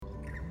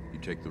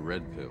take the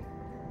red pill,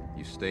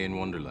 you stay in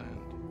Wonderland.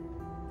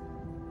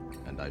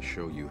 And I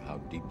show you how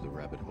deep the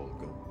rabbit hole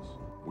goes.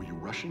 Were you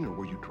rushing or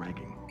were you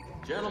dragging?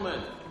 Gentlemen,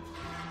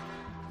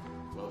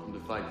 welcome to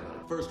Fight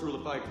Club. First rule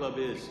of Fight Club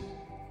is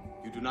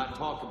you do not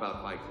talk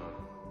about Fight Club.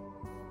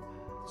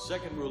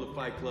 Second rule of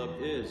Fight Club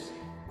is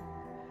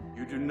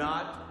you do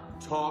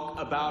not talk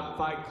about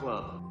Fight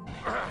Club.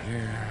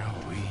 Here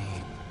we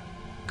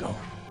go. All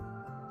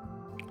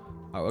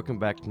right, welcome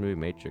back to Movie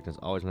Matrix. As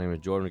always, my name is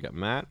Jordan. We got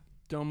Matt.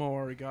 Domo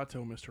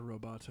arigato, Mr.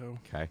 Roboto.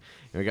 Okay. And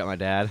we got my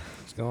dad.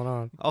 What's going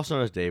on? Also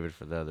known as David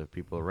for the other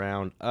people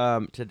around.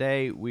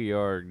 Today we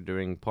are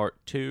doing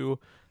part 2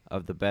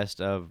 of the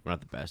best of, not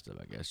the best of,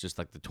 I guess, just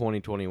like the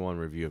 2021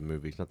 review of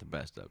movies, not the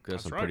best of, because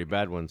there's some pretty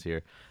bad ones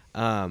here.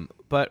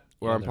 But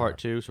we're on part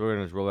 2, so we're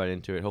going to roll right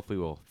into it. Hopefully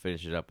we'll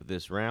finish it up with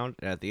this round.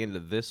 And at the end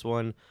of this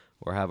one,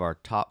 we'll have our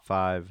top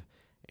 5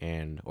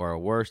 or our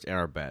worst and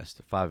our best,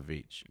 5 of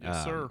each.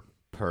 Yes, sir.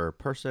 Per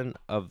person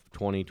of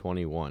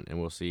 2021,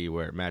 and we'll see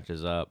where it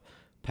matches up.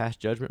 Past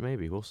judgment,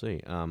 maybe. We'll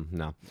see.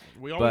 No.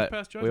 We always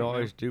pass judgment. We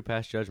always do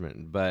pass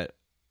judgment, but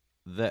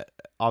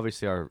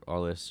obviously our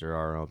lists are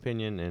our own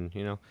opinion, and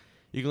you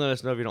can let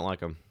us know if you don't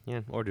like them,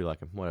 or do like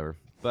them, whatever.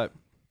 But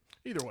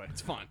either way,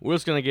 it's fine. We're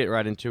just gonna get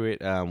right into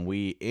it.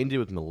 We ended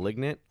with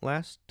 *Malignant*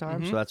 last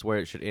time, so that's where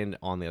it should end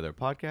on the other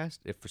podcast.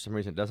 If for some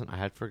reason it doesn't, I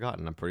had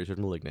forgotten. I'm pretty sure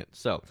it's *Malignant*.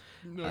 So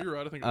no, you're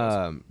right. I think it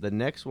was. The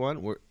next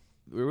one we're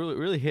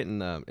really hitting,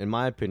 in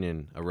my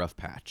opinion, a rough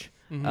patch.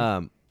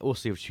 We'll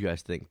see what you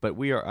guys think. But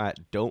we are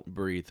at *Don't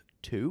Breathe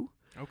 2.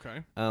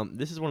 Okay.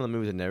 This is one of the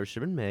movies that never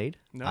should have been made.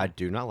 No. I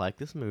do not like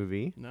this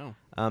movie. No.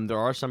 There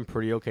are some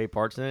pretty okay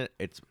parts in it.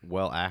 It's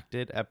well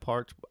acted at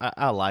parts.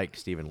 I like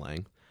Stephen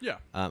Lang. Yeah.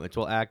 It's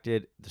well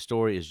acted. The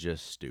story is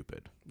just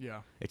stupid.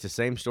 Yeah. It's the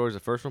same story as the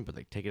first one, but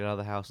they take it out of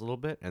the house a little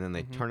bit, and then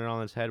they turn it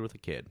on its head with a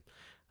kid.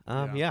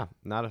 Yeah,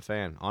 not a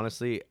fan.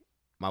 Honestly,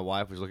 my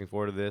wife was looking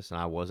forward to this, and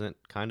I wasn't,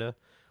 kind of.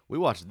 We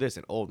watched this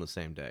and Old in the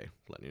same day,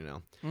 letting you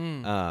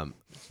know.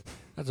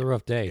 That's a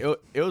rough day.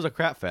 It was a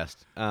crap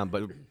fest,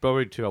 but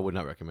Bowie 2 I would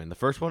not recommend. The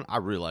first one, I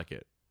really like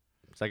it.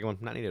 Second one,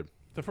 not needed.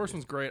 The first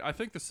one's great. I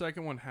think the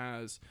second one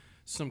has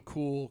some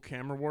cool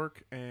camera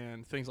work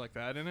and things like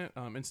that in it.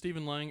 And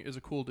Stephen Lang is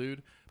a cool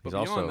dude. But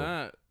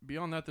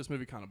beyond that, this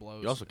movie kind of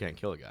blows. You also can't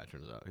kill a guy, it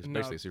turns out. He's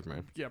basically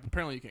Superman. Yeah,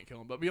 apparently you can't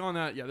kill him. But beyond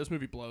that, yeah, this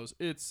movie blows.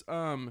 It's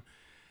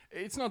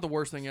not the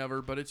worst thing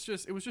ever, but it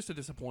was just a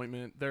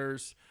disappointment.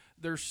 There's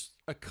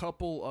a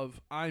couple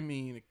of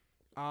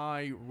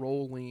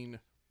eye-rolling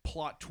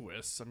plot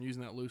twists. I'm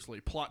using that loosely.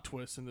 Plot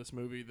twists in this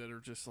movie that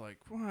are just like,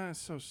 well, it's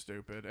so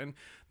stupid. And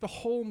the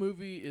whole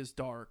movie is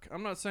dark.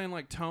 I'm not saying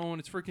like tone.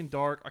 It's freaking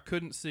dark. I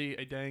couldn't see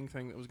a dang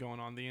thing that was going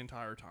on the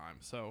entire time,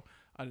 so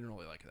I didn't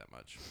really like it that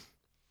much.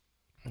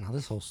 No,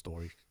 this whole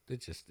story,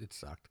 it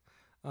sucked.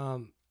 I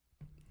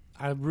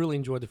really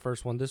enjoyed the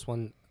first one. This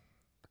one,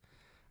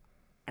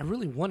 I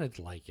really wanted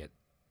to like it,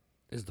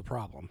 is the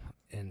problem,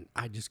 and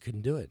I just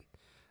couldn't do it.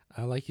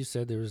 Like you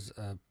said, there was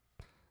a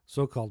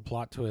so-called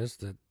plot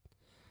twist that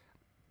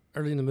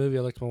early in the movie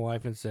I looked at my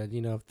wife and said,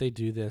 if they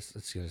do this,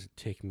 it's going to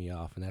tick me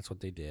off, and that's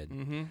what they did.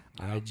 Mm-hmm.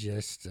 I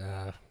just,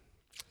 that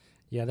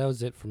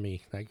was it for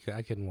me.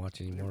 I couldn't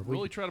watch anymore.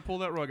 Really try to pull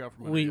that rug out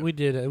from under we you. we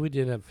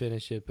did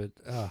finish it, but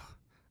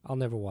I'll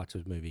never watch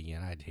this movie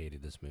again. I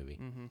hated this movie.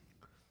 Mm-hmm.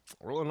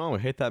 Rolling on, we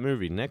hate that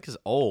movie. Next is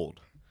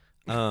Old.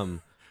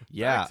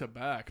 Yeah, back to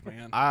back,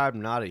 man.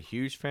 I'm not a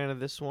huge fan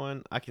of this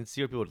one. I can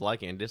see what people would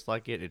like it and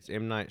dislike it. It's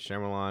M. Night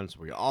Shyamalan, so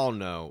we all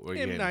know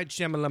M. Night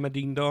Shyamalan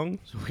ding dong.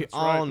 So we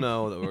all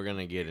know that we're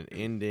gonna get an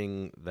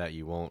ending that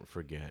you won't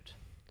forget,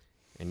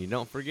 and you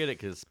don't forget it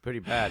because it's pretty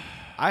bad.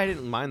 I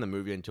didn't mind the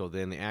movie until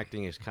then. The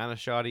acting is kind of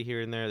shoddy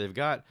here and there. They've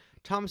got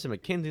Thomasin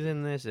McKenzie's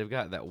in this. They've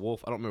got that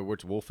wolf. I don't remember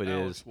which wolf it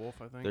Alex is.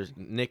 Wolf, I think. There's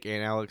Nick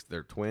and Alex.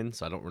 They're twins.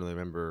 So I don't really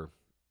remember.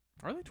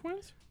 Are they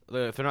twins?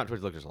 If they're not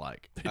twins, they look just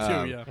alike. They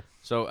do, yeah.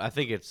 So I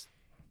think it's,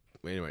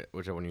 anyway,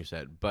 whichever one you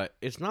said. But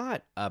it's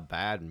not a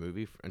bad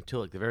movie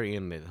until like the very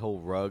end. The whole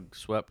rug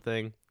swept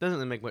thing doesn't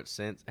really make much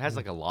sense. It has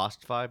like a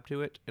Lost vibe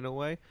to it in a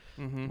way,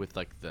 with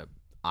like the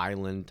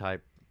island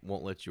type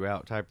won't let you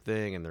out type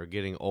thing, and they're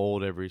getting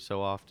old every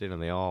so often,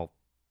 and they all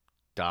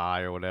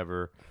die or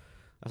whatever.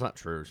 That's not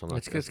true. So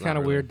it's kind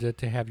of weird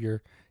to have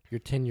your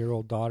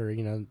 10-year-old daughter,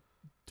 a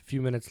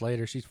few minutes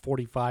later, she's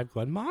 45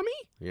 going, Mommy?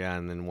 Yeah,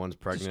 and then one's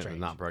pregnant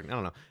and not pregnant. I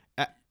don't know.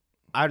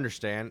 I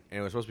understand,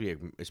 and it's supposed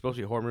to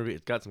be a horror movie.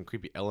 It's got some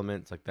creepy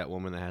elements, like that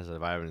woman that has a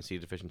vitamin C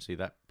deficiency.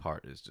 That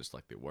part is just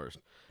like the worst.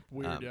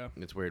 Weird, yeah.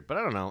 It's weird, but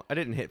I don't know. It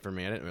didn't hit for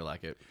me. I didn't really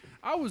like it.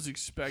 I was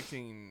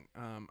expecting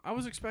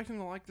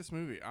to like this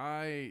movie.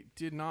 I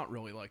did not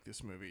really like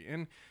this movie,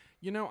 and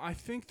I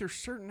think there's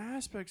certain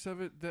aspects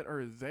of it that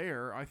are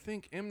there. I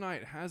think M.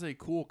 Night has a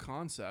cool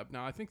concept.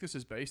 Now, I think this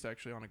is based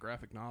actually on a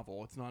graphic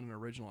novel. It's not an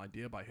original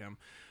idea by him.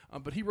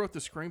 But he wrote the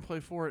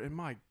screenplay for it, and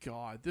my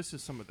God, this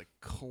is some of the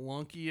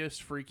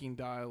clunkiest freaking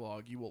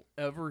dialogue you will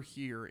ever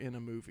hear in a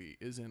movie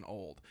is in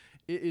Old.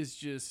 It is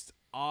just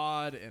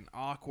odd and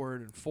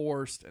awkward and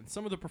forced, and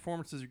some of the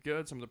performances are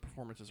good, some of the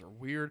performances are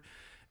weird.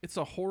 it's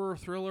a horror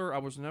thriller. I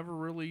was never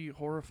really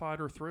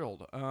horrified or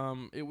thrilled.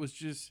 It was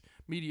just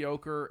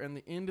mediocre, and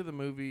the end of the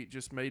movie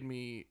just made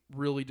me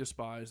really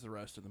despise the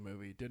rest of the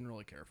movie. Didn't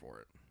really care for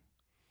it.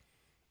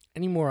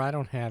 Anymore, I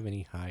don't have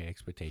any high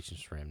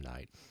expectations for M.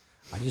 Night.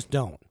 I just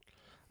don't.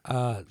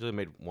 They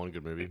made one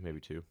good movie, maybe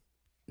two.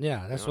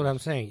 Yeah, that's what I'm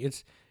saying.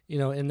 It's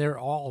and they're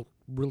all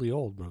really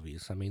old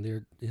movies. I mean,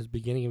 they're his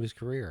beginning of his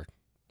career.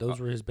 Those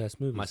were his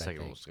best movies. My I second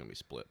think. one was gonna be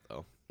Split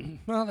though.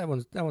 Well, that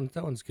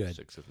one's good.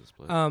 Sixth and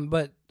Split.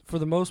 But for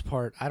the most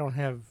part, I don't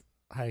have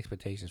high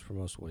expectations for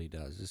most of what he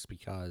does, just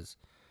because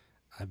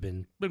I've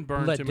been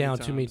burned let down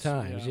too many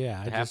times. Yeah.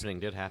 Yeah, The Happening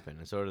did happen,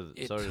 and so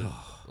did The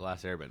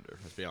Last Airbender.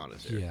 Let's be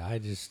honest here. Yeah, I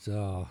just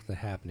The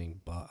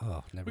Happening. But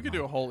never. We could mind.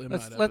 do a whole M.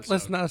 Let's Night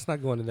let's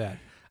not go into that.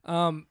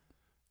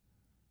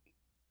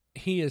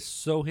 He is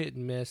so hit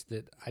and miss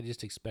that I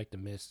just expect a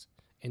miss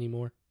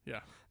anymore. Yeah.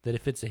 That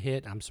if it's a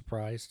hit, I'm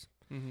surprised,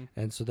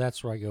 and so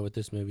that's where I go with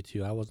this movie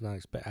too. I was not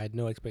I had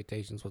no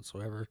expectations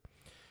whatsoever.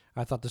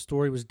 I thought the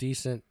story was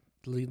decent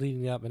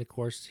leading up, and of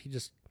course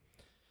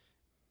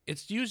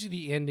it's usually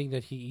the ending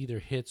that he either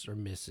hits or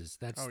misses.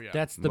 That's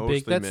the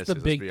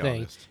big thing,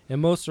 honest.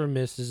 and most are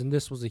misses, and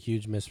this was a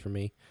huge miss for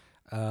me.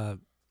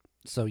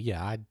 So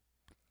yeah,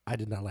 I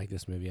did not like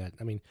this movie.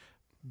 I mean,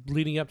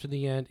 leading up to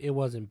the end, it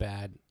wasn't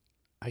bad.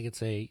 I could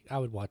say I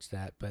would watch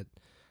that, but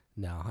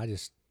no,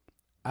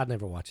 I'd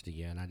never watch it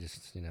again. I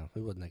just, it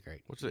wasn't that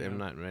great. What's the M.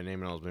 Night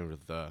naming all those movies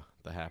with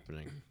the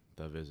Happening,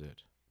 The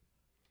Visit,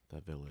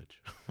 The Village?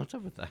 What's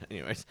up with that?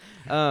 Anyways,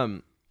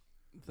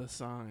 The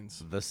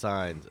Signs,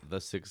 The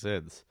Sixth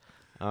Sense.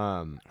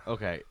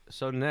 Okay,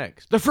 so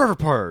next, The Forever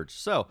Purge.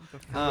 So,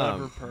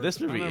 this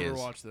movie I never is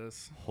watched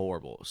this.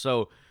 horrible.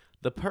 So,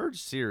 the Purge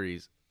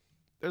series,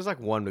 there's like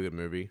one good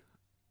movie,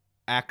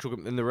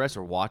 and the rest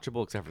are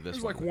watchable except for this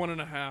There's one. like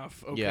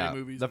 1.5 okay yeah,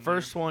 movies. the in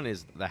first there. one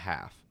is the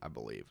half, I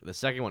believe. The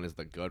second one is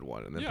the good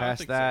one, and then Yeah, I past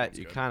think the that, second's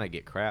you good. kind of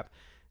get crap.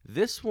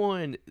 This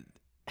one,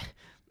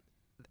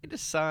 they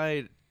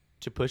decide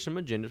to push some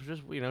agendas,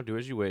 which is do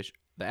as you wish.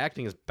 The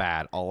acting is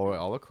bad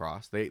all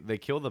across. They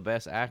kill the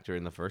best actor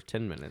in the first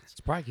 10 minutes.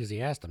 It's probably because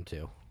he asked them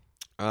to.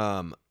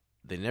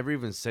 They never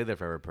even say they're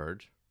Forever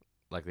Purge,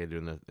 like they do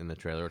in the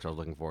trailer, which I was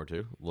looking forward to.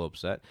 A little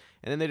upset,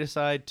 and then they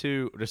decide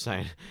to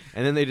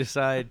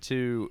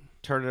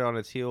turn it on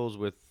its heels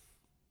with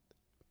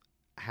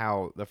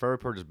how the Forever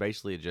Purge is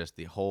basically just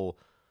all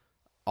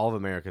of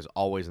America is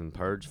always in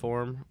purge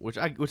form, which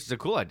is a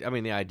cool idea. I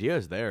mean, the idea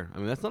is there. I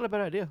mean, that's not a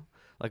bad idea.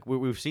 Like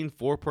we've seen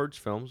 4 purge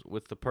films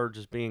with the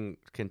purges being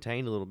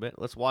contained a little bit.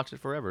 Let's watch it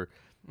forever.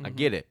 I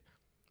get it.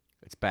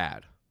 It's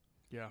bad.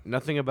 Yeah.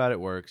 Nothing about it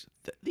works.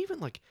 Even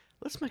like,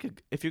 let's make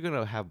if you're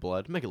gonna have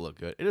blood, make it look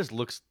good. It just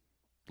looks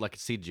like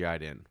it's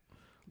CGI'd in.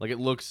 Like it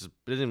doesn't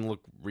even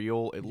look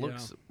real. It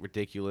looks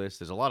ridiculous.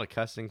 There's a lot of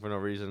cussing for no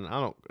reason.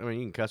 I mean,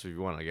 you can cuss if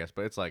you want, I guess,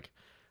 but it's like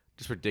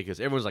just ridiculous.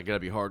 Everyone's like gotta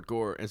be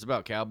hardcore, and it's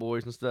about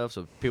cowboys and stuff.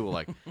 So people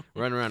like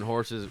running around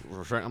horses.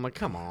 I'm like,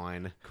 come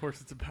on. Of course,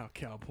 it's about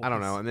cowboys. I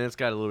don't know. And then it's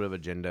got a little bit of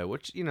agenda,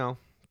 which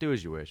do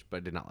as you wish. But I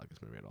did not like this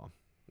movie at all.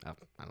 I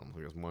don't think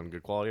there's one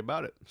good quality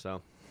about it.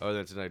 So other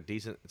than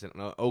it's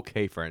an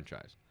okay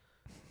franchise,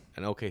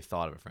 an okay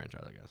thought of a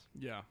franchise, I guess.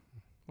 Yeah.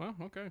 Well,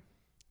 okay.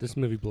 This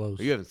movie blows.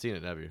 You haven't seen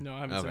it, have you? No,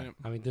 I haven't seen it.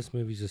 I mean, this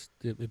movie's just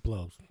it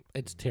blows.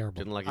 It's terrible.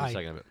 Didn't like any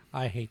second of it.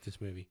 I hate this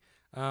movie.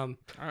 All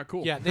right,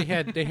 cool. Yeah, they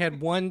had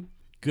one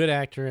good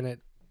actor in it,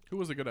 Who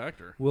was a good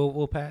actor?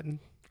 Will Patton.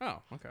 Oh,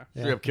 okay.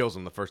 Straight up kills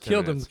him the first 10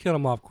 Killed minutes.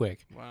 him off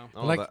quick. Wow.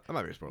 Oh, Like- that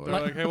might be a spoiler. They're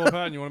like, hey, Will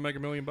Patton, you want to make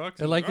 $1 million?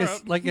 And like All I,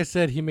 right. like I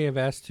said, he may have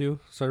asked to.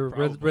 So I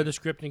Probably. read the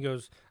script and he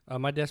goes,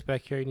 "My desk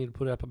back here. You need to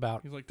put up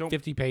about He's like, don't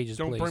 50 pages,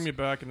 don't please." bring me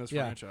back in this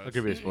Yeah. franchise. That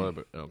could be a spoiler,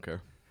 but I don't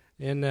care.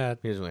 And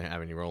He doesn't really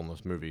have any role in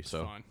this movie, It's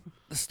so fine.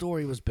 the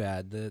story was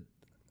bad.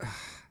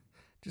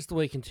 Just the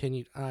way it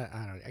continued. I don't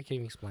know. I can't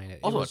even explain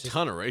it. also it a was just,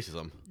 ton of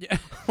racism. Yeah.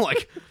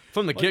 Like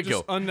from the Like, get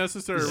just go,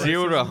 unnecessary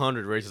 0 to racism.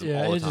 100 racism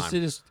Yeah, all it the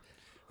just time.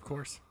 Of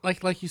course.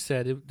 like you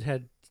said, it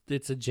had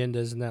its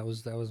agendas, and that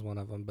was one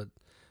of them. But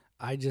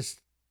I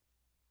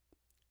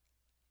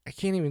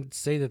can't even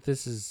say that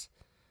this is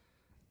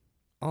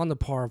on the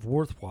par of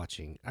worth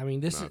watching. I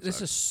mean, this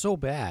is so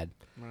bad.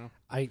 Well,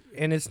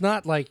 Mm-hmm. It's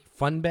not like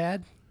fun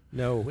bad.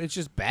 No, it's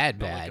just bad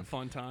not bad. like a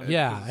fun time.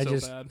 Yeah, 'cause I it's so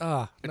just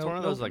bad. It's no, one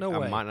of those like no I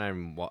way. might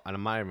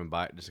not even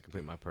buy it just to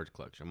complete my purge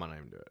collection. I might not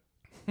even do it.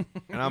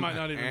 And I might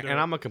not even do it.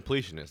 I'm a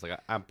completionist. Like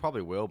I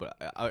probably will, but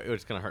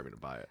it's gonna hurt me to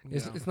buy it.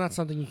 It's, Yeah. it's not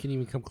something you can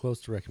even come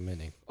close to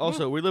recommending.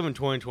 Also, we live in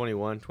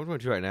 2021,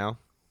 2022 right now.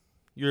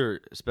 Your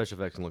special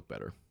effects can look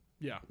better.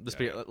 Yeah. Just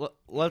yeah, be,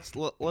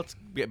 let's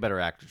get better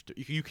actors.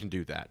 You can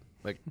do that.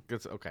 Like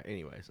it's okay.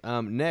 Anyways,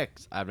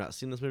 next I've not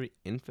seen this movie,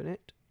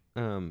 Infinite.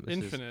 This is-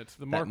 Infinite. The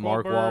that Mark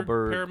Mark Wahlberg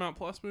Wahlberg- Paramount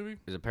Plus movie.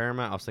 Is it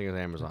Paramount? I was thinking it's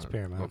Amazon. It's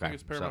Paramount. I Okay, think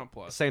it's Paramount so,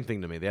 Plus. Same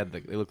thing to me. They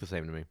look the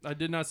same to me. It I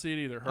did not see it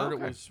either. Heard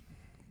Okay. it was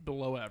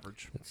below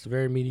average. It's a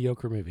very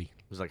mediocre movie.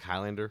 was like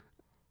Highlander.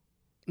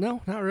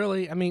 No, not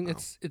really. I mean, Oh.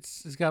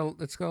 it's got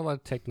a lot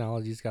of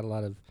technology. It's got a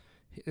lot of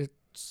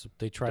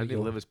they try Did to he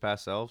go. live his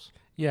past selves?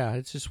 Yeah,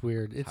 it's just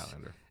weird. It's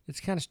Highlander. it's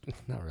kind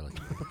of not really.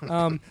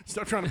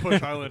 Stop trying to push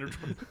Highlander.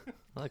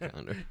 like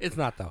Highlander. It's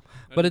not though,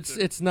 I but do it's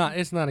too.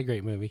 it's not a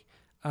great movie.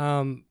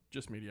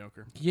 Just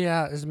mediocre.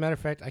 Yeah, as a matter of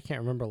fact, I can't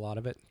remember a lot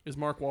of it. Is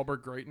Mark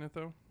Wahlberg great in it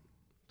though?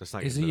 Let's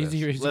not Is get he, into is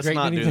he, this. is he Let's great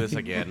not in do anything? this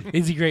again.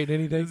 Is he great in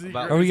anything? Is he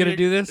About- great- Are we is he gonna a-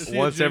 do this? is he a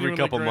Once every genuinely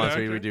couple great months,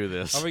 actor? we do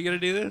this. Are we gonna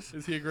do this?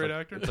 Is he a great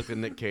actor? It's like the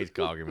Nick Cage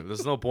argument.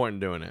 There's no point in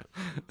doing it.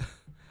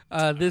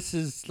 This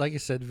is, like I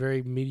said,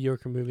 very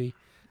mediocre movie.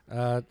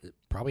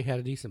 Probably had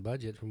a decent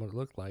budget from what it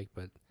looked like,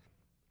 but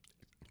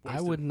I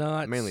Wasted. would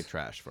not. Mainly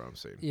trash from what I'm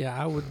seeing.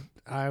 Yeah, I would.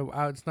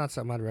 I it's not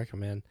something I'd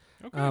recommend.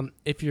 Okay.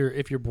 If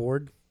you're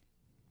bored,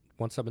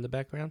 want something in the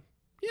background,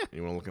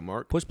 You want to look at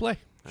Mark? push play.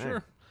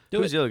 Sure. Do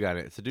Who's it. the other guy in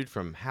it? It's the dude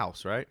from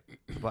House, right?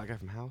 The black guy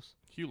from House?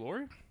 Hugh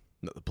Laurie?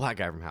 No, the black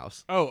guy from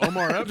House. Oh,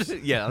 Omar Epps?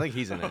 Yeah, I think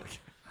he's in it.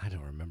 I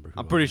don't remember. Who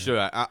I'm pretty it is. sure.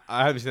 I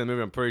haven't seen the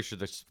movie. I'm pretty sure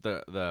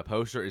the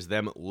poster is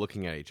them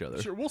looking at each other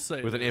Sure, we'll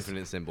say with it an is.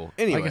 infinite symbol.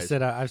 Anyways, Like I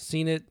said, I've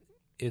seen it.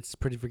 It's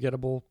pretty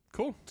forgettable.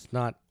 Cool. It's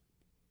not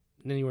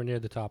anywhere near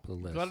the top of the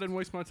list. Glad I didn't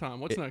waste my time.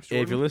 What's next, if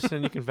Jordan? you're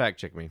listening, you can fact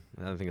check me.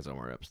 I don't think it's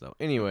Omar Epps though.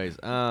 Anyways,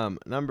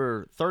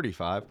 number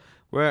 35.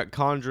 We're at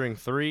Conjuring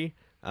 3.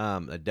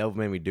 The Devil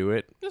Made Me Do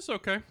It. It's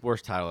okay.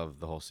 Worst title of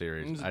the whole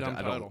series. It's a dumb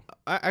title.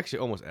 I actually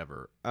almost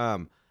ever.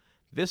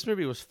 This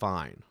movie was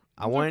fine.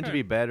 I It's wanted it to okay.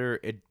 be better.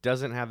 It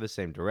doesn't have the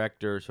same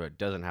director, so it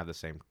doesn't have the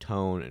same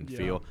tone and Yeah.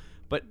 feel.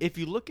 But if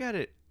you look at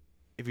it,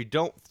 if you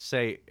don't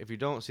see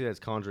that it's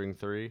Conjuring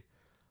 3,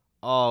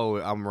 oh,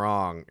 I'm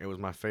wrong. It was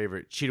my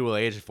favorite. Cheetah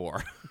Age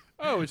 4.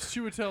 Oh, it's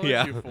Chiwetel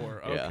Yeah.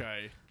 Ejiofor. Yeah.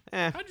 Okay.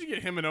 Eh. How'd you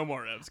get him and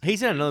Omar Epps?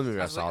 He's in another movie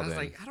I I was, saw like, I was then.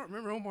 like, I don't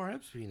remember Omar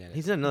Epps being in it.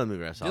 He's in another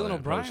movie I saw Dylan then.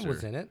 O'Brien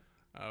was in it.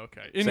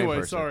 Okay. Same Anyway,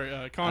 person.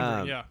 sorry.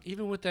 Conjuring, yeah.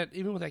 Even with that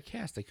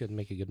cast, they couldn't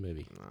make a good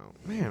movie. Oh,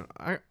 man,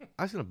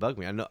 that's gonna bug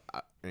me. I know.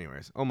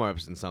 Anyways, Omar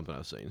Epps in something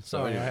I've seen. So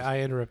Sorry, anyways. I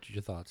interrupted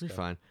your thoughts. You're Go.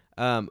 fine.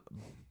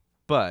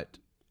 But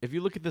if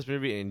you look at this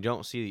movie and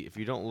if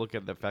you don't look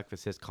at the fact that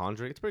it says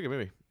Conjuring, it's a pretty good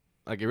movie.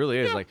 Like it really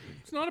is. Yeah, Like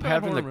It's not a bad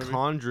having horror the movie.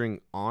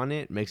 Conjuring on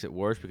it makes it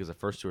worse because the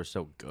first two are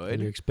so And you're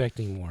good.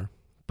 expecting more.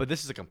 But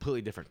this is a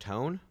completely different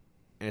tone,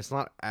 and it's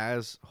not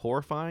as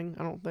horrifying,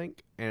 I don't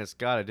think. And it's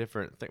got a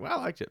different thing. Well,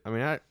 I liked it. I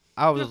mean,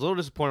 I was a little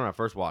disappointed when I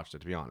first watched it,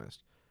 to be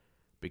honest,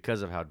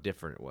 because of how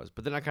different it was.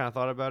 But then I kind of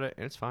thought about it,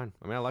 and it's fine.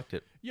 I mean, I liked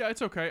it. Yeah,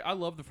 it's okay. I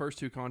love the first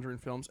two Conjuring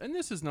films, and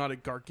this is not a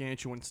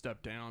gargantuan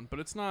step down, but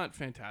it's not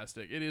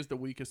fantastic. It is the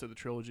weakest of the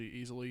trilogy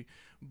easily,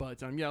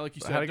 but yeah, like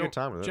you I said, had a good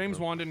time with it, James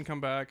though. Wan didn't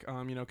come back,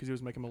 because he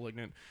was making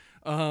 *Malignant*.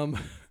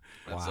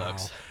 That Wow.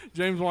 sucks.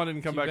 James Wan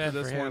didn't come Too back bad for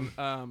this for him.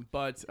 one,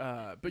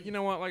 but you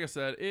know what? Like I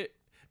said, it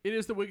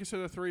is the weakest of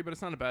the three, but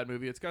it's not a bad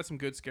movie. It's got some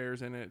good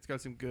scares in it. It's got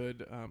some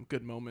good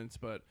moments,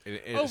 but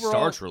It Overall-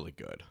 starts really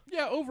good.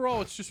 yeah,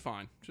 overall, it's just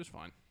fine. Just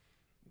fine.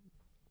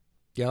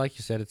 Yeah, like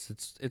you said,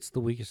 it's the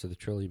weakest of the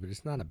trilogy, but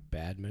it's not a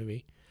bad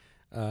movie.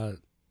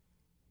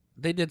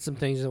 They did some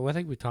things. I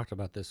think we talked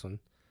about this one.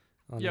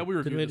 Yeah, we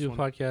did reviewed we this do one.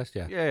 a podcast?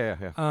 Yeah.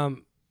 Yeah.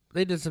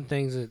 They did some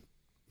things that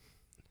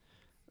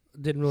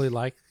didn't really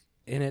like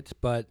in it,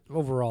 but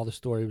overall the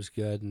story was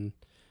good, and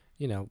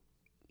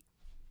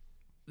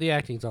the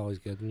acting's always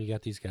good when you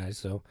got these guys.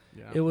 So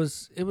Yeah. it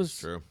was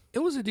True. it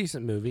was a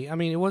decent movie. I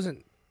mean, it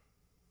wasn't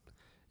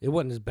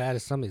as bad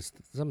as some of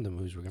the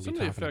movies we're going to Some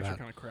be of the talking effects about. are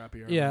kind of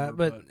crappy. I Yeah,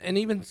 remember, but and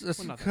even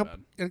not that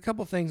a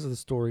couple things of the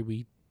story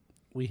we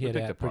hit picked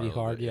at apart pretty a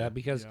little hard. bit, Yeah, yeah.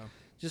 because yeah.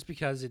 just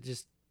because It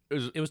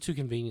it was too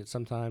convenient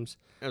sometimes.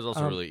 was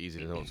also Um, really easy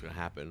to know what's going to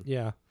happen.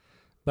 Yeah,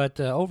 but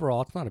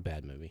overall, it's not a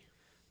bad movie.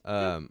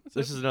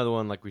 This is another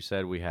one, like we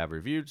said, we have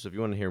reviewed. So if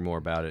you want to hear more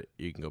about it,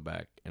 you can go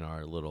back in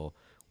our little.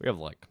 We have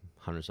like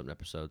 100-something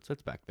episodes. So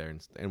it's back there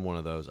in one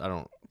of those. I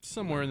don't.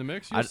 Somewhere in the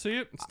mix, you see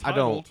it. It's I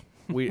don't. titled.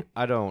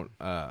 I don't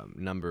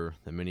number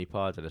the mini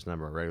pods. I just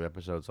number a regular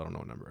episode. So I don't know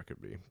what number it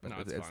could be. But No,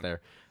 it's it's fine.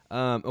 there.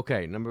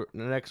 Okay. The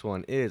next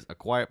one is A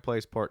Quiet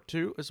Place Part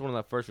 2. This is one of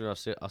the first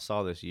ones I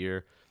saw this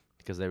year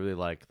because they really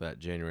like that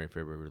January,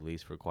 February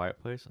release for A Quiet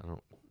Place. I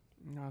don't.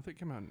 No, I think it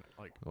came out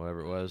like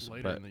Whatever it was.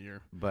 later but in the year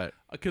but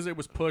because it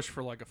was pushed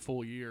for like a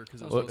full year.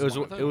 Because Well, it was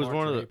I thought it was March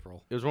one of or the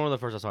April. it was one of the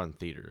first I saw in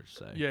theaters.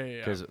 Say. Yeah, yeah, yeah.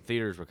 Because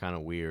theaters were kind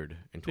of weird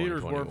in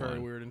theaters 2021. were very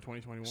weird in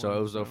 2021. So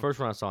it was the first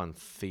one I saw in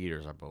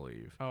theaters, I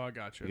believe. Oh, I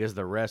got you. Because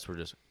the rest were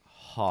just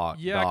hot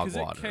Yeah, dog because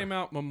it water. came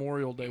out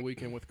Memorial Day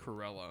weekend with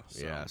Cruella.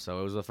 So. Yeah, so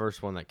it was the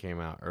first one that came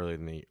out earlier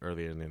in the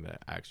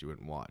that I actually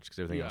wouldn't watch because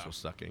everything else Yeah. was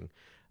sucking.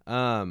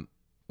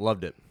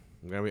 Loved it.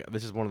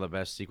 This is one of the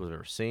best sequels I've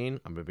ever seen.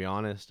 I'm gonna be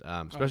honest,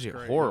 especially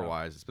great, horror yeah.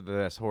 wise. It's the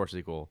best horror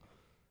sequel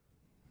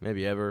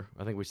maybe ever.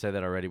 I think we said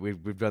that already.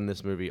 We've done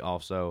this movie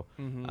also.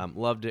 Mm-hmm.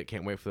 Loved it.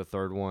 Can't wait for the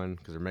third one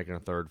because they're making a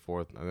third,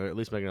 fourth, at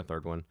least making a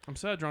third one. I'm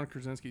sad John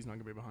Krasinski's not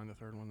gonna be behind the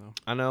third one though.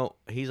 I know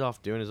he's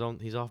off doing his own.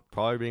 He's off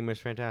probably being Mr.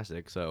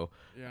 Fantastic. So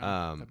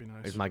Yeah, that'd be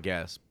nice. is my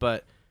guess.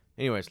 But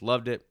anyways,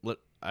 loved it.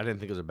 I didn't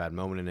think it was a bad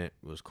moment in it.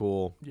 It was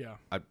cool. Yeah,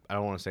 I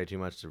don't want to say too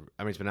much.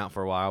 I mean, it's been out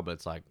for a while, but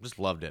it's like just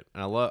loved it,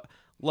 and I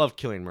Loved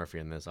Cillian Murphy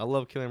in this. I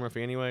love Cillian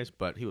Murphy anyways,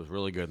 but he was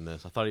really good in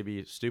this. I thought he'd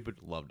be stupid.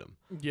 Loved him.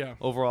 Yeah.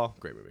 Overall,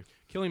 great movie.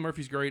 Cillian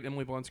Murphy's great.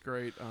 Emily Blunt's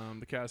great.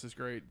 The cast is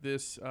great.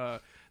 This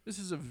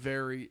is a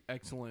very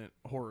excellent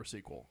horror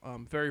sequel.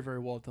 Very, very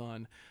well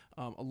done.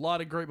 A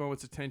lot of great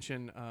moments of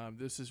tension.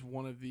 This is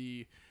one of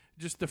the...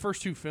 Just the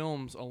first two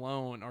films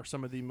alone are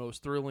some of the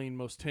most thrilling,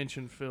 most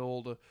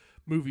tension-filled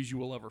movies you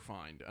will ever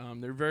find.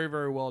 They're very,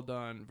 very well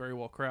done, very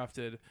well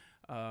crafted.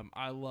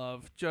 I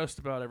love just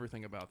about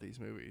everything about these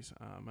movies,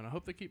 and I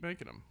hope they keep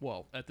making them.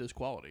 Well, at this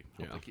quality,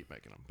 hope they keep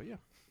making them. But yeah.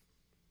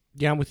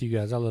 Yeah, I'm with you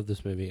guys. I love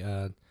this movie.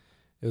 It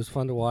was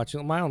fun to watch.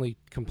 My only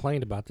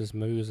complaint about this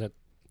movie is that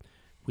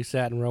we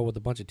sat in a row with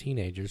a bunch of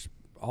teenagers,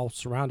 all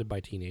surrounded by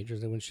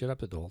teenagers. They wouldn't shut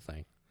up at the whole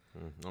thing.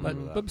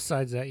 But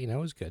besides that, it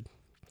was good.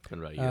 Been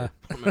about a year.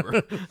 I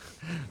remember.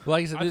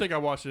 Like I said, I think I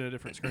watched it at a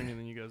different screening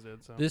than you guys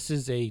did. So this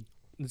is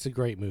it's a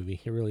great movie.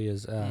 It really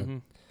is.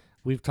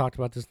 We've talked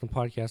about this in the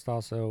podcast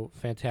also.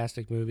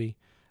 Fantastic movie.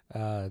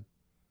 I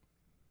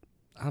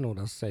don't know what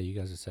else to say. You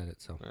guys have said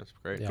it. So That's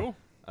great. Yeah. cool.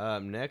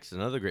 Next,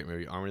 another great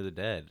movie, Army of the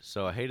Dead.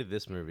 So I hated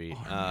this movie.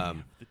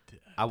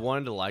 I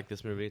wanted to like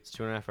this movie. It's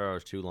 2.5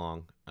 hours too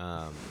long.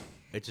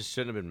 It just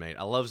shouldn't have been made.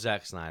 I love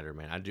Zack Snyder,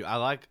 man.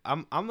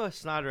 I'm a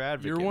Snyder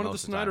advocate. You're one of the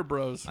most Snyder time.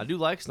 Bros. I do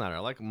like Snyder. I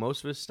like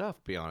most of his stuff,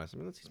 to be honest. I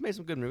mean, he's made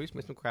some good movies,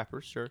 made some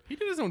crappers, sure. He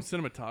did his own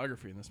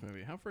cinematography in this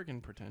movie. How freaking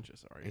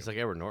pretentious are you? He's like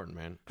Edward Norton,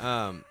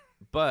 man.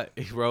 But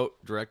he wrote,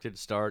 directed,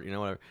 starred,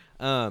 whatever.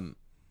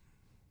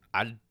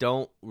 I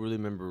don't really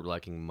remember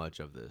liking much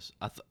of this.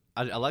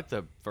 I like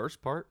the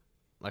first part,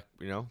 like,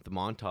 the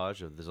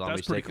montage of the zombies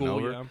That's pretty taking cool,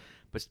 over. yeah.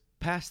 But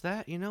past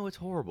that, it's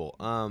horrible.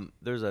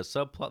 There's a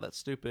subplot that's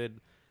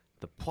stupid.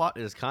 The plot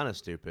is kind of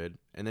stupid,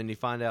 and then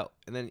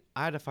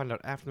I had to find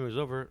out after the movie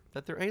was over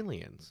that they're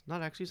aliens,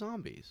 not actually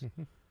zombies.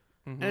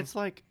 And it's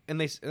like,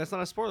 and that's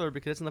not a spoiler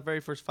because it's in the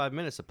very first 5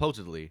 minutes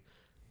supposedly,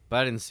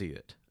 but I didn't see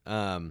it.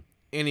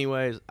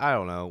 Anyways, I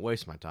don't know,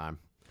 waste my time.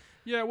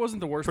 Yeah, it wasn't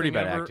the worst Pretty thing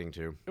bad ever. acting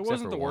too. It except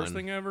wasn't for the worst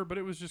one. thing ever, but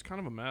it was just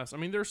kind of a mess. I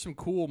mean, there's some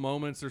cool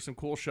moments. There's some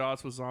cool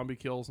shots with zombie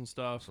kills and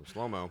stuff. Some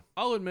slow mo.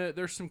 I'll admit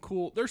there's some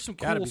cool Gotta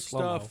cool be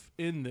slow-mo. stuff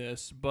in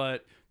this,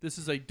 but this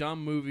is a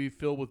dumb movie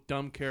filled with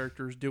dumb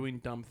characters doing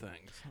dumb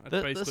things. That's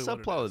The basically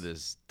subplot what with it is.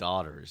 his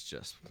daughter is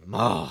just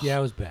yeah,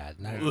 it was bad.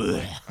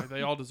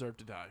 They all deserve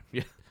to die.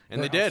 yeah,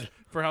 and they did.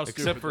 For how Except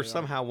stupid for they are.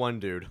 somehow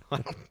one dude. I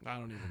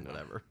don't even know.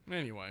 Whatever.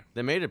 Anyway,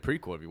 They made a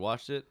prequel. Have you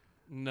watched it?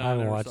 no, I haven't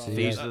never watched saw it that.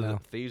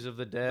 yet. Thieves of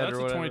the Dead That's or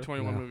a whatever.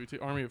 2021 No. movie too.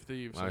 Army of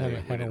Thieves. I So. didn't-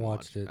 haven't we didn't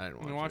watched it. I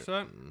didn't You watch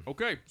watch it. that?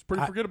 Okay, it's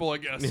pretty forgettable, I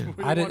guess. Yeah.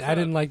 We I watch didn't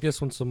that. like this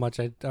one so much.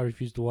 I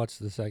refused to watch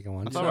the second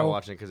one. I thought So, about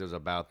watching it because it was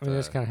about I mean,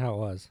 that's kind of how it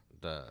was.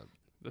 the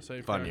the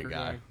safe funny cracker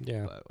guy.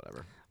 Yeah. But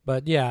whatever.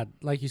 But yeah,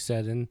 like you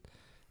said, and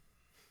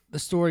the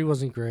story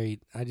wasn't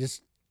great.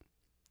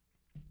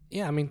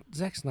 I mean,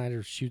 Zack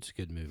Snyder shoots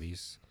good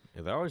movies,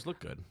 Yeah, they always look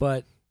good.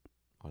 but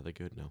Are they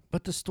good? No.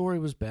 the story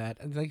was bad.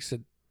 And like I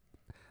said,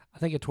 I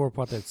think it tore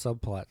apart that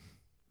subplot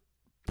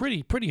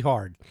pretty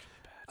hard.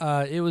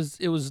 It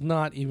was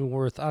not even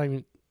worth. I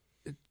mean,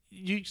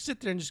 you sit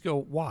there and just go,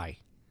 why?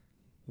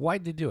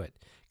 Why'd they do it?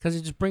 Because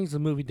it just brings the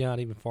movie down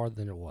even farther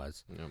than it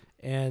was, Yep.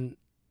 and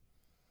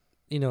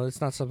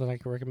it's not something I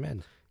can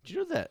recommend. Do you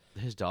know that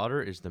his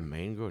daughter is the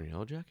main girl in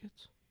Yellow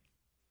Jackets?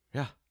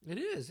 Yeah, It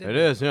is. it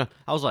is. Yeah,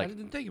 I was I like,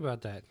 didn't think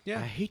about that. I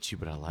Yeah, hate you,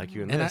 but I like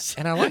you in and this.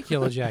 I like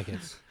Yellow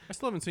Jackets. I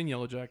still haven't seen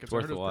Yellow Jackets. It's I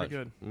worth heard a it was watch.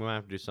 pretty good. We might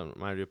have to do something.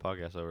 Might do a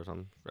podcast over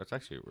something. That's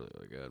actually really,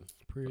 really good.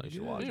 Pretty You should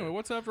good. watch Anyway, it.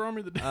 what's after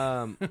Army of the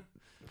Dead?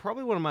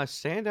 Probably one of my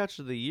standouts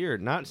of the year.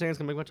 Not saying it's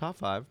gonna make my top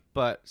 5,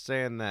 but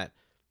saying that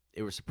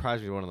it would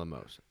surprise me one of the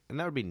most, and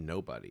that would be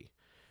Nobody.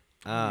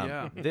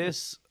 Yeah.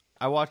 This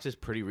I watched this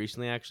pretty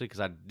recently actually because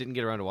I didn't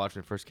get around to watching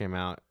it when it first came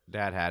out.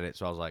 Dad had it,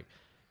 so I was like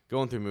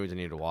going through movies I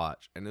needed to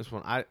watch, and this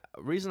one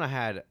reason I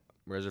had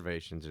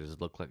reservations is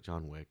it looked like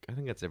John Wick. I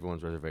think that's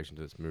everyone's reservation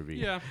to this movie.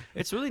 Yeah.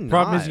 It's really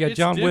Problem not. is, you got It's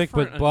John Wick,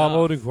 but different Bob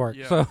enough. Odenkirk,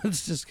 Yeah. so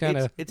it's just kind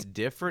of. It's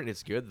different.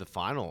 It's good. The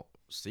final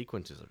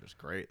sequences are just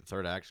great. The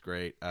third act's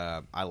great.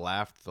 I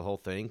laughed the whole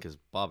thing because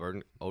Bob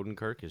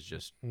Odenkirk is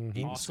just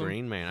eating Awesome.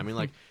 screen, man. I mean,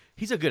 like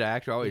he's a good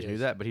actor. I always He knew is.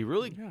 that, but he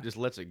really just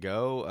lets it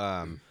go.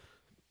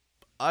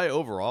 I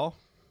overall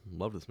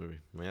love this movie.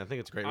 I mean, I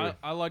think it's a great movie.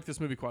 I like this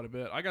movie quite a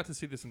bit. I got to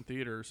see this in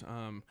theaters.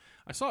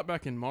 I saw it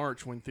back in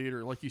March when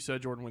like you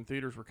said, Jordan, when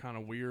theaters were kind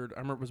of weird. I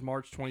remember it was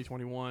March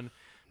 2021,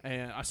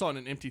 and I saw it in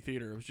an empty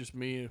theater. It was just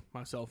me,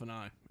 myself, and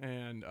I.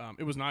 And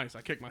it was nice.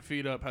 I kicked my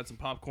feet up, had some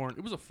popcorn.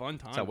 It was a fun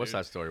time. That's how West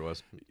dude. Side Story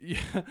was.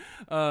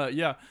 Yeah,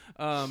 yeah.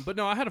 But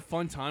no, I had a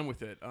fun time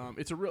with it.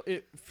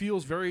 It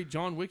feels very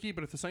John Wicky,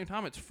 but at the same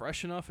time, it's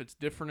fresh enough. It's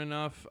different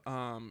enough.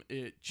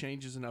 It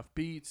changes enough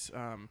beats.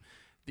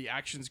 The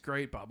action's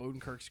great. Bob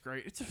Odenkirk's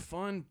great. It's a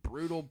fun,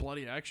 brutal,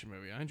 bloody action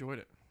movie. I enjoyed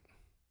it.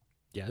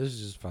 Yeah, this is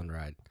just a fun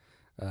ride.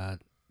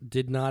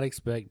 Did not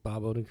expect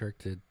Bob Odenkirk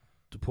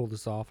to pull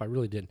this off. I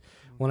really didn't.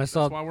 When I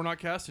saw That's why we're not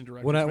casting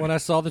directors. when I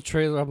saw the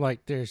trailer, I'm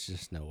like, there's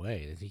just no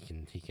way that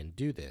he can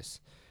do this.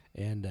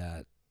 And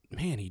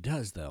man, he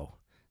does though.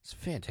 It's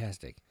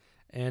fantastic.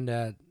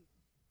 And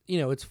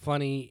it's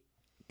funny.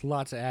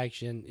 lots of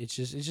action. It's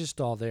just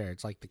all there.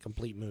 It's like the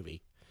complete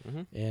movie.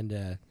 Mhm.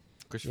 And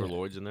Christopher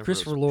Lloyd's in there.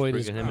 Christopher Lloyd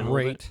is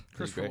great.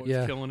 Christopher Lloyd's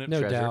Yeah, killing it. no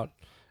Treasure. doubt.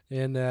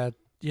 And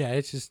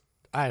it's just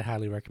I'd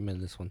highly recommend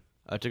this one.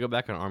 To go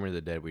back on Army of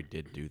the Dead, we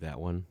did do that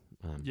one.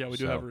 Yeah, we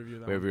do have a review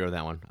of that We one. review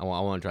that one. I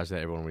want to try to say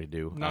that everyone we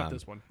do. Not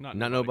this one. Not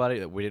nobody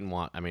that we didn't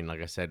want. I mean,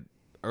 like I said,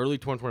 early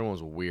 2021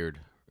 was weird.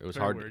 It was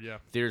Very hard. weird, yeah.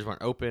 Theaters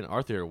weren't open.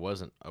 Our theater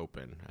wasn't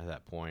open at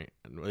that point,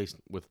 at least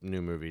with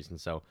new movies. And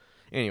so,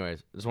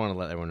 anyways, just want to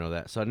let everyone know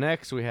that. So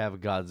next we have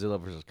Godzilla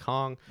vs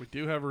Kong. We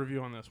do have a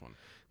review on this one.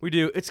 We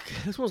do.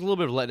 This one's a little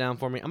bit of a letdown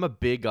for me. I'm a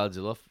big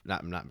Godzilla.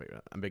 I'm not big.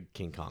 I'm a big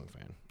King Kong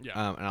fan.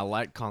 Yeah. And I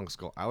like Kong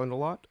Skull Island a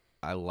lot.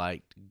 I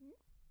liked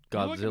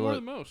I like it more Godzilla.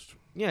 than most.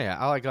 Yeah.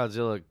 I like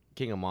Godzilla.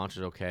 King of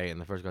Monsters okay,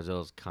 and the first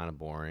Godzilla is kind of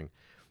boring.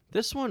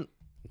 This one,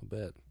 A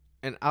bit.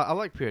 and I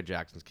like Peter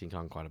Jackson's King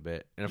Kong quite a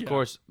bit. And of Yeah,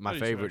 course, my I do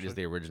too, favorite is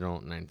actually. the original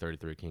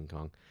 1933 King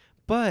Kong.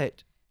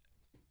 But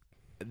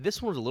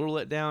this one was a little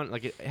let down.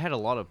 Like it had a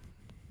lot of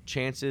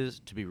chances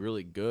to be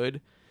really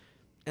good,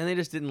 and they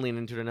just didn't lean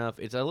into it enough.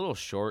 It's a little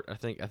short. I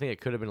think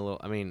it could have been a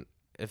little. I mean,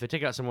 if they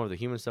take out some more of the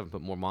human stuff and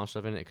put more monster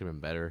stuff in it, it could have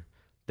been better.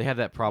 They have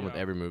that problem with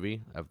Yeah. every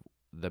movie of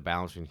the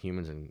balance between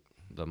humans and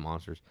the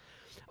monsters.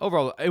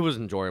 Overall, it was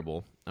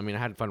enjoyable. I mean, I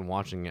had fun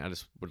watching it. I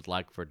just would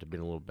like for it to be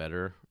a little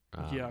better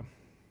Yeah.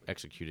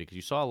 executed because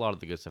you saw a lot of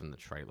the good stuff in the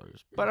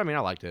trailers. But I mean, I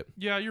liked it.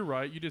 Yeah, you're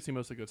right. You did see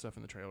most of the good stuff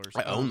in the trailers.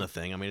 I own the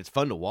thing. I mean, it's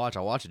fun to watch.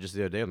 I watched it just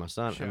the other day with my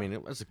son. I Yeah.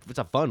 mean, it's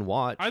a fun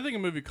watch. I think a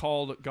movie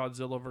called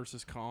Godzilla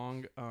vs.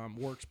 Kong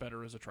works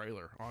better as a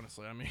trailer,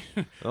 honestly. I mean,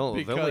 Well,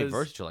 they only because-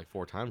 versed you like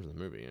 4 times in the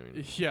movie. I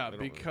mean, yeah, they don't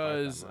really fight that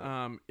because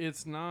much.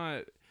 it's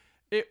not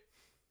it.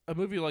 A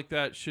movie like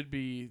that should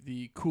be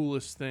the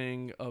coolest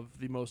thing of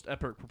the most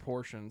epic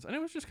proportions, and it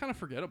was just kind of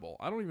forgettable.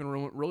 I don't even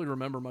really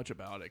remember much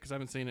about it because I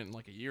haven't seen it in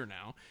like a year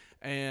now,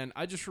 and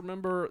I just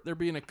remember there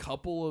being a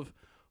couple of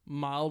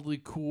mildly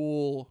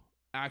cool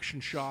action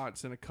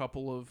shots and a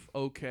couple of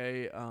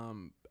okay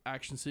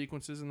action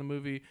sequences in the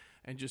movie,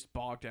 and just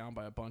bogged down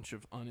by a bunch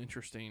of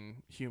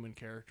uninteresting human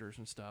characters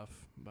and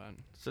stuff. But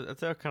So that's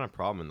their kind of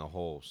problem in the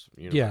whole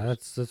universe. Yeah,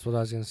 that's what I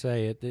was gonna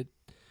say.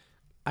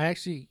 I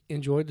actually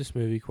enjoyed this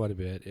movie quite a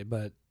bit,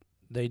 but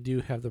they do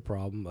have the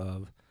problem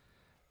of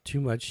too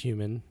much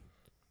human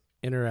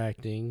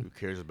interacting. Who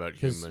cares about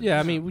Because humans? yeah,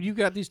 I mean, when you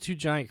got these two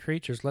giant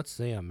creatures. Let's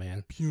see them,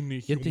 man.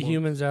 puny Get the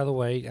humans out of the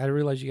way. I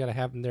realize you got to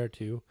have them there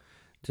too,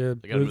 to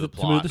They gotta move move the,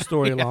 the to move the plot.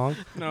 story along.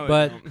 No, they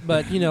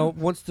But don't.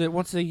 but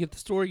once they get the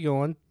story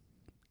going,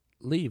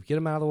 leave. Get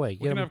them out of the way. We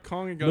Get can 'em- have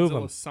Kong and move 'em.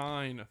 Godzilla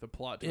sign the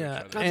plot to Yeah,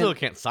 each other. Godzilla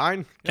can't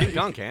sign. King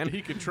Kong can.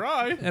 He could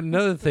try. And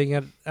another thing,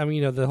 I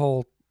mean, the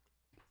whole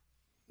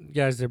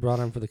guys they brought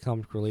in for the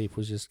comic relief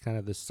was just kind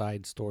of this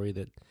side story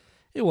that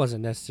it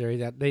wasn't necessary.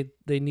 That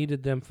they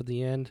needed them for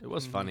the end. It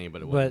was funny,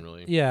 but it But wasn't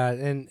really. yeah,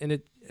 and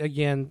it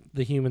again,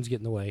 the humans get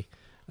in the way.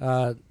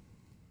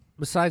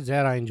 Besides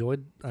that, I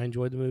enjoyed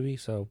the movie.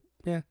 So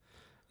yeah,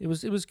 it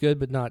was good,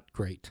 but not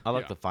great. I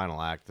like Yeah. the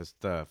final act.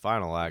 The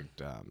final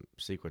act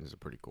sequence is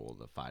pretty cool.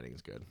 The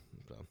fighting's good.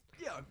 So.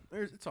 Yeah,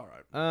 it's all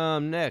right.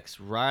 Next,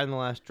 Ride and the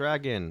Last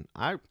Dragon.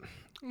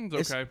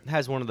 It's okay. It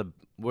has one of the.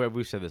 Where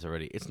we've said this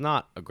already. It's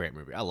not a great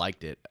movie. I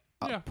liked it.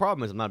 Yeah.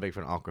 Problem is, I'm not a big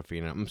fan of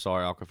Awkwafina. I'm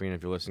sorry, Awkwafina,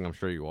 if you're listening. I'm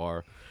sure you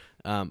are.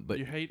 But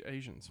You hate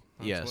Asians.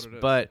 That's yes, what it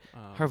is. but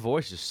Um, her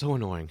voice is so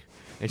annoying,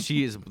 and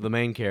she is the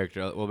main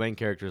character. Well, the main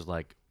character is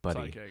like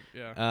Buddy. Sidekick,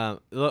 yeah.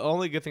 The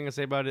only good thing I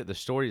say about it, the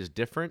story is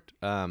different.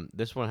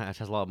 This one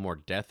has a lot more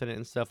death in it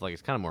and stuff. Like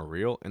it's kind of more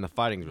real, and the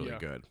fighting's really Yeah.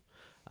 good.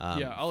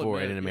 Yeah, I'll for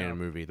an admit, animated yeah.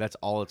 movie, that's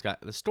all it's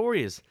got. The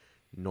story is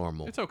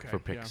normal. It's okay,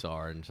 for yeah.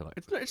 Pixar and stuff.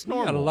 It's We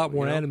normal. got a lot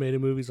more you know? animated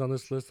movies on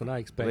this list than I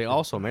expected. They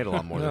also made a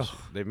lot more. No.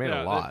 They made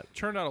Yeah, a lot. It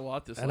turned out a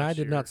lot this and I last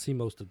did year. not see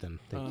most of them.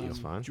 Thank you. That's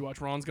fine. Did you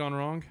watch Ron's Gone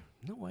Wrong?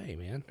 No way,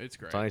 man. It's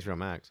great. It's on HBO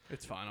Max.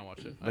 It's fine. I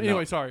watched it. But Anyway,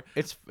 no. sorry.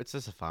 It's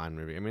just a fine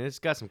movie. I mean, it's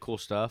got some cool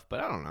stuff, but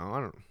I don't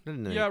know.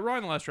 Yeah, Ryan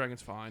and the Last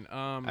Dragon's fine.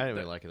 I didn't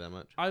really like it that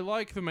much. I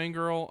like the main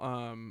girl.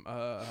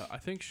 I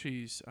think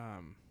she's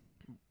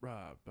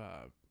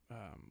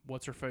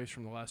what's her face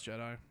from The Last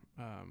Jedi.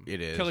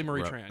 It is Kelly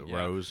Marie Tran. Yeah.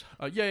 Rose.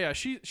 Yeah.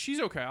 She's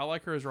okay. I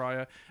like her as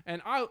Raya,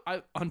 and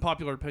I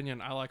unpopular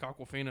opinion. I like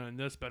Awkwafina in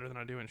this better than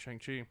I do in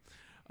Shang-Chi.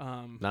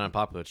 Not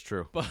unpopular. It's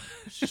true. But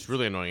She's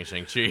really annoying in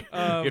Shang-Chi. You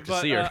have to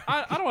but, see her.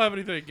 I don't have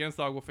anything against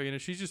Awkwafina.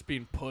 She's just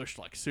being pushed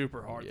like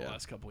super hard the Yeah.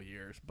 last couple of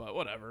years. But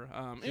whatever.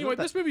 Anyway,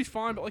 that- this movie's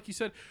fine. But like you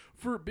said,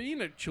 for being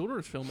a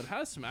children's film, it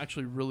has some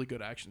actually really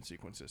good action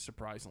sequences,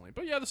 surprisingly.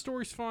 But yeah, the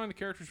story's fine. The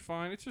characters are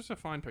fine. It's just a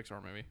fine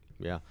Pixar movie.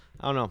 Yeah.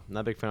 I don't know. Not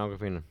a big fan of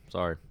Awkwafina.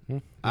 Sorry. Hmm.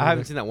 I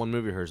haven't seen that one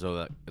movie of hers, though,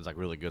 that is like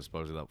really good,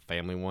 supposedly, that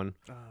family one.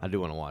 I do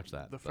want to watch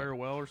that. The but-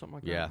 Farewell or something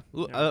like Yeah.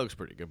 that. That looks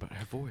pretty good, but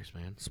her voice,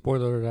 man.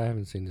 Spoiler alert: I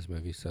haven't seen this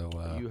movie, so.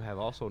 You have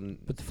also.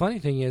 But the funny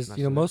thing is, Not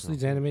you know, seen most this of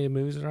these one. animated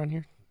movies that are on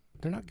here,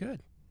 they're not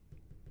good.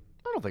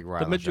 I don't think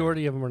The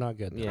majority of them are not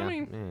good. Yeah. I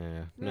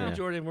mean, The yeah.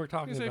 majority of them we're I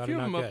talking was gonna say,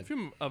 about a are few, not a good.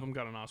 few of them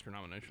got an Oscar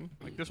nomination.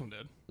 Like this one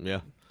did. Yeah.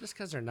 Just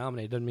because they're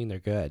nominated doesn't mean they're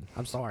good.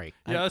 I'm sorry.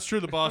 Yeah, that's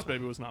true. The Boss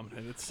Baby was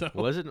nominated. So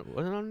Was it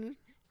on it?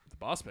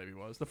 Boss Baby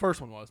was. The first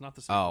one was, not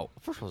the second. Oh,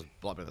 the first one was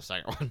a lot better than the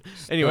second one.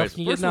 Anyways,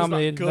 Can you get first one's not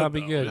nominated? good, That'll be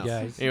though. good, No.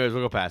 guys. anyways,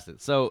 we'll go past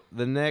it. So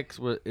the next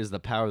is The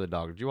Power of the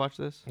Dog. Did you watch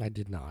this? I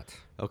did not.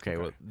 Okay,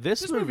 well, this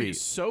This movie movie,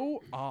 is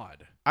so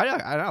odd.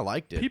 I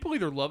liked it. People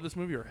either love this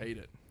movie or hate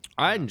it.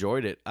 I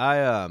enjoyed it.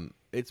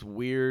 It's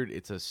weird.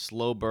 It's a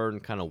slow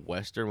burn kind of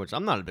western, which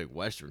I'm not a big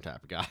western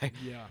type of guy.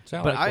 Yeah.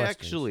 So But like I westerns.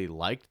 actually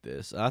liked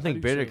this. I think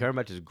do Benedict too.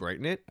 Cumberbatch is great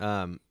in it.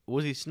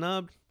 Was he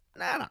snubbed?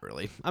 Nah, not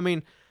really. I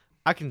mean,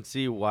 I can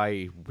see why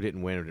he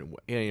didn't win. Or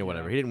didn't,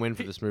 whatever. He didn't win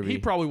for this movie. He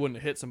probably wouldn't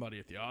have hit somebody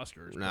at the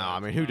Oscars. no, but, I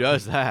mean, who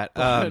does that?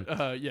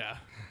 yeah.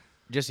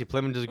 Jesse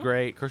Plemons is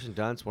great. Kirsten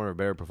Dunst, one of her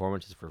better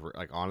performances for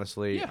like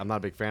honestly. Yeah. I'm not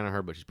a big fan of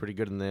her, but she's pretty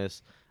good in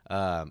this.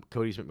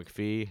 Cody Smith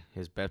McPhee,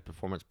 his best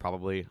performance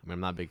probably. I mean, I'm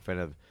not a big fan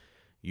of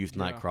Youth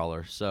Yeah.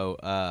 Nightcrawler, so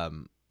I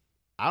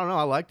don't know.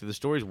 I liked it. The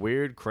story's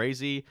weird,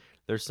 crazy.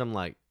 There's some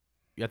like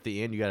at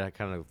the end you gotta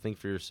kind of think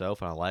for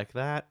yourself, and I like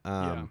that.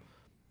 Yeah.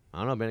 I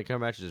don't know. Benedict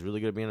Cumberbatch is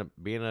really good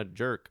at being a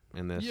jerk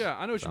in this. Yeah,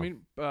 I know what so.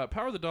 you mean.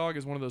 Power of the Dog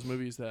is one of those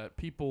movies that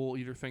people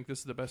either think this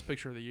is the best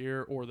picture of the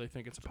year or they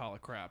think it's a pile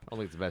of crap. I don't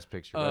think it's the best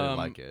picture, but I didn't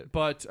like it.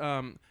 But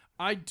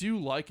I do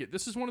like it.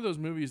 This is one of those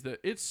movies that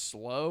it's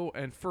slow,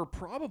 and for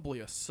probably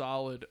a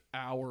solid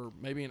hour,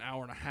 maybe an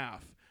hour and a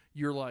half,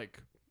 you're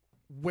like,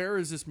 where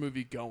is this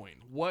movie going?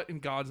 What in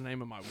God's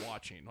name am I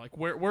watching? Like,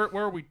 where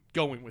are we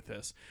going with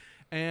this?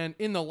 And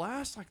in the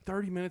last like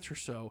 30 minutes or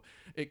so,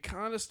 it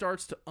kind of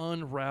starts to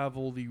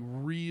unravel the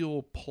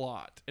real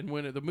plot. And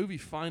when the movie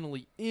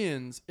finally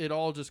ends, it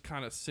all just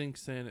kind of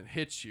sinks in and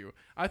hits you.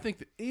 I think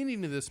the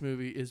ending of this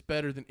movie is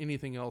better than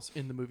anything else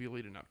in the movie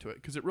leading up to it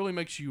because it really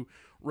makes you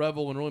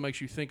revel and really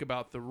makes you think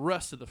about the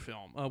rest of the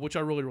film, which I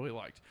really, really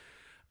liked.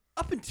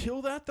 Up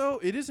until that, though,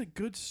 it is a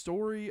good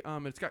story.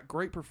 It's got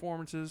great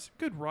performances,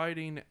 good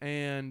writing,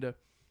 and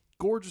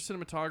gorgeous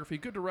cinematography,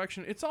 good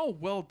direction. It's all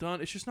well done.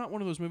 It's just not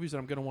one of those movies that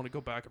I'm going to want to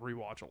go back and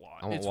rewatch a lot.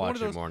 I won't It's watch one of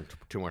those, it more than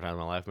two more times in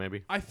my life,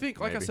 maybe. I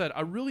think, like I Maybe. said,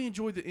 I really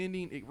enjoyed the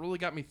ending. It really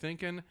got me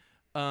thinking.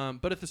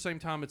 But at the same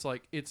time, it's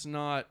like it's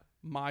not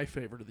my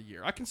favorite of the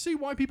year. I can see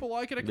why people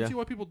like it. I can Yeah. see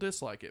why people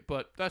dislike it.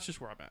 But that's just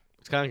where I'm at.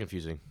 It's kind of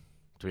confusing,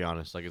 to be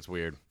honest. Like, it's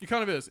weird. It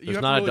kind of is. You There's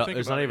have not, to really think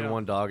there's about not it, even yeah.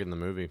 one dog in the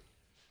movie.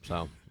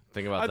 So,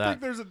 think about I that.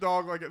 think there's a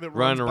dog like that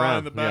runs Running by around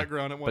in the yeah.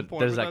 background at one but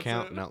point. does but that that's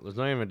count? it. No, there's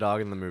not even a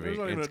dog in the movie. There's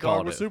not even It's a dog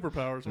called with it.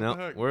 superpowers. What No,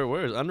 the heck?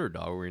 where's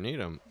Underdog where we need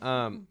him?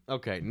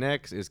 Okay,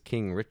 next is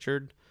King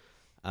Richard.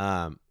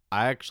 I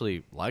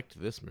actually liked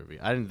this movie.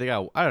 I didn't think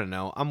I don't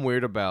know. I'm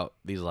weird about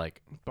these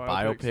like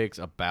biopics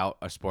about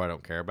a sport I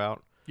don't care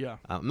about. Yeah.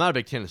 I'm not a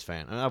big tennis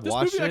fan. I mean, I've This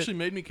watched movie it. actually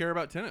made me care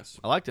about tennis.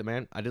 I liked it,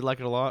 man. I did like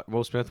it a lot.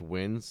 Will Smith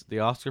wins the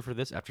Oscar for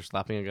this after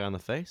slapping a guy in the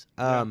face.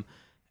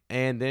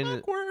 And then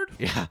Awkward.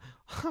 yeah,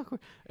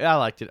 yeah, I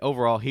liked it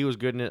overall. He was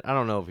good in it. I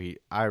don't know if he.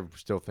 I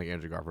still think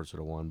Andrew Garfield should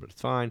have won, but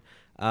it's fine.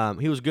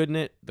 He was good in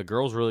it. The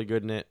girl's really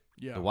good in it.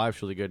 Yeah. The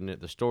wife's really good in it.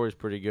 The story's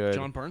pretty good.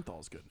 John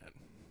Bernthal's good in it.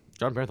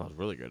 John Bernthal's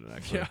really good in it,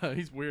 actually. Yeah,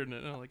 he's weird in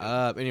it. I like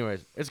it.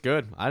 Anyways, it's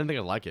good. I didn't think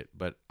I'd like it,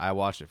 but I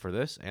watched it for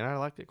this, and I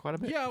liked it quite a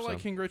bit. Yeah, I so. like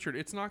King Richard.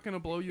 It's not going to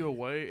blow you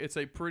away. It's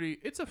a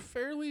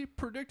fairly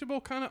predictable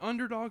kind of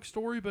underdog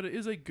story, but it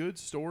is a good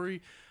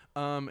story.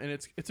 And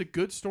it's a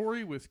good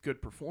story with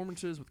good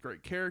performances, with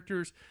great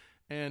characters,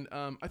 and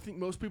I think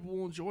most people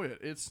will enjoy it.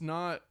 It's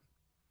not.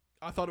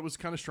 I thought it was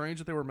kind of strange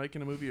that they were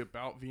making a movie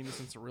about Venus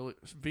and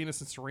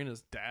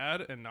Serena's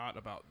dad, and not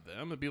about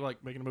them. It'd be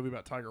like making a movie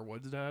about Tiger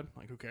Woods' dad.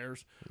 Like, who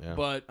cares? Yeah.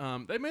 But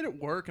they made it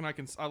work, and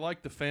I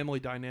like the family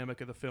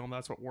dynamic of the film.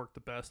 That's what worked the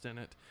best in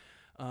it.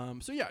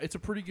 So yeah, it's a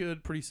pretty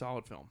good, pretty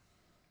solid film.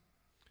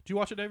 Did you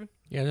watch it, David?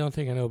 Yeah, the only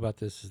thing I know about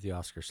this is the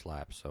Oscar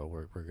slap, so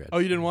we're good. Oh,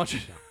 you didn't watch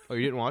it? Oh,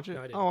 you didn't watch it? No,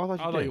 I didn't. Oh, I thought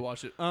you I did. thought you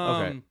watched it.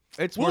 Okay,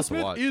 it's Will worth a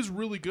Smith watch. is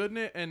really good in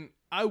it, and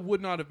I would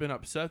not have been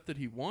upset that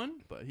he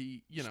won, but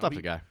he Stuffed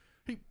the guy.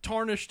 he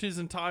tarnished his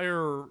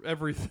entire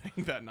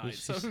everything that night.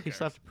 So who He's cares?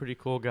 slapped a pretty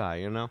cool guy,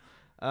 you know.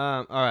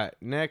 All right,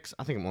 next.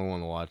 I think I'm the only one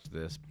to watch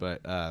this,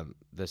 but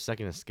the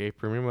second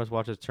Escape Room. Anyone else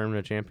watch Tournament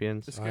of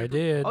Champions? I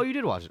did. Oh, you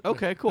did watch it.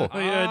 Okay, cool. Oh,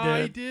 yeah, I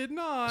I did. did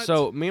not.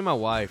 So me and my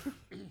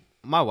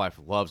wife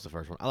loves the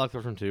first one. I like the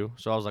first one too.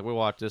 So I was like, we'll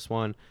watch this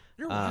one.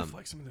 your wife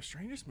likes some of the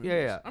strangest movies.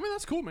 yeah. I mean,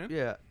 that's cool, man.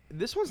 Yeah,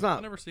 this one's I've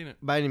not never seen it.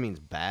 by any means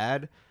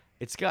bad.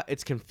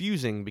 It's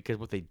confusing because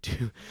what they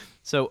do.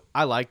 So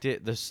I liked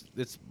it.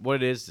 It's what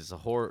it is. It's a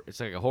horror. It's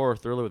like a horror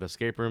thriller with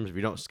escape rooms. If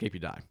you don't escape, you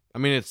die. I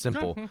mean, it's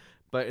simple.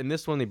 But in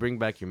this one, they bring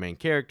back your main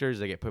characters.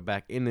 They get put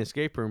back in the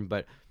escape room.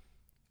 But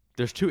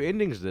there's two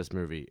endings to this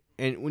movie,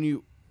 and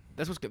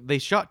they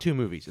shot two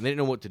movies and they didn't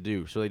know what to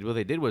do. So what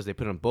they did was they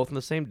put them both on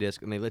the same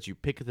disc and they let you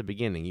pick at the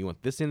beginning. You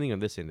want this ending or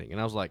this ending? And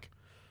I was like,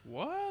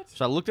 What?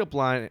 so I looked up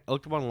online, and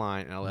What's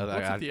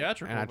the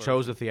theatrical I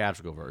chose the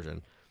theatrical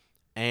version,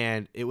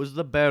 and it was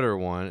the better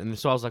one. And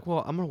so I was like,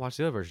 well, I'm gonna watch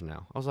the other version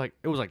now. I was like,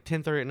 it was like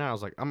 10:30 at night. I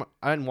was like,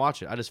 I didn't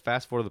watch it. I just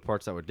fast forwarded the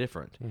parts that were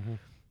different,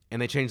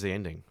 and they changed the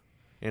ending,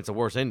 and it's a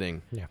worse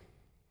ending. Yeah.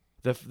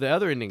 The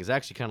other ending is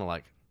actually kind of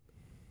like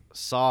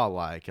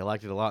Saw-like. I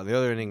liked it a lot. The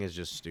other ending is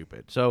just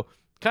stupid. So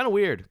kind of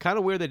weird.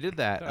 They did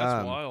that.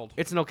 That's wild.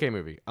 It's an okay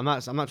movie. I'm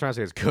not trying to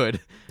say it's good.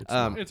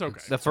 It's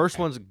okay. The first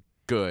one's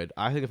good.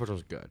 I think the first one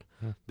was good.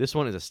 This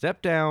one is a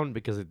step down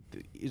because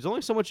there's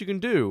only so much you can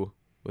do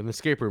with an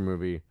escape room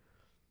movie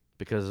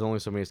because there's only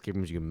so many escape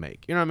rooms you can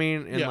make. You know what I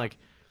mean? And like,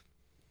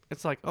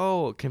 it's like,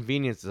 oh,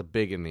 convenience is a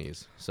big in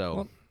these. So.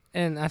 Well,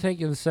 and I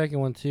think in the second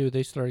one too,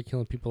 they started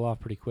killing people off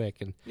pretty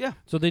quick, and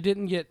so they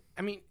didn't get.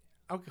 I mean,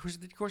 of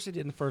course they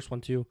did in the first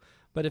one too,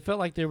 but it felt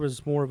like there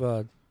was more of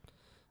a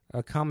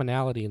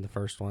commonality in the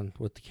first one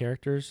with the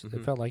characters.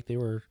 It felt like they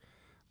were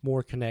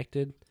more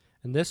connected.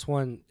 And this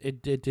one,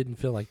 it didn't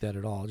feel like that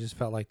at all. It just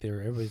felt like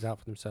everybody's out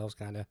for themselves,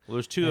 kind of. Well,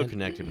 there's two that are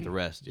connected, but the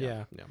rest,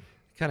 yeah.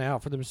 Kind of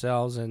out for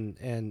themselves, and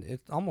it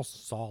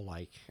almost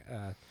Saw-like.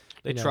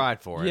 They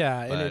tried for it.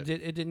 Yeah, and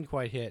it didn't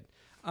quite hit.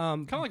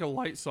 Kind of like a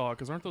light Saw,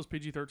 because aren't those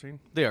PG-13?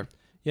 They are.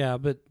 Yeah,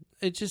 but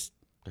it just,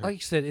 like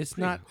you said, it's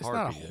not a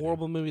PG-13.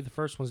 horrible movie. The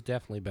first one's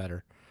definitely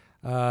better.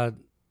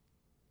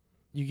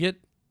 You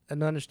get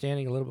an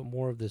understanding a little bit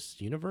more of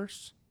this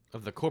universe.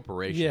 Of the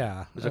corporation.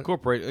 Yeah. There's a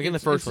corporation. Again, the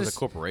first one's a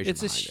corporation.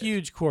 It's this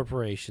huge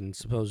corporation,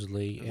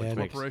 supposedly. And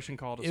a corporation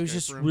called it was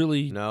just room?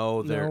 really...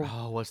 No, they're...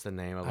 Oh, what's the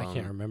name of them? I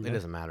can't remember. It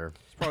doesn't matter.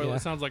 It's probably,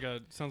 it sounds like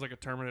a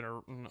Terminator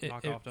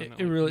knockoff, doesn't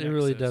it? It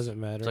really doesn't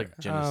matter. It's like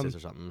Genesis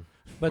or something.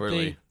 But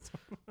really.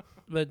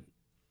 But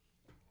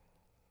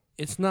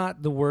it's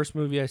not the worst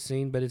movie I've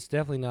seen, but it's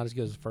definitely not as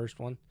good as the first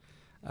one.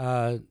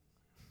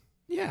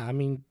 Yeah, I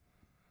mean...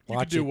 You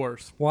could do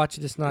worse. Watch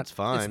it. It's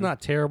fine. It's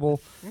not terrible,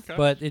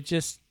 but it's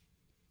just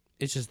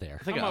there.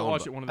 I might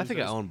watch it one of these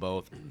days. I own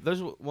both.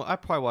 I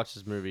probably watch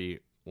this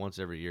movie once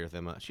every year with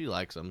Emma. She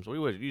likes them, so we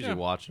would usually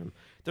watch them.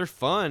 They're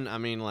fun. I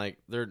mean, like,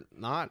 they're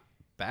not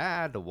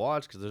bad to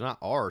watch because they're not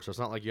art, so it's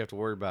not like you have to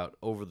worry about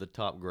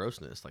over-the-top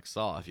grossness like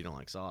Saw if you don't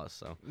like Saw.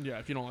 So yeah,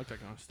 if you don't like that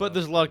kind of stuff. But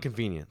there's a lot of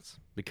convenience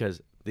because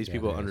these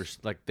people there's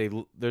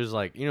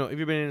like, you know, if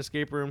you've been in an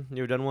escape room, you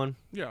ever done one?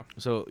 Yeah.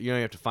 So, you know,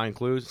 you have to find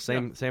clues.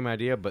 Same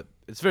idea, but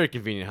it's very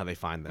convenient how they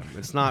find them.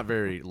 It's not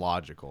very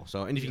logical.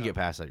 So, and if you can get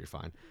past that, you're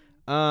fine.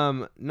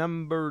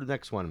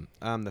 Next one.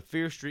 The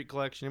Fear Street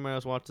Collection. Anybody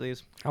else watch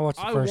these? I watched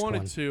the first one. I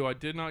wanted to. I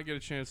did not get a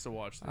chance to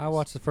watch these. I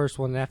watched the first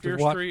one after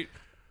Fear Street.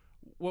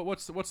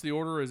 What's the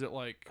order? Is it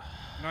like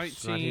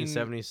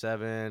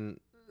 1977?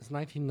 It's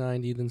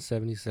 1990, then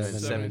 77,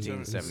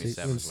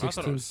 1777.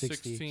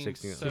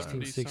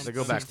 1660. They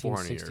go back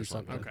 400 years.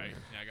 Something. Okay,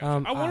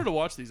 yeah, I wanted to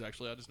watch these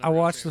actually. I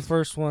watched the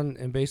first one,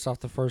 and based off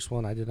the first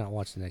one, I did not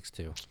watch the next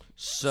two.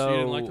 So you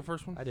didn't like the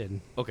first one? I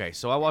didn't. Okay,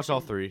 so I watched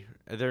all three.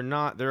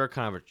 They're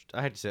kind of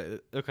I had to say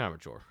they're kind of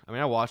a chore. I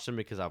mean, I watched them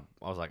because I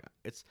was like,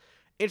 it's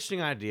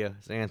interesting idea.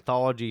 It's an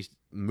anthology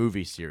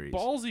movie series.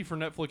 Ballsy for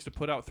Netflix to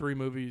put out 3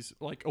 movies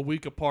like a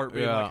week apart,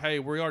 being like, "Hey,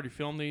 we already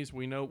filmed these.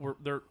 We know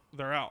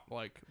they're out."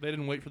 Like they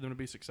didn't wait for them to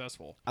be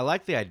successful. I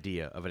like the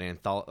idea of an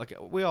anthology. Like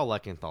we all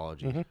like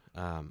anthology.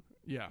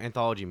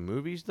 Anthology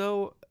movies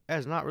though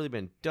has not really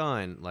been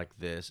done like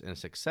this in a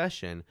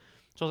succession.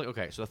 So I was like,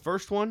 okay, so the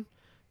first one,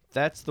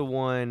 that's the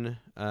one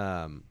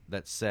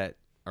that's set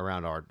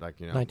around our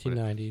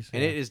 1990s,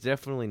 and it is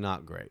definitely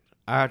not great.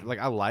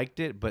 I liked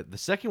it, but the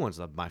second one's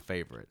my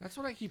favorite. That's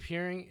what I keep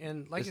hearing,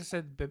 and like I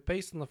said, but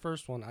based on the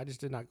first one, I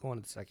just did not go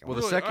into the second one.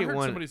 Well, the second I heard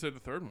one, somebody said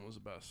the third one was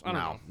the best. I don't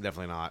know.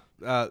 Definitely not.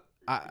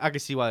 I can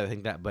see why they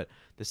think that, but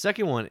the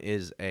second one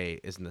is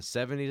in the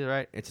 70s,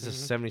 right? It's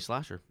just a 70s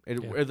slasher.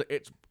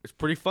 It's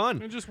pretty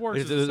fun. It just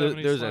works.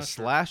 There's a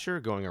slasher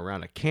going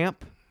around a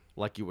camp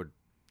like you would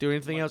do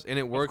anything else, and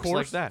it works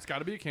like that. It's got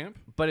to be a camp,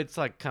 but it's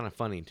like kind of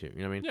funny too.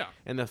 You know what I mean? Yeah.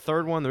 And the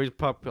third one, the reason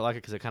people like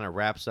it because it kind of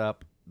wraps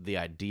up the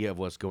idea of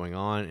what's going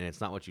on, and it's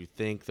not what you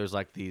think. There's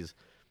like these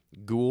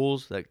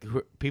ghouls that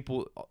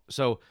people.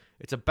 So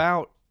it's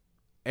about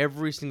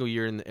every single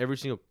year in every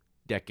single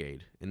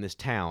decade in this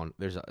town,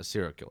 there's a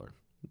serial killer.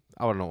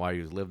 I don't know why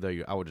you live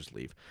there. I would just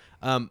leave.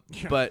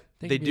 But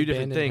they do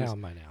different things.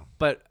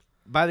 But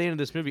by the end of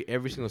this movie,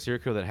 every single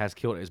serial killer that has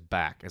killed is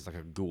back as like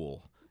a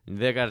ghoul. And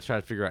they got to try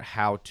to figure out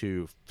how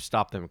to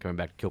stop them coming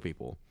back to kill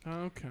people.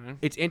 Okay.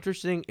 It's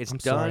interesting. I'm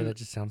sorry, that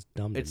just sounds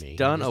dumb to me. It's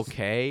done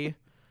okay.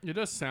 It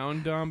does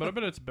sound dumb, but I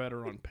bet it's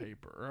better on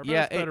paper.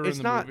 It's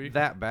not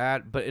that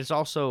bad, but it's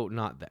also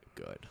not that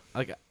good.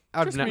 Like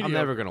I'm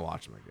never gonna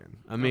watch them again.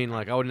 I mean,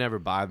 like I would never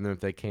buy them if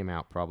they came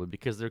out, probably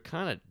because they're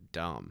kind of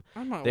dumb.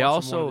 I might they watch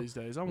also them one of these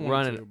days.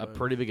 run a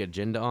pretty big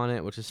agenda on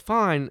it, which is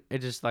fine.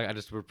 It just I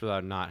just would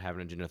rather not have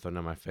an agenda thrown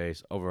in my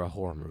face over a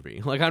horror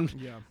movie. Like I'm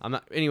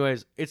not.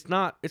 Anyways, it's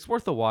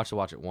worth a watch to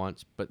watch it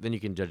once, but then you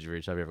can judge it for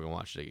yourself if you're ever gonna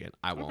watch it again.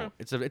 I won't. Okay.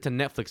 It's a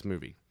Netflix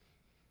movie.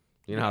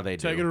 You know how they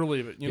do. Take it or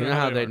leave it. You know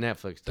how they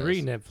Netflix does.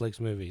 3 Netflix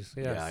movies.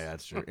 Yes. Yeah,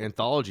 that's true.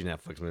 Anthology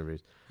Netflix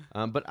movies.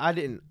 But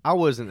I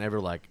wasn't ever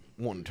like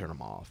wanting to turn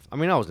them off. I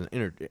mean, I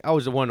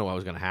was wondering what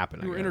was going to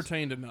happen. You were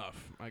entertained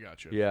enough. I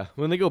got you. Yeah.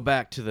 When they go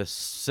back to the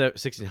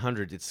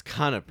 1600s,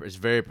 it's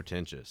very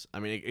pretentious. I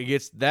mean,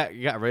 it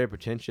got very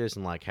pretentious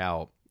and like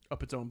how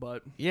up its own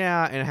butt.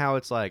 Yeah, and how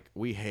it's like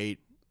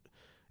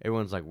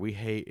everyone's like, we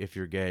hate if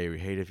you're gay, we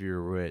hate if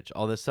you're rich,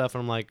 all this stuff,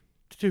 and I'm like,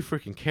 who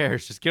freaking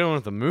cares? Just get on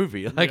with the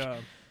movie. Like,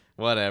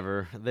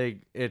 whatever.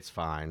 It's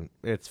fine.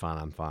 It's fine.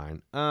 I'm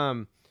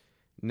fine.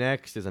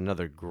 Next is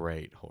another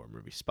great horror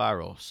movie,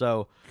 Spiral.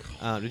 So,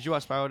 did you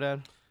watch Spiral,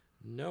 Dad?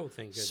 No,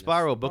 thank goodness.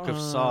 Spiral, Book of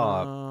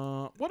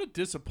Saw. What a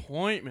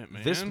disappointment,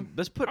 man.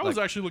 This put I was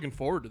actually looking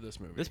forward to this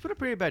movie. This put a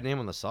pretty bad name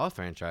on the Saw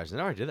franchise, and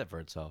it already did that for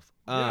itself.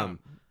 Yeah.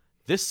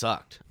 This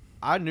sucked.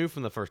 I knew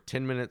from the first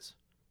 10 minutes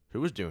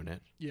who was doing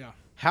it, Yeah.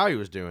 how he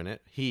was doing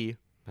it. He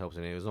helps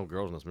in it. There's no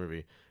girls in this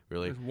movie,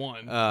 really. There's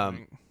one. I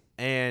think.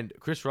 And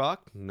Chris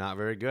Rock, not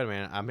very good,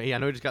 man. I mean, I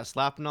know he just got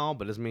slapped and all,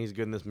 but it doesn't mean he's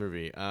good in this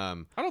movie. I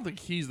don't think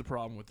he's the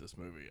problem with this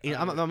movie.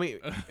 I mean,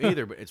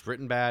 either, but it's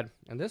written bad.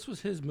 And this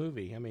was his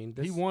movie. I mean,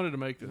 this, He wanted to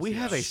make this. We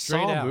have a Straight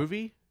Saw out.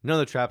 movie. None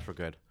of the traps were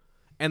good.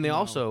 And they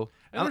also...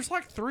 And there's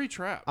like 3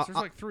 traps. There's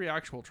like 3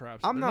 actual traps.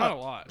 I'm There's not a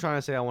lot. trying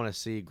to say I want to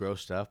see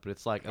gross stuff, but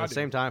it's like, at the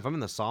same time, if I'm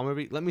in the Saw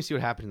movie, let me see what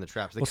happened in the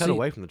traps. They Well, cut see,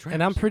 away from the traps.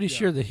 And I'm pretty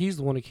sure that he's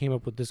the one who came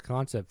up with this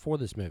concept for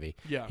this movie.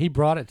 Yeah. He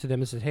brought it to them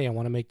and said, "Hey, I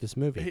want to make this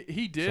movie."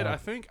 He did. So- I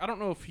think. I don't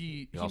know if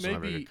he also may not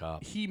a very be good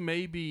cop. he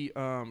may be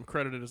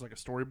credited as like a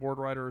storyboard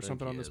writer or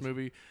something he on this is.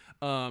 movie,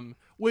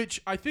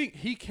 which I think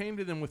he came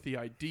to them with the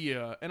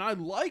idea, and I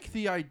like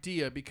the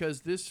idea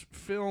because this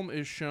film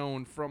is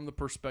shown from the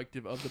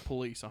perspective of the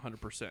police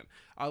 100%.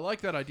 I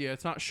like that idea.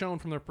 It's not shown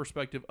from the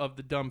perspective of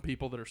the dumb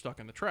people that are stuck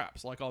in the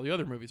traps like all the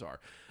other movies are.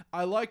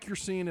 I like you're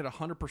seeing it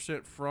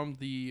 100% from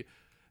the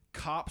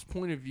cop's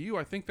point of view.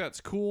 I think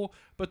that's cool,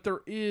 but there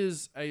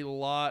is a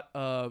lot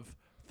of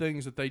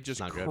things that they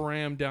just not good.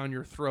 cram down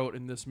your throat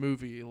in this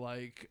movie,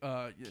 like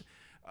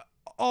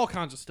all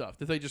kinds of stuff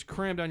that they just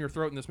cram down your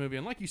throat in this movie.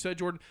 And like you said,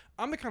 Jordan,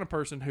 I'm the kind of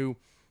person who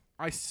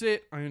I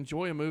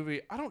enjoy a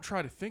movie, I don't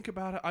try to think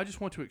about it, I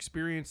just want to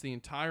experience the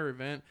entire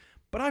event.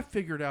 But I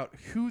figured out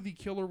who the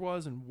killer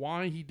was and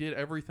why he did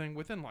everything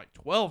within like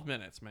 12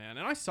 minutes, man.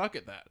 And I suck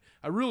at that.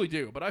 I really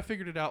do. But I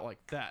figured it out like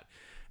that.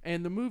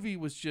 And the movie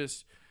was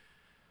just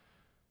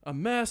a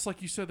mess.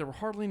 Like you said, there were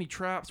hardly any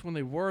traps. When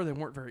they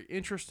weren't very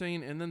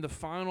interesting. And then the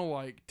final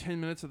like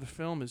 10 minutes of the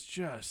film is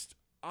just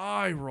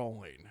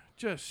eye-rolling.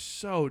 Just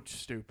so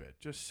stupid.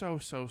 Just so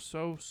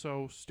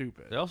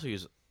stupid. They also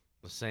use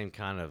the same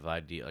kind of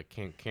idea, like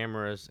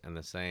cameras and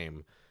the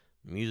same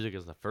music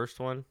as the first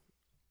one.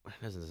 It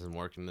doesn't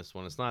work in this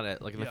one. It's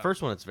not like in the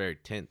first one. It's very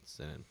tense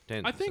and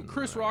intense. I think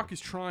Chris Rock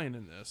is trying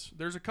in this.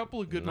 There's a couple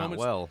of good Not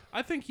moments. well.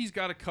 I think he's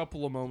got a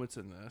couple of moments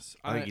in this.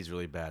 I think he's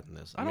really bad in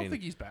this. I don't mean,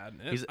 think he's bad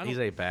in it. He's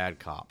a bad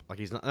cop. Like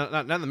he's not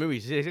in the movie.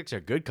 He's actually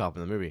a good cop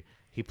in the movie.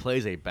 He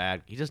plays a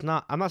bad. He's just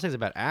not. I'm not saying he's a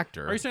bad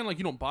actor. Are you saying like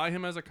you don't buy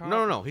him as a cop?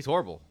 No. He's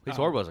horrible. He's Oh.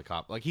 horrible as a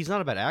cop. Like he's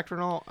not a bad actor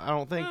and all. I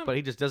don't think, Um, but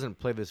he just doesn't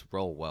play this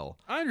role well.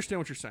 I understand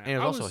what you're saying. And it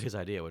I was also his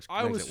idea, which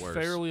I makes was it worse.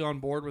 fairly on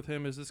board with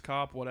him as this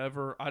cop,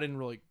 whatever. I didn't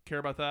really care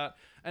about that.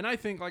 And I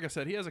think, like I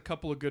said, he has a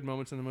couple of good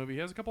moments in the movie. He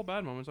has a couple of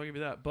bad moments, I'll give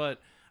you that. But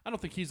I don't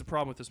think he's the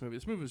problem with this movie.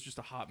 This movie was just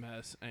a hot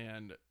mess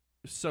and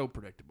so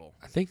predictable.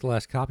 I think the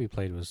last cop he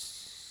played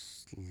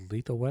was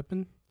Lethal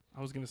Weapon. I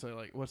was going to say,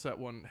 like, what's that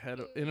one?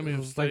 Enemy It of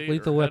was State? like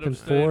Lethal or Head Weapon of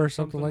State 4 or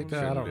something like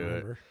that. I don't do it.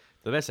 remember.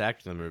 The best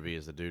actor in the movie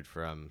is the dude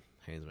from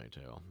Handmaid's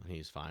Tale.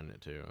 He's fine in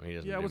it too. He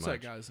doesn't. Yeah, do what's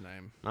much. that guy's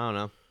name? I don't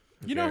know.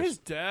 Who You know, cares? his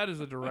dad is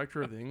the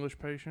director of The English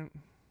Patient.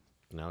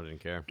 No, didn't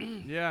care.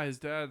 Yeah, his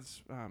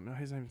dad's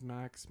his name's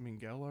Max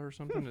Minghella or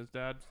something. His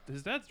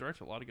dad's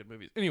directed a lot of good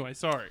movies. Anyway,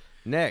 sorry.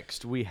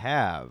 Next, we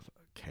have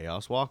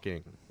Chaos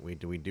Walking. We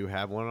do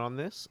have one on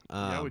this.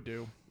 Yeah, we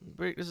do.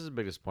 This is a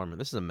big disappointment.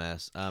 This is a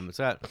mess. It's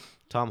got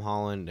Tom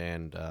Holland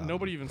and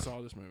Nobody even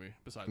saw this movie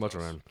besides What's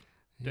us. her name?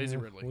 Daisy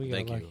Yeah, Ridley. We got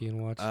Thank you. lucky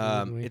and watched it,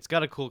 didn't we? It's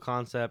got a cool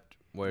concept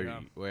where Yeah.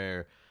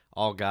 where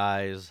all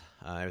guys,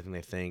 everything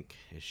they think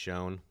is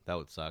shown. That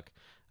would suck.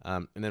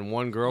 And then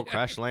one girl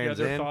crash Yeah, lands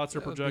their in. thoughts are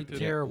That would be projected.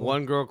 terrible.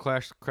 One girl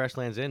crash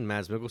lands in.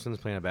 Mads Mikkelsen's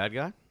playing a bad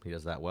guy. He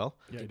does that well.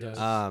 Yeah, he does.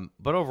 does.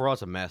 But overall,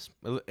 it's a mess.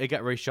 It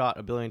got reshot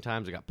a billion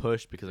times. It got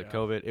pushed because of Yeah.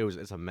 COVID.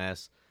 It's a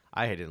mess.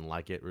 I didn't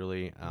like it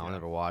really. I'll Yeah.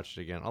 never watch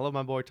it again. I love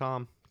my boy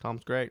Tom.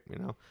 Tom's great. You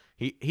know,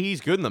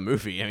 he's good in the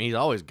movie. I mean, he's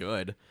always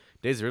good.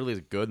 Daisy Ridley is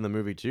good in the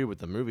movie too, but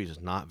the movie's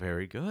just not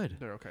very good.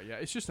 They're okay. Yeah,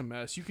 it's just a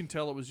mess. You can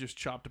tell it was just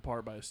chopped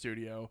apart by a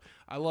studio.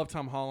 I love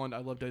Tom Holland. I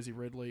love Daisy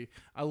Ridley.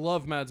 I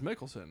love Mads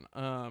Mikkelsen.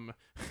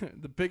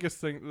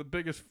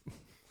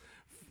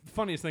 The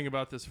funniest thing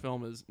about this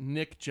film is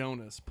Nick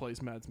Jonas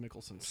plays Mads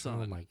Mikkelsen's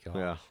son. Oh my god.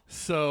 Yeah,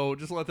 So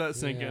just let that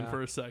sink in Yeah.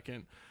 for a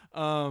second.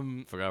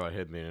 forgot about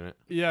him being in it.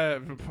 Yeah,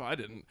 I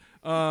didn't.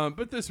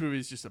 But this movie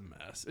is just a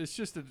mess. It's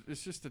just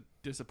a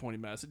disappointing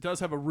mess. It does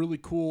have a really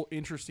cool,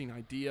 interesting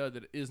idea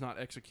that is not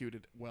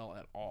executed well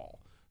at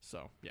all.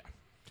 So yeah.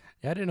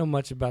 Yeah, I didn't know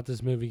much about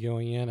this movie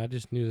going in. I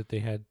just knew that they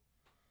had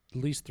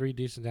at least 3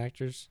 decent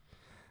actors.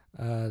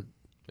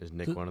 Is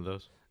Nick Th- one of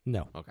those?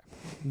 No. Okay,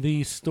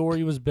 The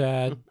story was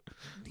bad.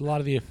 A lot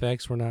of the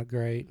effects were not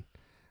great.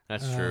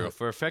 that's true.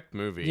 For effect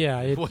movie,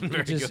 Yeah, it wasn't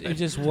very just good. it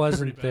just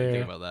wasn't Think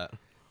there. about that.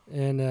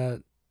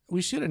 And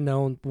we should have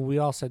known when we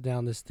all sat down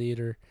in this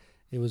theater.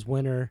 It was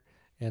winter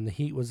and the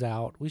heat was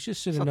out. We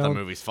just should It's have not the known.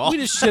 movie's fault. We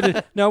just should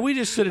have. No, we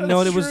just should have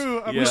known it was.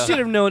 true. Yeah. We should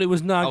have known it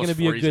was not I was going to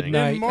be a good freezing.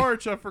 night. In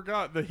March, I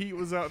forgot the heat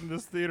was out in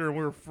this theater and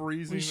we were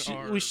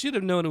freezing. We should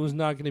have known it was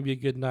not going to be a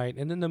good night,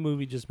 and then the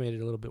movie just made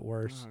it a little bit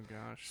worse. Oh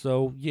gosh.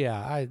 So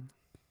I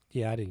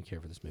didn't care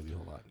for this movie a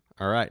whole lot.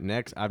 All right,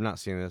 next, I've not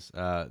seen this.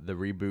 The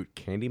reboot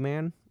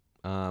Candyman.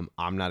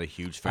 I'm not a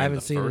huge I fan haven't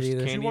of the seen it first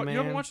either. You haven't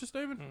Candyman. watched this,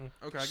 David?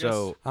 Okay, I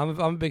So I'm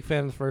a big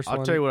fan of the first one.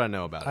 I'll tell you what I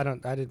know about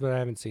it. I did, but I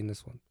haven't seen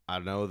this one. I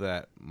know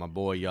that my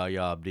boy Yahya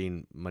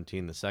Abdin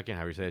Mateen II,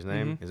 however you say his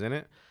name, is in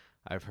it.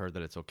 I've heard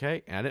that it's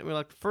okay, and I didn't really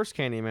like the first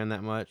Candyman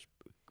that much.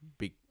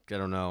 I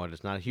don't know. I'm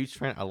just not a huge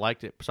fan. I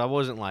liked it, so I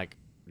wasn't like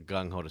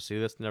gung ho to see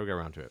this. Never got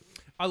around to it.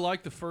 I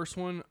like the first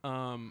one.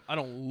 I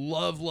don't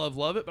love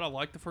it, but I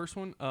like the first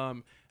one.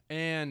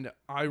 And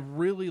I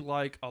really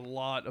like a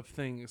lot of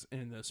things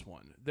in this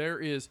one. There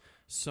is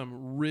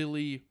some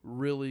really,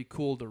 really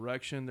cool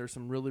direction. There's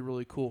some really,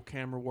 really cool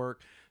camera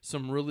work.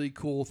 Some really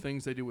cool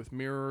things they do with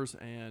mirrors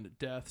and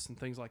deaths and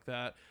things like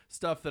that.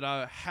 Stuff that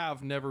I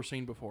have never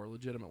seen before,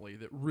 legitimately,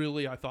 that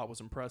really I thought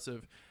was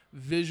impressive.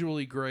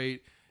 Visually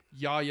great.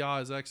 Yahya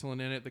is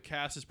excellent in it. The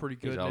cast is pretty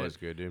good. He's always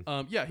good, dude.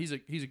 Yeah, he's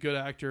a good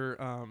actor.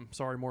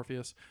 Sorry,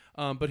 Morpheus.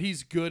 But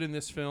he's good in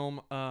this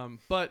film.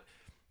 But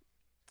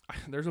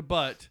there's a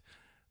but.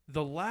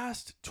 The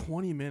last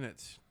 20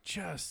 minutes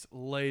just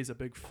lays a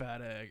big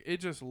fat egg. It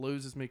just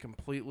loses me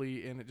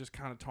completely, and it just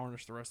kind of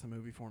tarnished the rest of the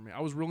movie for me.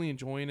 I was really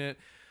enjoying it.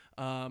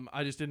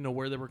 I just didn't know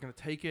where they were going to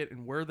take it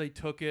and where they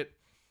took it.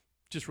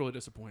 Just really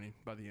disappointing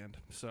by the end.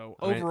 So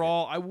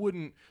overall, I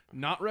wouldn't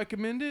not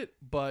recommend it,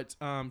 but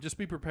just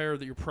be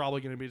prepared that you're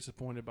probably going to be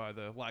disappointed by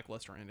the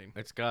lackluster ending.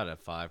 It's got a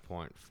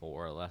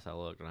 5.4 last I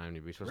looked on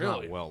IMDb, so it's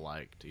Really? not well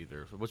liked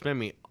either. Which made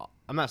me.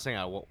 I'm not saying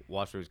I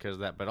watch movies because of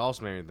that, but it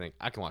also made me think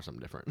I can watch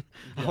something different.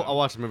 I'll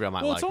watch a movie I might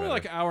like. Well, it's only better.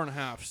 like an hour and a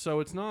half, so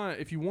it's not.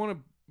 If you want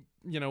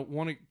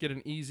to, get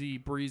an easy,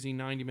 breezy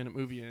 90-minute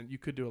movie in, you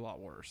could do a lot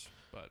worse.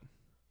 But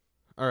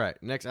All right,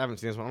 next, I haven't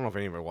seen this one. I don't know if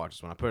anybody watched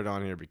this one. I put it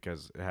on here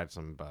because it had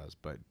some buzz.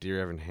 But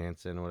Dear Evan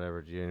Hansen or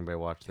whatever, did anybody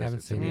watch this? Haven't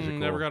It's a seen it. musical.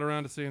 never got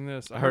around to seeing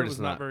this. I heard it it's was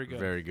not very good.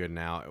 very good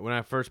now. When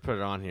I first put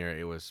it on here,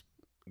 it was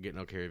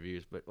getting okay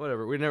reviews. But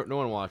whatever, no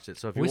one watched it.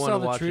 So if you want to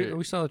watch it,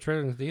 we saw the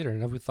trailer in the theater,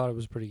 and we thought it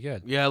was pretty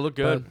good. yeah, it looked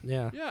good. But,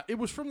 yeah. Yeah, it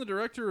was from the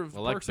director of I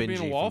like Perks of Being a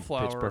Benji from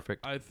Wallflower. Pitch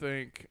Perfect. I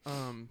think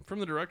from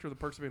the director of the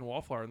Perks of Being a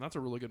Wallflower, and that's a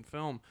really good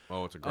film.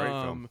 Oh, it's a great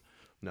film.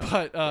 No.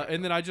 But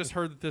and then I just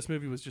heard that this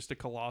movie was just a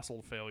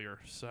colossal failure,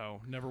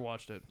 so never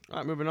watched it. All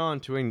right, moving on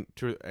to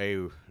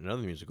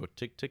another musical,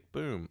 Tick Tick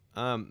Boom.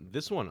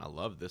 This one, I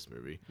love this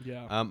movie.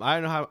 Yeah. I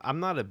don't know how I'm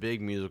not a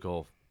big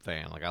musical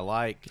fan. Like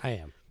I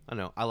am. I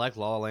know I like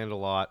La La Land a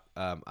lot.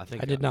 I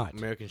think I did not.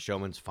 American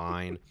Showman's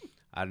fine.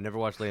 I'd never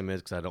watched Les Mis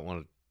because I don't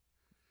want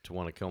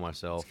to kill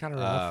myself. It's kind of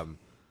rough.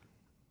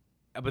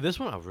 But this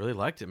one, I really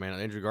liked it, man.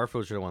 Andrew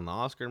Garfield should have won the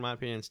Oscar, in my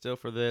opinion, still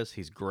for this.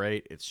 He's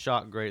great. It's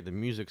shot great. The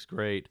music's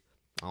great.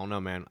 I don't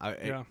know, man.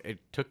 It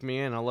took me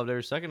in. I loved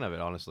every second of it,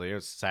 honestly. It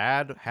was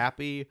sad,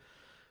 happy.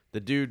 The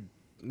dude,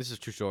 this is a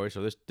true story,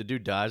 so the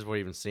dude dies before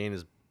even seeing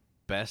his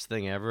best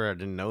thing ever. I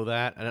didn't know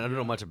that. And I don't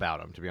know much about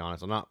him, to be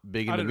honest. I'm not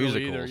big into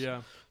musicals. Really either,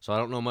 yeah. So I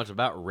don't know much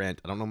about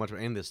Rent. I don't know much about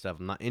any of this stuff.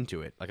 I'm not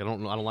into it. Like I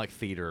don't like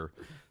theater,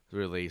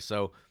 really.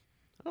 So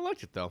I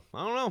liked it, though.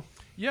 I don't know.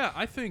 Yeah,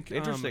 I think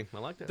Interesting. I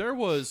liked it. There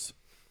was,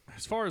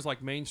 as far as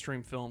like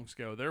mainstream films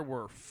go, there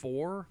were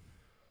 4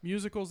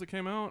 musicals that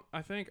came out.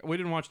 I think we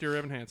didn't watch Dear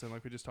Evan Hansen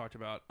like we just talked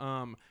about.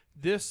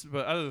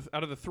 But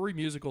out of the 3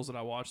 musicals that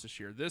I watched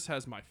this year, this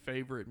has my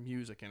favorite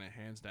music in it,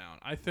 hands down.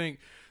 I think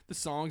the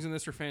songs in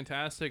this are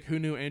fantastic. Who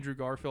knew Andrew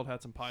Garfield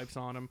had some pipes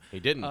on him? He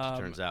didn't. It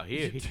turns out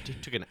he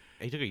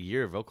took a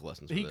year of vocal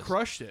lessons. He for this.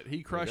 crushed it.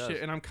 He crushed does.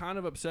 it, and I'm kind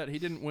of upset he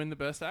didn't win the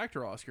Best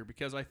Actor Oscar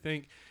because I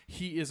think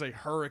he is a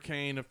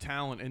hurricane of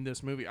talent in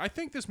this movie. I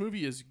think this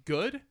movie is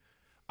good.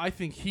 I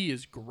think he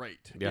is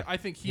great. Yeah. I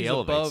think He he's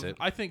elevates above. it.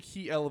 I think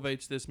he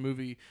elevates this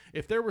movie.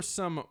 If there was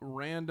some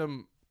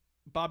random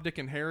Bob, Dick,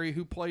 and Harry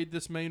who played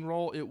this main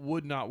role, it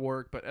would not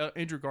work. But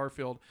Andrew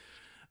Garfield,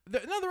 the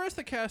rest of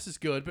the cast is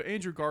good, but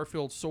Andrew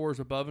Garfield soars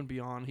above and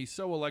beyond. He's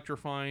so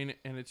electrifying,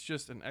 and it's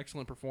just an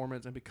excellent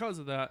performance. And because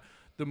of that,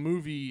 the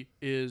movie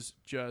is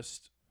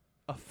just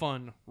a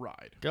fun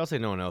ride. I'll say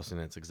no one else in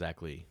it's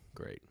exactly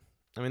great.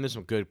 I mean, there's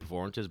some good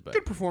performances, but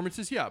Good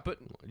performances, yeah, but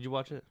did you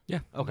watch it? Yeah.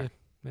 Okay.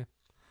 Yeah.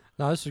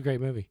 No, this is a great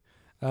movie.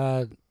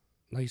 Like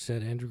you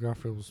said, Andrew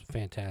Garfield was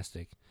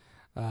fantastic.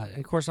 And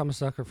of course, I'm a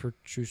sucker for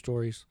true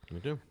stories, Me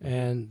too.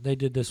 and they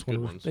did this Good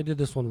one. ones. They did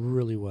this one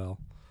really well.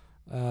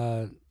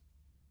 I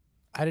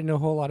didn't know a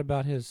whole lot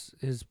about his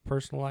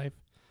personal life,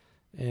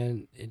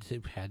 and it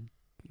had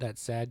that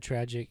sad,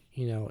 tragic,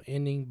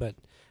 ending. But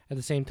at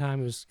the same time,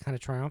 it was kind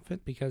of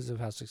triumphant because of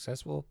how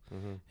successful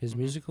his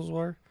musicals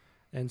were,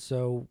 and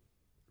so.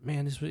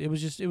 Man, it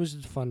was just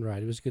a fun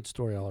ride. It was a good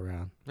story all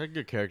around. Had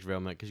good character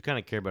development because you kind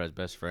of care about his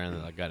best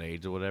friend that got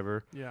AIDS or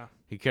whatever. yeah,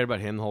 He cared about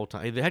him the whole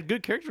time. They had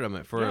good character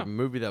development for Yeah. a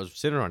movie that was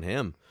centered on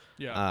him.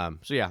 yeah.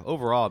 So yeah,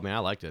 overall, man, I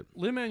liked it.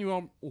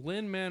 Lin-Manuel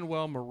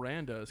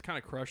Miranda is kind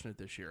of crushing it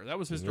this year. That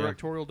was his Yeah.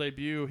 directorial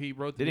debut. He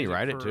wrote. The Didn't he music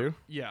write it for- too?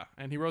 Yeah,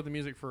 and he wrote the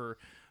music for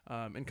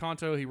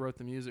Encanto. He wrote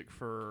the music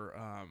for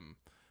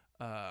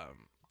I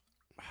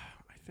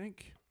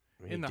think.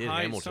 He In the did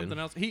Heights, Hamilton. something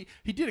else. He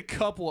did a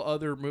couple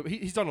other movies.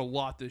 He's done a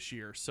lot this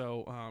year,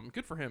 so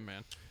good for him,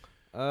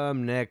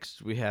 man.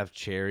 Next we have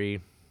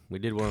Cherry. We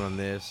did one on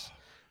this.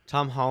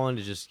 Tom Holland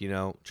is just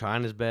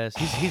trying his best.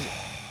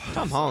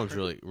 Tom Holland's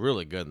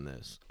really good in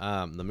this.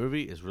 The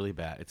movie is really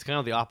bad. It's kind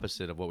of the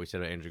opposite of what we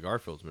said about Andrew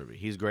Garfield's movie.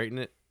 He's great in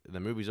it. The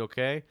movie's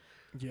okay.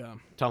 Yeah.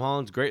 Tom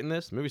Holland's great in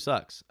this. The movie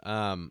sucks.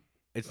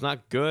 It's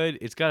not good.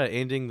 It's got an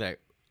ending that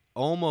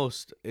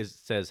almost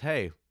says,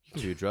 "Hey, you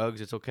can do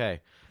drugs. It's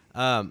okay."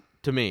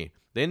 To me,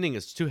 the ending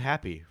is too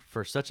happy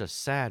for such a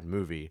sad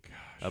movie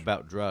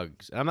about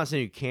drugs. And I'm not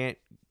saying you can't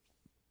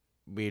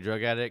be a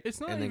drug addict It's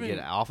not and then even-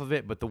 get off of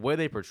it, but the way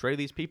they portray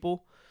these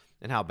people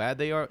and how bad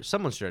they are,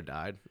 someone should have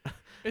died.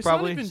 It's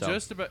Probably, not even so.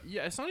 just about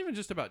it's not even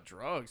just about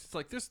drugs. It's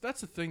like this. That's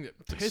the thing that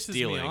like pisses me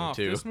stealing, off.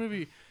 too. This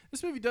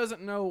movie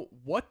doesn't know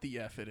what the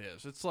F it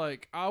is. It's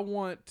like, I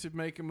want to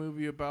make a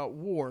movie about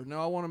war.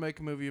 No, I want to make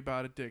a movie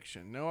about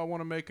addiction. No, I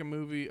want to make a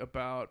movie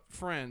about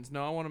friends.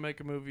 No, I want to make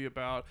a movie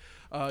about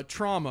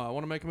trauma. I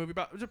want to make a movie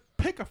about. Just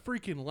pick a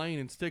freaking lane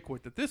and stick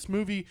with it. This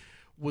movie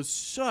was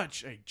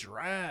such a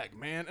drag,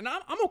 man. And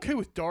I'm okay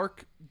with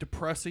dark,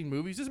 depressing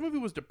movies. This movie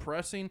was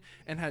depressing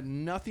and had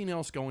nothing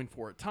else going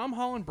for it. Tom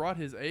Holland brought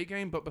his A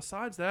game, but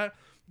besides that,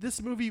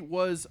 this movie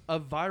was a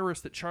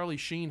virus that Charlie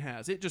Sheen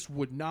has. It just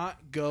would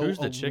not go Who's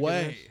the chick in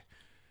away. this?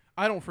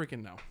 I don't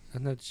freaking know.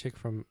 And that chick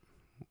from,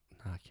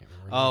 I can't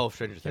remember. Oh,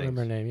 Stranger I can't Things.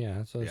 remember her name. Yeah,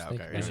 that's what I was Yeah,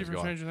 thinking. okay. Is she Anyways, from go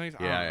on. Stranger Things?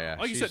 I Yeah, don't know. yeah.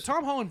 Like you said, She's-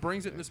 Tom Holland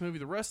brings it in this movie.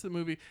 The rest of the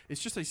movie is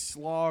just a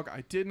slog.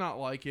 I did not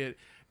like it.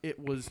 It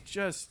was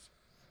just.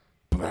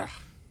 Blah.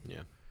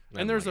 Yeah.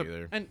 And there's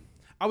and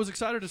I was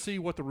excited to see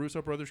what the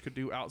Russo brothers could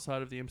do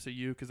outside of the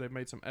MCU because they've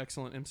made some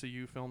excellent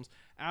MCU films.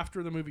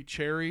 After the movie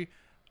Cherry,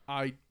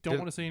 I don't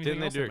want to see anything Didn't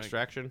they else. do they make.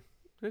 Extraction?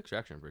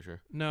 Extraction, I'm pretty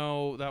sure.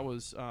 No, that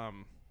was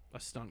a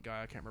stunt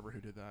guy. I can't remember who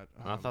did that.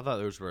 I thought the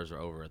Russos were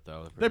over it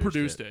though. They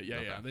produced it. Yeah,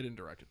 Okay. yeah. They didn't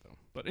direct it though.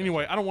 But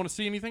anyway, I don't want to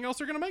see anything else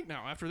they're gonna make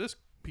now after this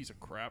piece of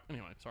crap.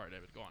 Anyway, sorry,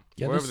 David. Go on.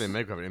 Yeah, Wherever this, they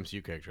make have an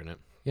MCU character in it.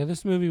 yeah,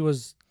 this movie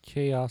was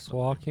Chaos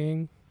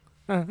Walking.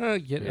 Okay.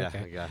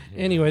 Yeah.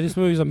 Anyway, this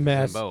movie's a Same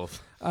mess.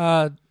 both.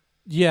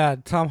 Yeah,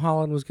 Tom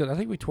Holland was good. I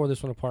think we tore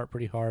this one apart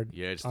pretty hard.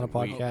 Yeah, it's on a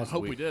podcast. I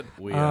hope we did.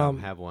 We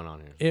have one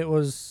on here. It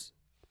wasn't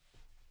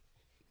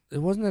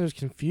that it was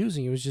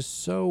confusing. It was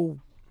just so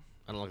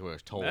I don't like what it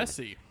was told.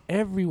 Messy.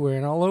 everywhere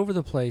and all over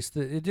the place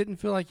that it didn't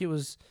feel like it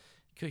was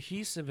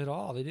cohesive at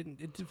all.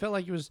 It felt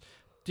like it was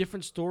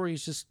different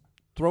stories just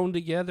thrown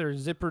together,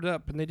 zippered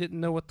up, and they didn't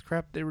know what the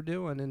crap they were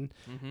doing. And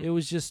it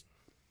was just,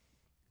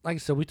 like I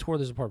said, we tore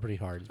this apart pretty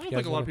hard. I don't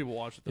think a lot of people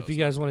watch it. Though, If you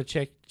guys want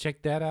to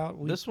check that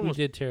out, This one we was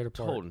did tear it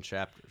apart. Told in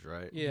chapters,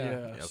 right?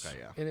 Yeah. Yes. Okay,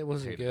 yeah. And it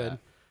wasn't Hated good. that.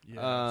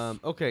 Yes.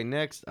 Okay,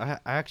 next. I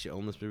actually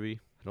own this movie.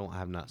 I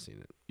have not seen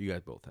it. You guys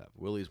both have.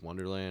 Willy's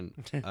Wonderland.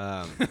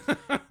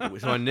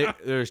 So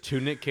there's 2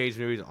 Nick Cage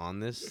movies on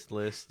this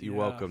list. You're Yeah.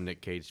 welcome,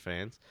 Nick Cage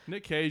fans.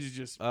 Nick Cage is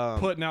just Um,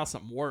 putting out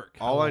some work.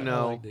 All I like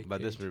know Nick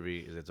about this Cage. movie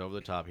is it's over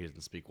the top. He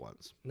doesn't speak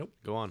once. Nope.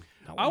 Go on.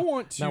 I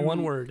want to Not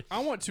one word. I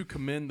want to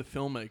commend the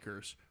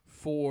filmmakers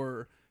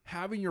for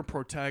having your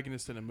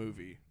protagonist in a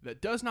movie that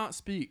does not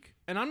speak.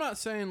 And I'm not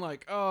saying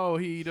like, oh,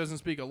 he doesn't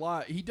speak a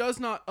lot. He does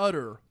not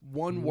utter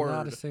one Not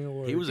word a single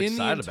word. He was in the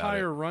excited about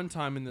entire it.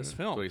 runtime in this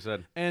film. That's what he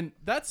said. And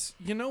that's,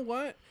 you know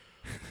what?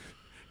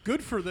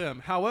 Good for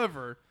them.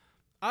 However,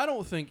 I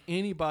don't think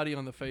anybody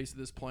on the face of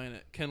this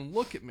planet can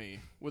look at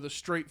me with a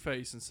straight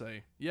face and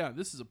say, yeah,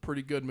 this is a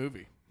pretty good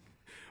movie.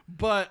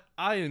 But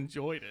I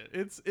enjoyed it.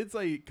 It's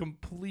a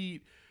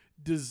complete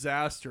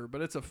disaster, but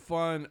it's a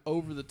fun,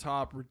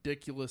 over-the-top,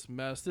 ridiculous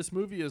mess. This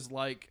movie is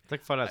like... It's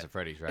like Five Nights at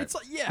Freddy's, right? It's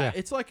like, Yeah.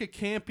 it's like a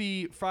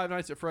campy Five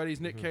Nights at Freddy's.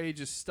 Nick Cage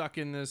is stuck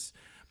in this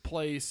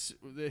place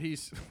that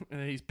he's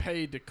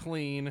paid to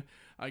clean,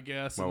 I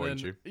guess. Why and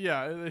wouldn't then, you?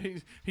 Yeah,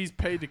 he's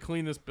paid to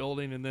clean this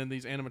building, and then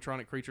these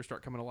animatronic creatures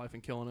start coming to life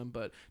and killing him.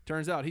 But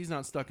turns out he's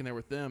not stuck in there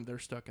with them; they're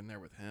stuck in there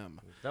with him.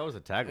 That was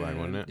a tagline,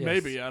 wasn't it? Yeah.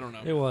 Maybe, I don't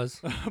know. It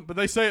was. But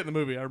they say it in the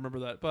movie. I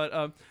remember that.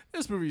 But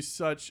this movie's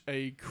such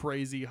a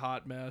crazy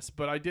hot mess.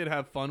 But I did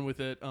have fun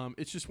with it.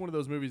 It's just one of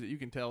those movies that you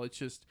can tell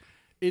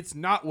it's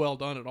not well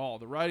done at all.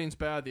 The writing's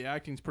bad. The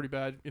acting's pretty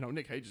bad. You know,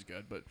 Nick Cage is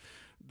good, but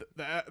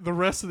the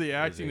rest of the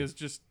acting is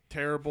just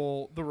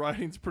terrible. The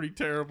writing's pretty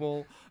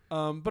terrible.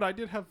 But I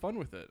did have fun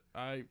with it.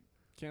 I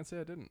can't say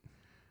I didn't.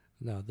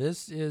 No,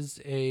 this is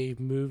a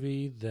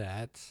movie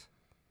that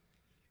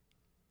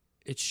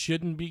it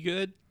shouldn't be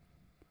good,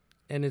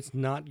 and it's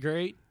not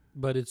great,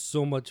 but it's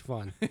so much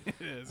fun. It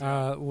is.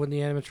 When the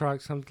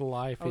animatronics come to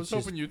life, I was it's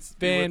just hoping you'd be with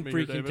fan me here,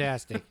 freaking David.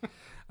 tastic.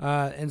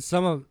 And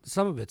some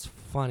of it's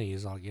funny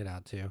as I'll get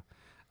out to.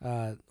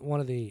 One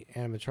of the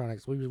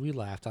animatronics, we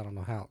laughed. I don't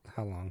know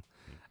how long.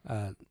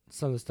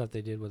 Some of the stuff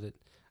they did with it.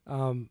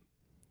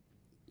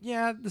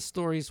 Yeah, the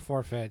story's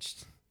far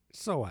fetched.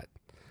 So what?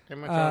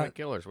 Animatronic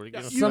killers. What are you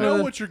Yeah, going you Some know of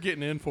the- what you're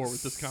getting in for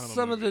with this kind of a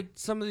some movie.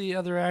 of the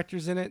other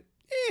actors in it,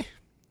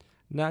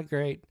 not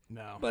great.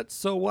 No. But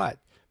so what?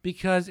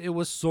 Because it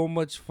was so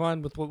much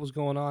fun with what was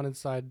going on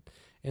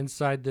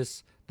inside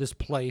this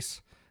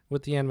place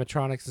with the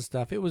animatronics and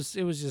stuff. It was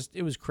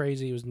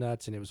crazy, it was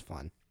nuts, and it was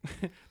fun.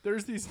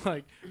 There's this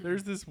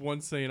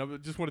one scene. I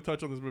just want to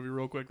touch on this movie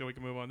real quick, then we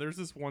can move on. There's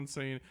this one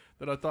scene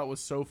that I thought was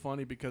so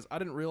funny because I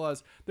didn't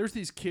realize there's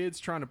these kids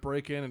trying to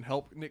break in and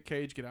help Nick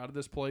Cage get out of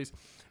this place,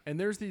 and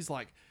there's these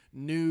like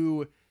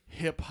new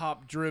hip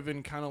hop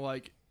driven kind of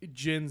like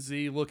Gen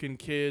Z looking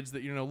kids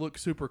that look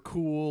super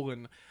cool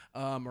and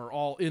are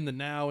all in the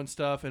now and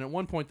stuff. And at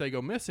one point they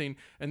go missing,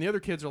 and the other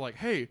kids are like,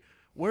 "Hey,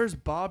 where's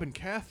Bob and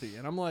Kathy?"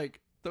 And I'm like,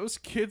 those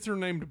kids are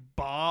named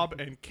Bob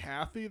and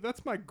Kathy?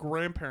 That's my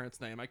grandparents'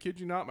 name. I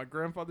kid you not. My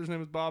grandfather's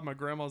name is Bob. My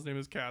grandma's name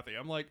is Kathy.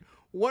 I'm like,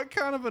 what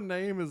kind of a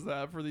name is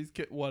that for these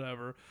kids?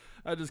 Whatever.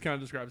 That just kind of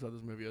describes how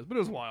this movie is. But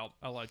it was wild.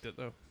 I liked it,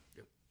 though.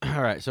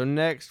 All right, so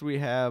next we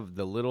have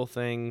The Little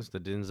Things,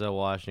 the Denzel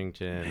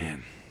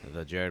Washington,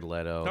 the Jared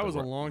Leto. That was a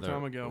long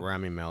time ago.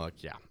 Rami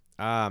Malek,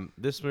 yeah.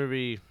 This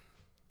movie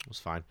was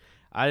fine.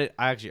 I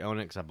actually own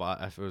it because I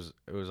bought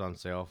it was on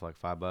sale for like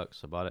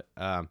 $5. I bought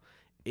it.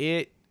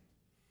 It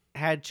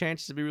had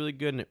chances to be really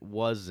good, and it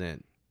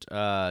wasn't.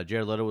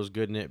 Jared Leto was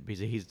good in it because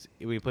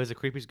when he plays a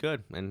creep, he's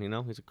good, and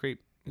he's a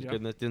creep. He's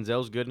good in it.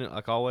 Denzel's good in it,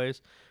 like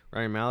always.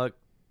 Rami Malek,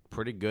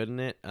 pretty good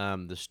in it.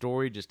 The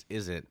story just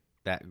isn't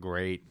that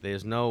great.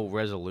 There's no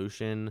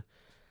resolution,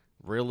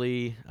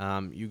 really.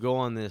 You go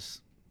on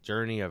this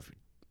journey of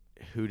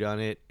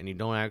whodunit, and you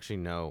don't actually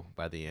know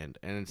by the end,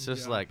 and it's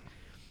just like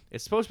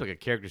it's supposed to be like a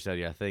character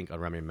study, I think, on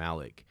Rami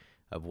Malek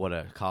of what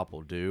a cop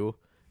will do.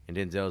 And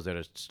Denzel's there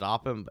to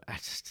stop him, but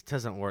it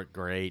doesn't work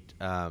great.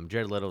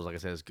 Jared Leto's, like I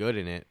said, is good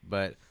in it,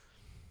 but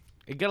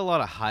it got a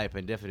lot of hype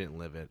and definitely didn't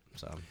live it.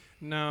 So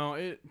no,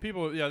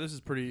 this is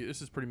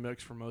pretty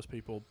mixed for most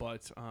people,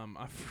 but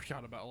I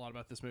forgot a lot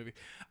about this movie.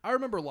 I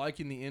remember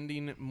liking the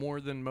ending more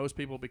than most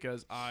people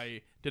because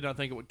I did not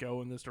think it would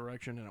go in this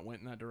direction, and it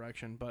went in that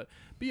direction. But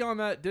beyond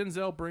that,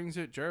 Denzel brings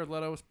it. Jared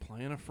Leto is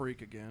playing a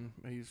freak again.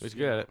 He's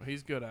good at it.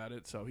 He's good at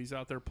it, so he's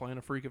out there playing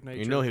a freak of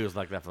nature. He was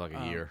like that for like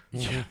a year.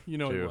 Yeah, he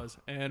was.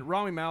 And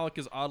Rami Malek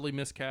is oddly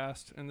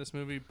miscast in this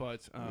movie,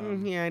 but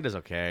he does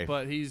okay.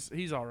 But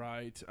he's all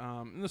right.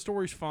 And the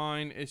story's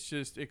fine. It's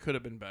just it could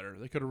have been better.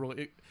 They could have really.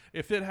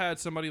 If it had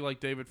somebody like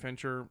David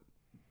Fincher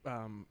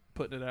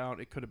putting it out,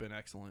 it could have been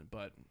excellent.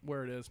 But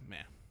where it is, meh.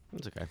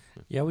 It's okay.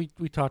 Yeah,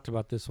 we talked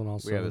about this one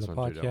also in the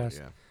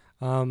podcast.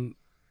 Too,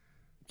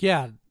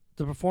 yeah,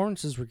 the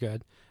performances were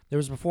good. There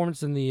was a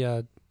performance in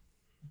the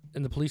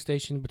police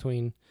station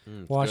between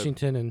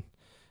Washington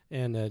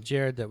and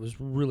Jared that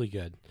was really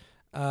good.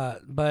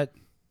 But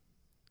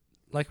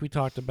like we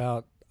talked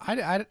about,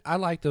 I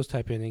like those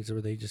type endings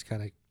where they just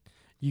kind of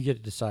you get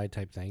to decide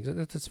type things.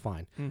 That's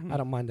fine. Mm-hmm. I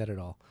don't mind that at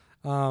all.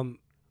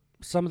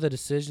 Some of the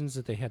decisions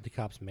that they had the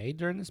cops made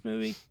during this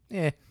movie,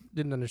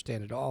 didn't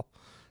understand at all.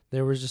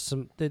 There was just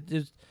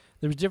there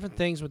was different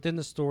things within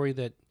the story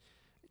that,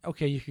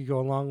 okay, you could go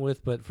along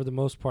with, but for the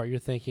most part, you're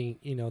thinking,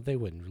 they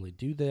wouldn't really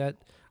do that.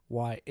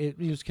 Why? It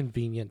was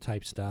convenient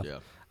type stuff.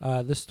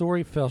 Yeah. The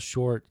story fell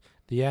short.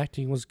 The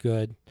acting was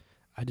good.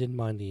 I didn't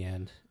mind the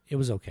end. It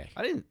was okay.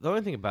 The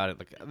only thing about it,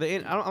 like the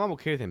end, I'm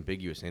okay with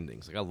ambiguous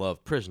endings. Like I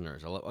love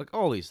Prisoners. I love like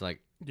all these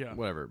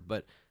whatever.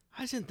 But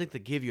I just didn't think they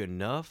give you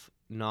enough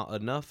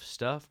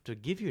stuff to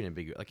give you an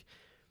ambiguous. Like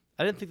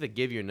I didn't think they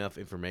gave you enough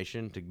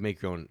information to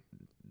make your own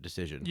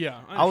decision.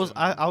 Yeah, I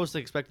was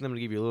expecting them to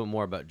give you a little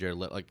more about Jared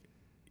Leto. Like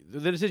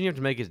the decision you have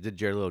to make is, did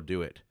Jared Leto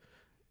do it?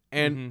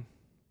 And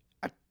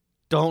I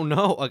don't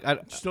know. Like I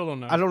still don't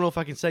know. I don't know if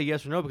I can say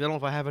yes or no because I don't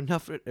know if I have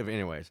enough.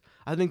 Anyways,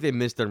 I think they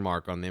missed their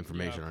mark on the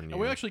information on you. And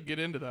we actually get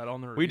into that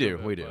on the we do.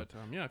 But,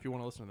 if you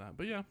want to listen to that.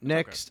 But yeah.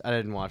 Next, okay. I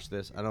didn't watch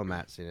this. I know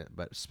Matt's seen it,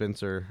 but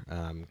Spencer.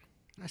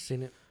 I've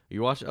seen it.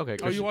 You watched it? Okay.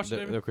 You watched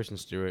it? The Kristen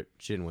Stewart.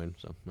 She didn't win.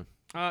 So.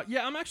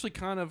 Yeah, I'm actually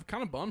kind of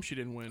bummed she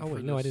didn't win. Oh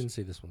wait, no, I didn't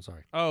see this one.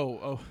 Sorry.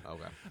 Oh.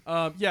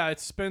 Okay. Yeah,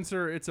 it's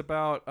Spencer. It's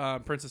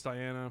about Princess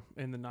Diana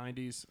in the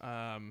 '90s.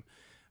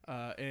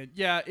 And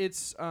yeah,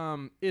 it's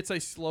a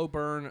slow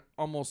burn,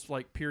 almost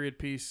like period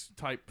piece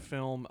type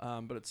film,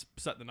 but it's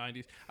set in the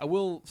 90s. I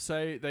will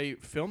say they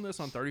filmed this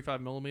on 35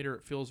 millimeter.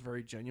 It feels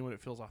very genuine.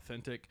 It feels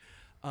authentic.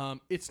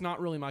 It's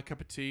not really my cup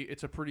of tea.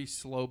 It's a pretty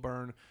slow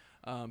burn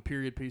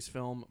period piece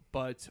film,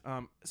 but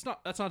it's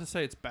not. That's not to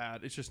say it's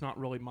bad. It's just not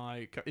really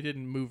my. It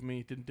didn't move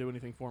me. It didn't do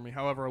anything for me.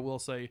 However, I will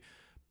say,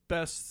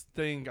 best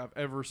thing I've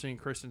ever seen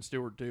Kristen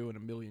Stewart do in a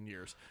million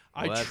years.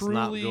 Well, that's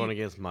not going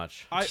against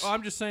much.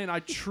 I'm just saying, I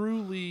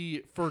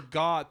truly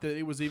forgot that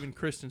it was even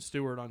Kristen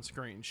Stewart on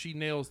screen. She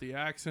nails the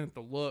accent,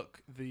 the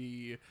look,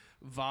 the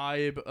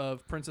vibe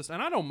of Princess.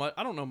 And I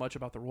don't know much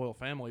about the royal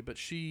family, but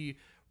she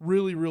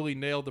really, really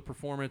nailed the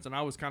performance. And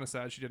I was kind of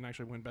sad she didn't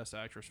actually win Best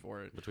Actress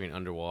for it. Between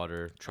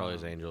Underwater,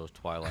 Charlie's Angels,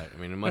 Twilight. I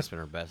mean, it must have been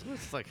her best.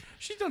 It's like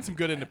she's done some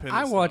good independent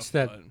I watched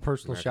stuff, that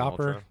Personal American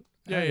Shopper. Ultra.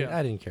 Yeah,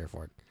 I didn't care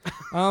for it.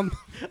 I thought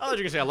you were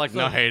gonna say I like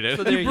not hate it.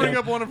 So you bring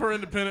up one of her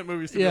independent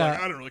movies to be like,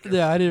 I don't really care.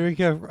 Yeah, I didn't really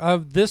care.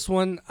 This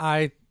one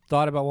I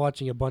thought about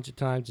watching a bunch of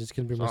times. Just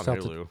couldn't bring myself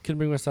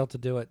to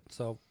do it.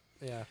 So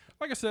yeah.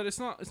 Like I said, it's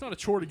not a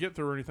chore to get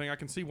through or anything. I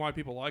can see why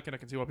people like it. I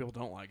can see why people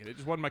don't like it. It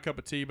just wasn't my cup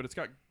of tea, but it's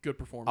got good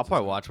performance. I'll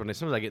probably watch one. As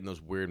soon as I get in those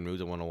weird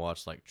moods, I want to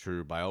watch like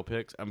true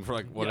biopics. For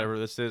like whatever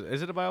this is.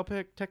 Is it a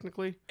biopic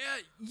technically?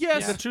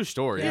 Yes, it's a true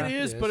story. It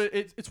is, but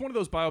it's one of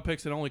those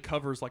biopics that only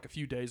covers like a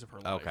few days of her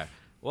life. Okay.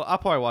 Well, I'll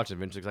probably watch it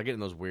eventually because I get in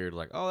those weird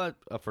like, that's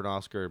up for an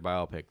Oscar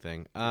biopic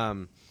thing.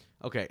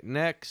 Okay,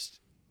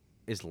 next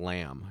is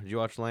Lamb. Did you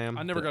watch Lamb?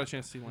 I never got a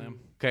chance to see Lamb.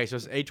 Okay, so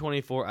it's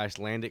A24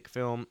 Icelandic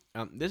film.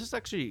 This is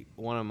actually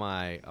one of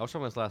my. I was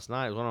talking about this last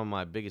night. It was one of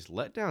my biggest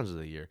letdowns of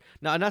the year.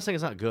 Now, I'm not saying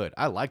it's not good.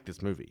 I like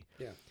this movie.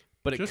 Yeah.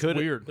 But Just it could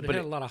weird. But it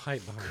had a lot of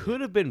hype behind it.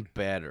 could have been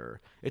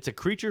better. It's a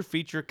creature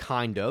feature,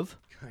 kind of.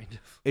 Kind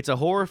of. It's a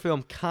horror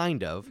film,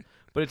 kind of.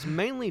 But it's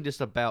mainly just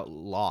about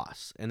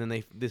loss. And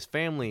then this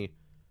family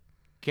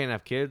can't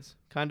have kids,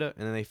 kind of.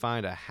 And then they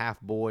find a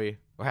half boy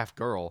or half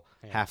girl,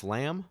 half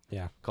lamb,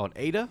 Yeah. called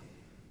Ada.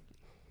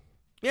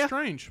 Yeah,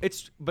 Strange.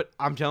 But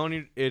I'm telling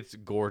you, it's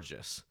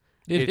gorgeous.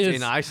 It It's is.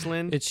 in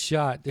Iceland. It's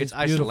shot. It's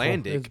beautiful.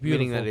 Icelandic, It's meaning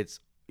beautiful. that it's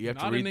you have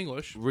Not to read in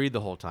English. Read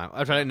the whole time.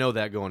 I didn't know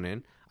that going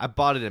in. I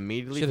bought it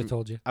immediately. Should have from-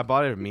 told you. I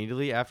bought it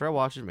immediately after I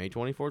watched it. May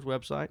 24's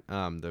website.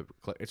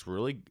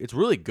 It's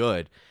really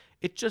good.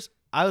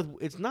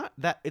 It's not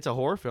that it's a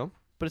horror film,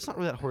 but it's not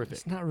really that horrific.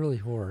 It's not really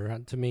horror.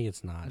 To me,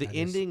 it's not. The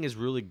ending is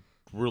really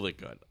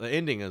good. The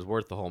ending is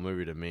worth the whole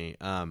movie to me.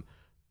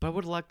 But I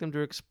would like them to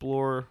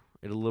explore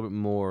it a little bit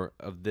more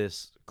of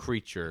this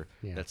creature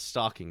Yeah. that's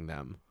stalking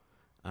them.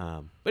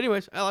 But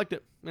anyways, I liked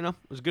it. You know,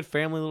 it was a good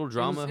family little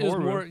drama. It was horror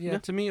more, movie. yeah,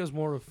 to me, it was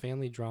more of a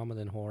family drama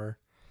than horror.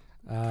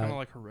 Kind of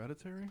like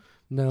Hereditary.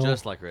 No.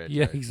 Just like Hereditary.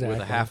 Yeah, exactly.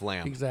 With a half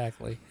lamb.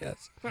 Exactly.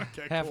 Yes.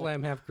 Okay, Half cool.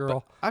 lamb, half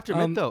girl. I have to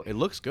admit, though, it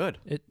looks good.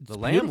 It's The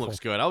lamb beautiful. looks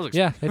good. I was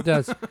Yeah, it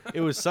does.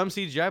 It was some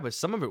CGI, but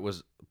some of it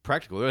was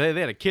practical. They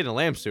had a kid in a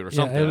lamb suit or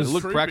something. it It, was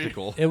looked creepy.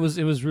 practical. It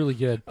was really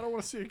good. I don't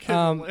want to see a kid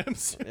Um, in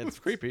lambs. It's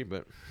creepy,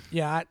 but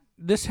Yeah,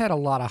 this had a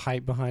lot of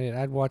hype behind it.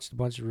 I'd watched a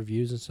bunch of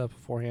reviews and stuff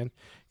beforehand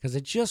because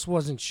it just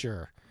wasn't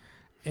sure.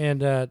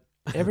 And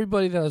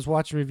everybody that was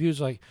watching reviews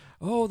was like,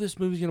 "Oh, this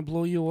movie's gonna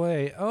blow you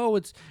away. Oh,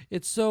 it's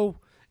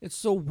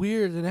so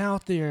weird and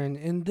out there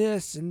and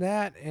this and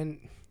that."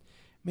 And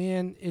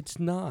man, it's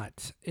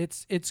not.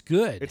 It's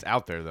good. it's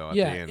out there though. At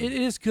Yeah, the end. it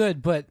is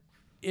good, but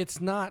it's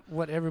not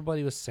what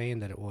everybody was saying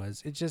that it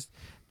was. It's just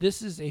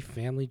this is a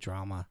family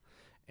drama,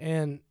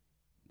 and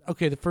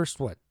okay, the first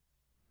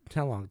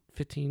how long?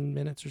 15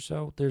 minutes or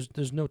so.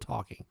 There's no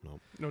talking.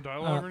 No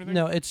dialogue or anything.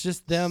 No, it's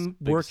just them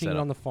Big working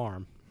setup. on the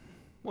farm.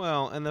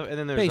 Well, and then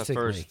there's the Basically.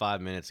 first 5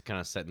 minutes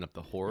kind of setting up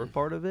the horror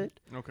part of it,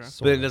 Okay. but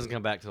then it doesn't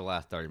come back to the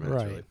last 30 minutes.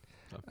 Right.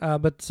 Really.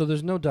 But so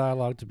there's no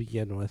dialogue to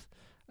begin with,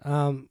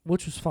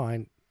 which was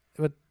fine.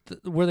 But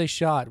where they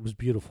shot was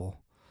beautiful.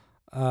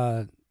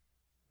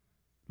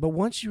 But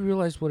once you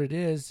realize what it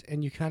is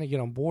and you kind of get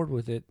on board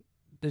with it,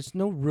 there's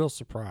no real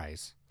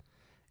surprise.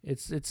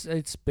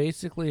 It's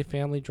basically a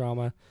family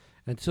drama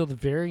until the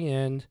very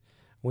end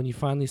when you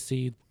finally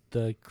see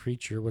the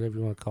creature, whatever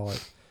you want to call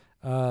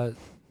it,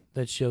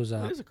 that shows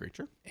up. It is a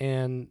creature.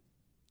 And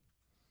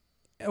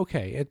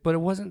okay, but it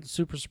wasn't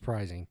super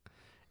surprising,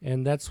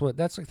 and that's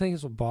the thing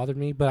is what bothered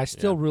me. But I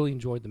still really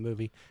enjoyed the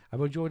movie. I've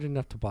enjoyed it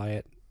enough to buy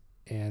it,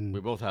 and We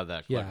both have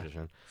that Yeah.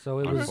 collection. so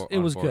it on was four- it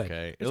on was 4K. good.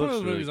 It It's one of looks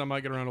those really, movies I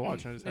might get around to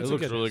watching. I just it haven't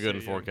looks gotten really to good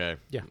in see it yet.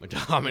 4K.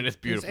 Yeah. I mean, it's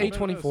beautiful. It's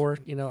A24.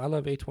 You know, I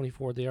love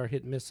A24. They are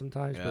hit and miss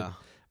sometimes, Yeah.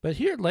 but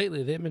here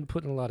lately they've been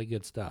putting a lot of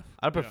good stuff.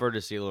 I'd prefer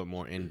to see a little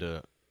more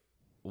into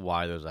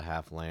why there's a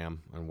half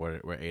lamb and where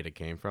Ada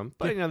came from.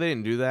 But, they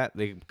didn't do that.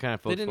 They kind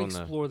of They focused didn't on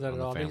the explore that on at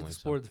the all. They family, so.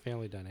 explored the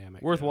family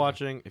dynamic. Worth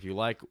watching if you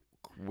like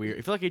weird.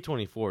 If you like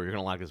A24, you're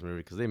gonna like this movie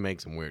because they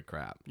make some weird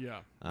crap.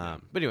 Yeah.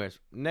 But anyways,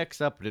 next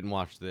up, I didn't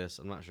watch this.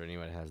 I'm not sure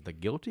anybody has The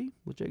Guilty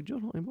with Jake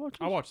Gyllenhaal. You watch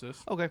this? I watched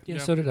this. Okay. Yeah,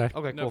 Yeah. so did I.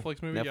 Okay. Cool.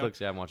 Netflix movie, yeah. Netflix.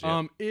 Yeah, I'm watching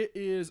it. It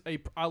is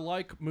I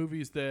like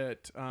movies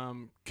that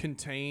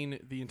contain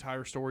the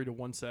entire story to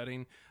one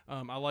setting.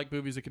 I like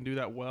movies that can do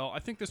that well. I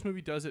think this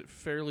movie does it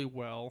fairly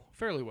well.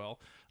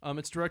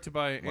 It's directed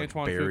by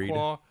Antoine Buried.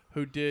 Fuqua,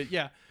 who did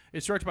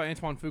It's directed by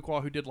Antoine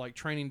Fuqua, who did like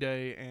Training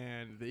Day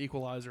and The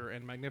Equalizer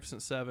and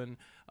Magnificent Seven.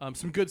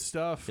 Some good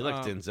stuff. He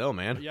likes Denzel,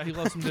 man. Yeah, he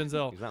loves some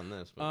Denzel. He's not in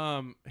this.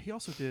 But He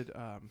also did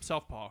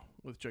Southpaw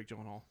with Jake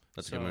Gyllenhaal.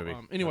 That's a good movie.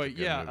 Anyway, That's a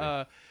good yeah,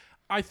 movie.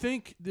 I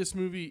think this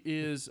movie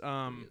is.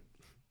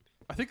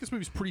 I think this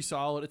movie's pretty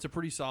solid. It's a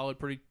pretty solid,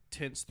 pretty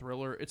tense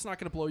thriller. It's not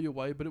going to blow you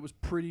away, but it was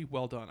pretty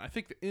well done. I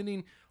think the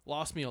ending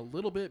lost me a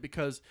little bit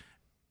because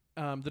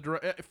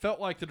it felt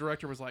like the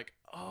director was like,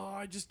 "Oh,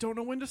 I just don't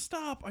know when to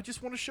stop. I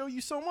just want to show you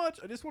so much.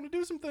 I just want to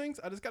do some things.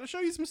 I just got to show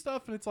you some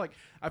stuff." And it's like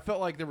I felt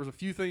like there was a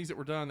few things that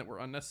were done that were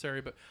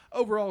unnecessary, but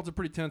overall, it's a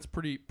pretty tense,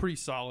 pretty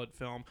solid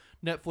film.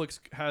 Netflix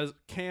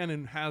can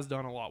and has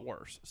done a lot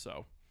worse.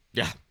 So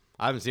yeah,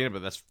 I haven't seen it,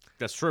 but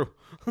that's true.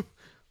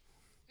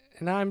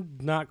 And I'm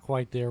not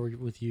quite there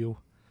with you.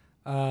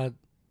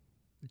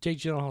 Jake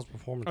Gyllenhaal's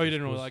performance. you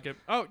didn't really was- like it.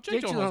 Oh,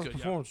 Jake Jake Gyllenhaal's Gyllenhaal's good. Yeah.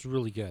 performance was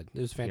really good.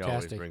 It was He always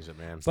fantastic. brings it,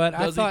 man. But Does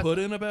I he thought put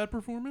in a bad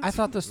performance? I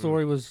thought the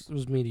story was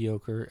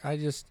mediocre. Yeah,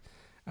 you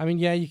Do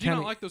you kind not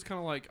of like those kind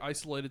of like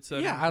isolated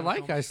settings? yeah, I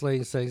like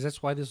isolating settings.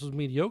 That's why this was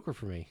mediocre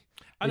for me.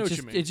 I know it what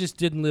just, you mean. It just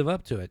didn't live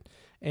up to it,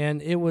 and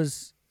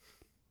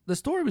the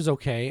story was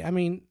okay. I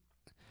mean,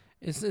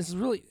 it's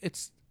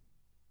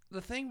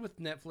the thing with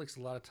Netflix.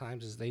 A lot of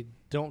times is they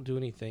don't do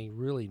anything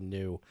really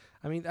new.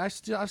 I mean, I've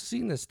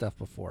seen this stuff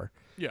before,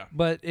 Yeah.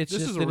 but it's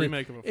This just is a that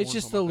remake of a It's foreign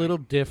just film, a I little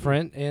think.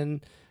 different,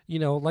 and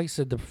like I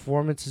said, the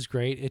performance is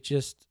great.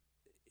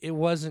 It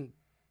wasn't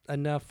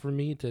enough for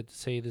me to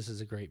say this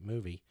is a great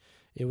movie.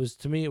 It was,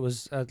 to me, it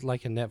was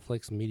like a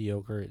Netflix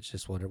mediocre. It's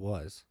just what it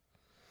was.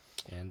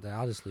 And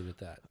I'll just leave it at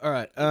that. All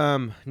right.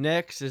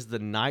 Next is The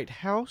Night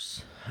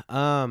House.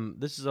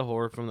 This is a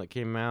horror film that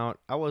came out.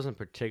 I wasn't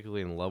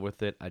particularly in love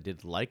with it. I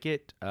did like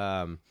it.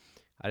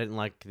 I didn't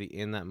like the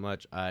end that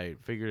much. I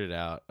figured it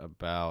out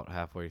about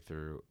halfway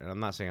through, and I'm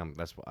not saying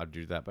that's what I'd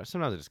do that, but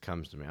sometimes it just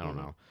comes to me. I don't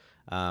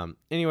know.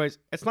 Anyways,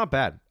 it's not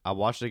bad. I'll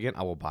watch it again.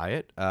 I will buy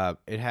it.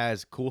 It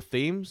has cool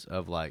themes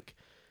of like,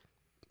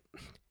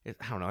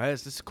 I don't know. It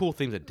has this cool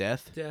themes of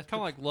death. Kind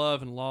of like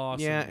love and loss.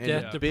 Yeah, and and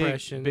death, big,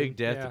 depression. big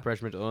death, Yeah.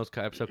 depression, mental illness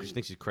kind of episode because she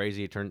thinks she's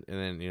crazy. And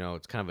then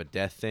it's kind of a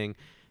death thing.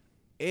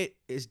 It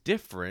is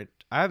different.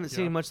 I haven't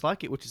seen much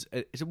like it, which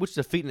is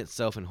a feat in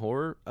itself in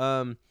horror.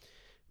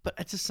 But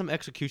it's just some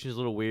execution is a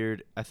little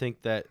weird. I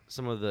think that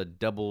some of the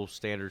double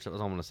standards. I don't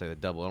want to say the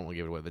double. I don't want to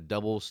give it away. The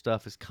double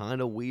stuff is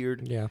kind of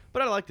weird. Yeah.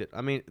 But I liked it.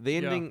 I mean, the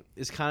ending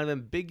is kind of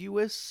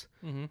ambiguous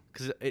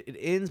because it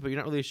ends, but you're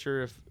not really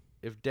sure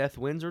if death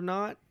wins or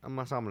not. I'm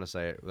not going to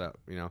say it without,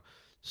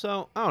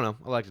 So, I don't know.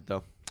 I liked it,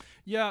 though.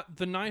 Yeah,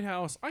 The Night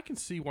House, I can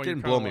see why It didn't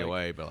you're blow kinda me like,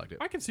 away, but I liked it.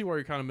 I can see why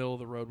you're kind of middle of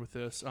the road with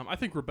this. I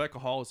think Rebecca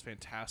Hall is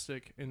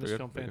fantastic in this Very good,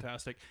 film. very good.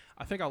 Fantastic.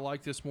 I think I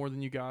like this more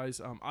than you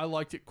guys. I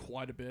liked it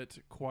quite a bit.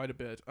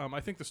 I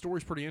think the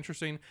story's pretty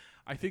interesting.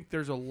 I think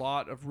there's a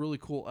lot of really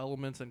cool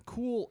elements and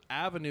cool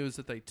avenues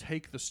that they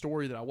take the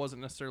story that I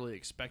wasn't necessarily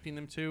expecting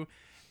them to.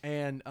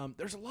 And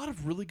there's a lot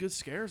of really good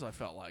scares, I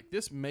felt like.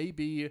 This may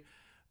be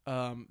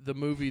the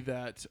movie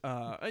that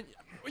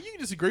you can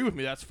disagree with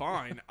me, that's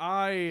fine.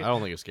 I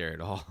don't think it's scary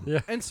at all. Yeah.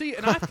 And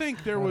I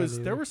think there was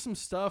either. some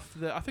stuff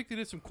that I think they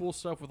did some cool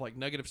stuff with like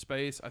negative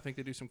space. I think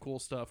they do some cool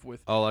stuff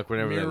with Oh, like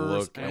whenever they mirrors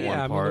look at and- one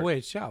Yeah, I mean, part. the way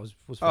it's shot was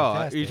Oh,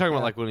 fantastic. you're talking about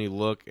Yeah. like when you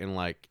look and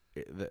like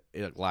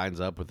it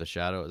lines up with the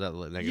shadow? Is that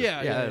the negative?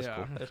 Yeah, that's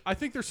yeah. cool. I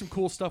think there's some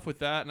cool stuff with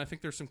that, and I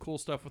think there's some cool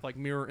stuff with like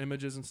mirror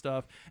images and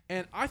stuff.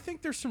 And I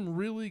think there's some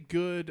really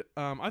good.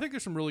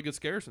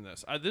 Scares in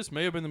this. This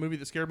may have been the movie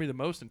that scared me the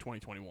most in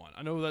 2021.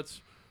 I know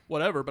that's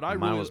whatever, but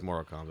Mine was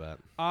Mortal Kombat.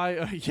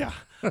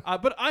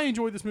 But I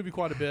enjoyed this movie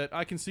quite a bit.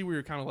 I can see where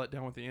you're kind of let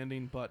down with the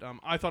ending, but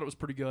I thought it was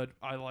pretty good.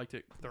 I liked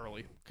it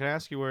thoroughly. Can I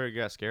ask you where you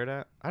got scared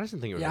at? I just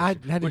didn't think it was. Yeah, I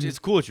which didn't- it's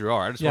cool that you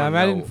are. I just Yeah, I want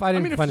mean, I to know. didn't, I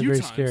didn't mean, a find it few very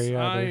times, scary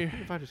either.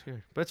 I find it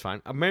scary, but it's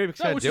fine. Maybe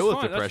because I which deal is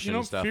with fine. That's, depression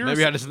and stuff. fear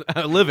Maybe is- I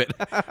just live it.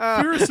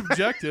 Fear is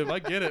subjective. I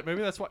get it.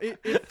 Maybe that's why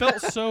it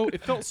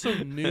felt so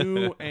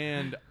new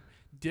and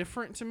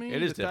different to me.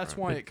 It is that's different.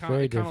 why It's it very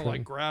kind of different.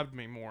 like grabbed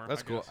me more.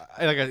 That's I cool.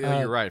 guess.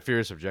 You're right. Fear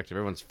is subjective.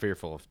 Everyone's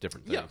fearful of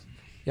different things. Yeah.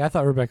 Yeah, I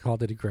thought Rebecca Hall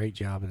did a great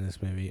job in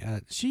this movie.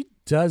 She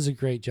does a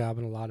great job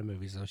in a lot of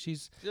movies, though.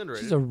 She's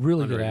underrated. a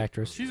really good Underrated.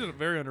 actress. She's a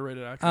very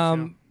underrated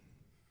actress.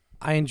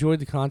 I enjoyed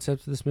the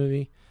concept of this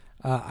movie.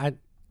 I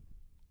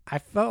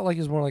felt like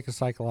it was more like a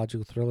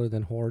psychological thriller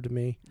than horror to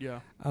me. yeah.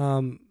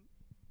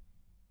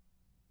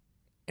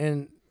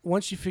 And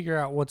once you figure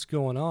out what's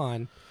going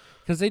on,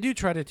 because they do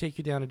try to take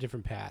you down a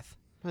different path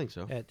I think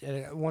so.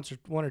 at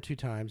one or two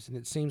times, and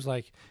it seems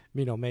like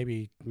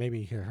maybe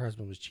her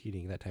husband was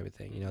cheating, that type of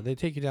thing. They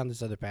take you down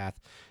this other path.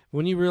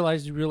 When you reel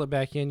it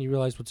back in, you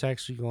realize what's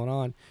actually going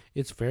on.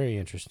 It's very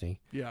interesting.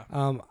 Yeah.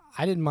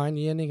 I didn't mind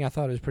the ending. I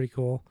thought it was pretty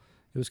cool.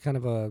 It was kind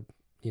of a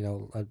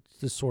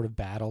this sort of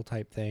battle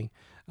type thing,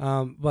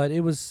 but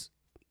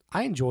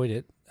I enjoyed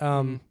it.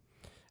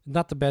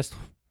 Not the best.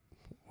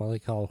 Well, they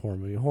call it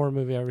a horror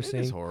movie I've ever It seen.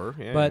 is horror,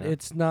 yeah, but yeah.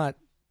 it's not.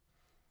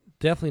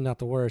 Definitely not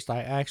the worst.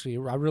 I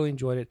really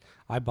enjoyed it.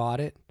 I bought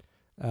it.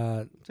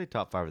 I'd say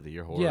top 5 of the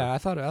year horror. Yeah, I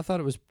thought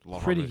it was A lot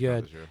of pretty horror movies come out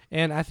good, this year.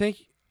 and I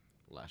think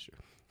Last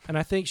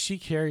year. she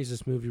carries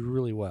this movie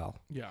really well,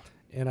 Yeah.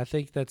 and I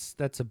think that's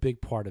a big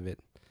part of it.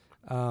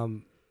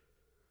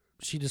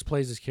 She just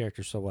plays this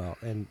character so well,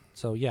 and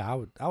so yeah,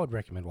 I would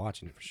recommend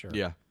watching it for sure.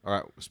 Yeah. All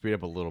right. Speed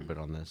up a little bit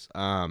on this.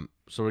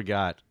 So we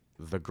got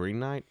The Green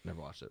Knight.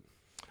 Never watched it.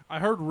 I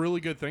heard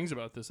really good things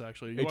about this,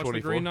 actually. You watched The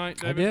A24? Green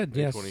Knight, I David? did.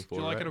 Yes, A24, Did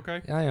you like right? it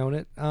okay? I own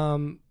it.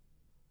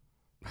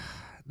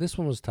 This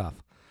one was tough.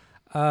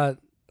 A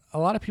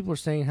lot of people are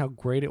saying how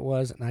great it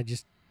was, and I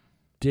just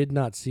did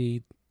not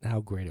see how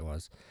great it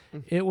was.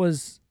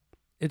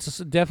 It's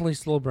definitely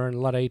slow burn. A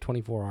lot of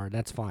A24 are, and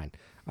that's fine.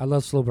 I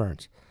love slow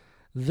burns.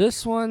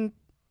 This one,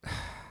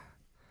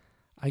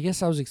 I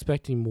guess I was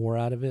expecting more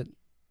out of it,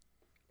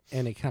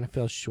 and it kind of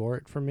fell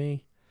short for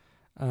me.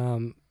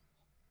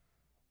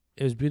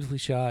 It was beautifully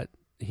shot.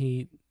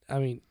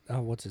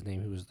 What's his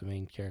name? Who was the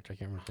main character? I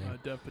can't remember his name.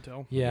 Dev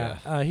Patel.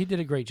 Yeah, he did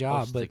a great I'll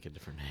job, just but think a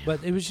different name.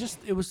 but it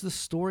was the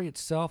story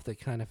itself that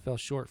kind of fell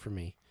short for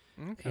me,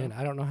 Okay. and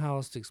I don't know how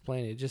else to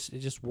explain it. It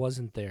just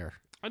wasn't there.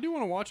 I do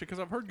want to watch it because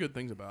I've heard good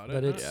things about it.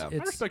 But I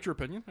it's respect your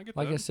opinion. I get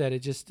like that. I said, it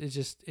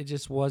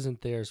just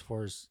wasn't there as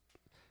far as,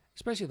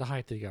 especially the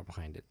hype that he got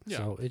behind it. Yeah.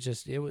 So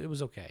it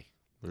was okay.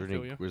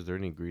 Was there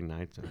any Green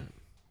Knights in it?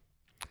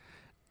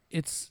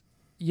 It's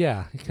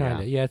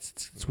kind of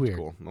it's weird.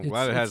 Cool. I'm It's-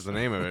 glad it has it's- the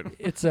name of it.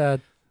 It's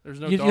There's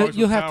no you dogs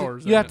you'll with have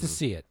powers to you in have it. to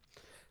see it.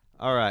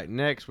 All right.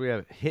 Next, we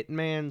have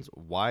Hitman's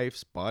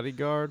Wife's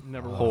Bodyguard.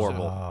 Never watched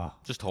horrible.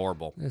 it. Just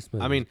horrible. This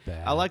I mean, movie's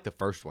bad. I like the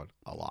first one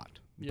a lot,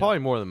 Probably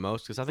more than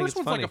most because I think First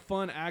it's one's funny. like a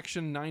fun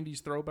action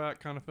 '90s throwback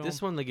kind of film.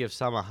 This one they give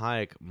Salma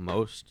Hayek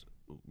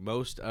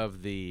most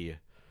of the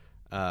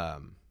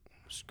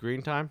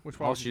screen time. Which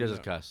why all would she you does do is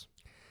that? cuss.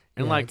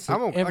 And Yeah, like it's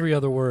I'm every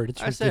other word.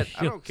 It's I said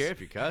ridiculous. I don't care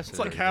if you cuss. It's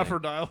like half her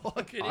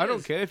dialogue. I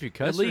don't care if you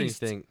cuss or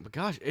least. anything, but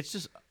gosh, it's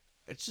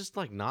just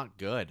like not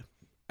good.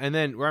 And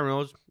then Ryan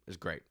Reynolds is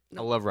great.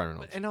 I love Ryan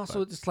Reynolds. And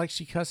also, it's like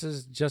she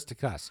cusses just to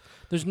cuss.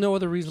 There's no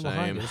other reason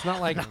behind Same. it. It's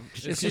not like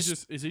Is he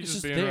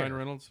just being there. Ryan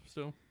Reynolds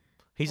still?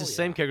 he's the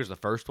same character as the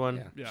first one.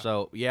 Yeah. Yeah.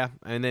 So yeah,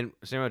 and then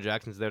Samuel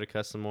Jackson's there to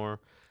cuss some more.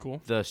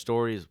 Cool. The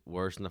story is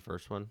worse than the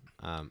first one.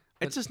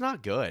 It's just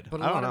not good.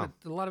 But I don't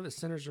know. a lot of it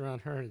centers around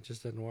her, and it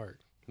just doesn't work.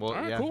 Well,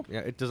 Alright, yeah, cool. yeah,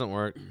 it doesn't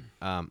work.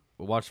 We'll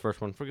watch the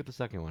first one. Forget the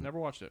second one. Never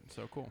watched it,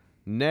 so cool.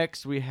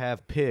 Next, we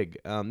have Pig.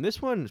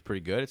 This one is pretty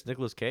good. It's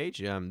Nicolas Cage.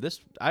 This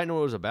I didn't know what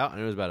it was about,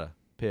 and it was about a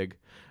pig.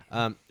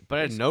 But I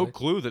had no Basically.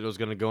 clue that it was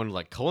going to go into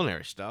like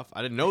culinary stuff.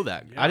 I didn't know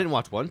that. Yeah. I didn't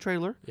watch one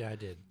trailer. Yeah, I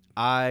did.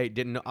 I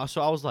didn't know.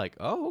 So I was like,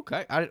 oh,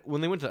 okay. When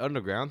they went to the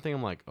underground thing,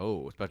 I'm like,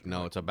 oh,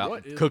 it's about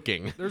What is-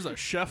 cooking. There's a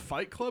chef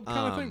fight club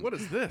kind of thing. What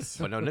is this?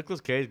 But no,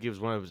 Nicolas Cage gives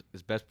one of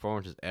his best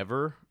performances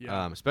ever.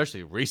 Yeah.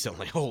 Especially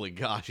recently. Holy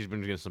gosh, he's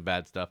been doing some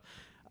bad stuff.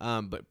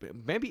 But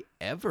maybe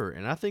ever.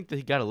 And I think that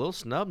he got a little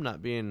snub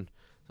not being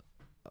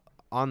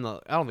on the.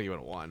 I don't think he would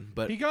have won,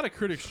 but He got a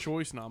Critics'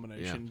 Choice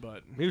nomination,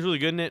 but he was really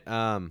good in it.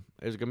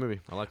 It was a good movie.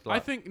 I liked it a lot. I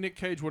think Nick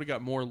Cage would have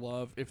got more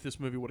love if this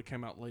movie would have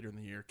came out later in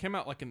the year. Came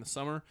out like in the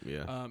summer,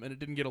 Yeah. and it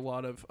didn't get a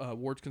lot of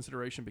awards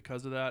consideration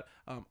because of that.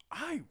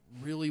 I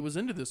really was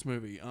into this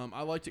movie.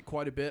 I liked it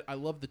quite a bit. I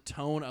love the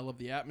tone. I love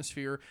the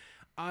atmosphere.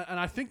 And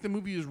I think the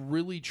movie is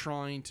really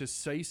trying to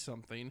say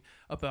something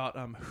about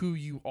who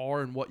you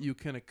are and what you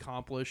can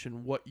accomplish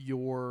and what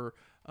your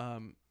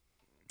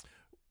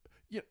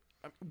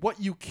what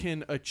you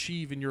can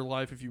achieve in your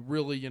life if you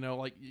really,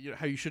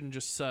 how you shouldn't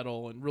just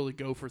settle and really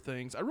go for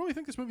things. I really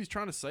think this movie's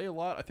trying to say a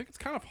lot. I think it's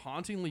kind of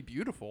hauntingly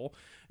beautiful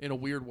in a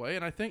weird way,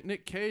 and I think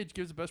Nick Cage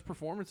gives the best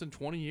performance in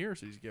 20 years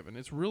he's given.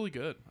 It's really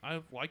good.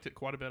 I liked it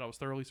quite a bit. I was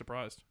thoroughly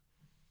surprised.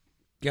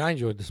 Yeah, I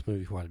enjoyed this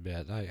movie quite a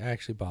bit. I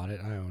actually bought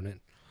it. I own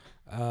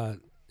it.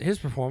 His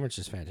performance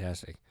is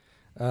fantastic.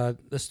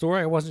 The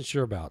story I wasn't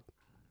sure about.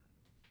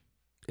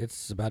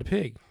 It's about a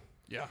pig,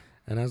 Yeah.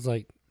 and I was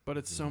like, But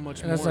it's so much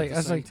and more I was like, at I the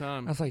was same like,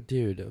 time. I was like,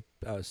 dude,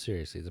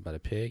 seriously, it's about a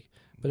pig,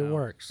 but it No.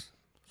 works.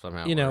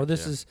 somehow. You know, it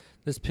works,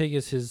 this pig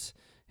is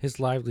his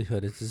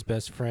livelihood. It's his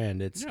best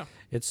friend. It's Yeah.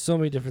 it's so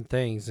many different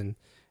things,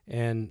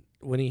 and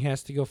when he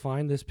has to go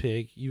find this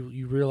pig,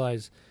 you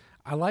realize.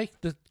 I like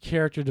the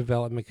character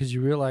development because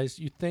you realize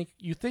you think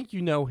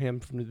you know him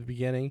from the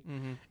beginning,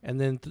 Mm-hmm. and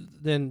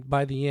then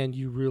by the end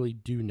you really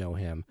do know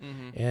him,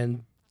 Mm-hmm.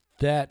 and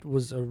that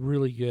was a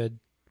really good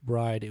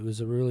ride. It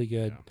was a really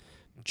good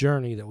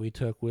journey that we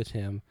took with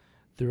him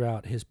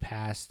throughout his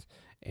past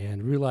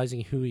and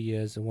realizing who he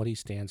is and what he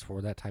stands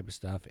for, that type of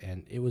stuff.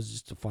 And it was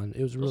just it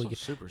was really Also good.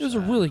 super It was a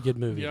sad. really good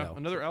movie, Yeah, though.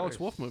 another Alex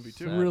Wolff movie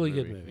too. Sad. Really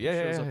good movie.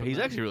 Yeah, Shows yeah, up in he's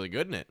that. actually really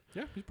good in it.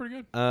 Yeah, he's pretty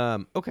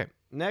good. Okay.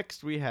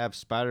 Next, we have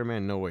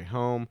Spider-Man: No Way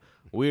Home.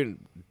 We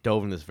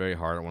dove into this very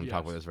hard. I don't want to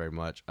talk Yes. about this very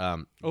much.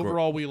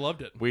 Overall, we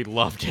loved it. we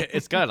loved it.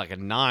 It's got like a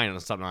 9 on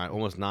something,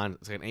 almost 9.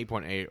 It's like an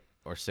 8.8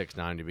 or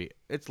 6.9 to be.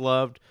 It's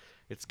loved.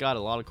 It's got a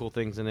lot of cool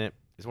things in it.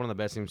 It's one of the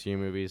best MCU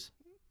movies.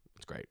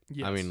 It's great.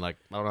 Yes. I mean, like,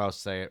 I don't know how to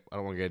say it. I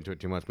don't want to get into it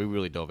too much. We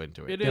really dove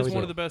into it. It Yeah, is we one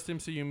do. of the best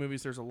MCU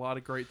movies. There's a lot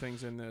of great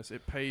things in this.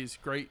 It pays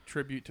great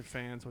tribute to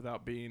fans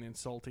without being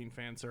insulting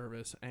fan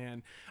service.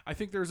 And I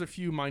think there's a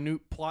few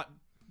minute plot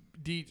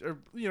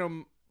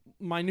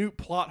minute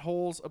plot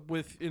holes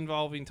with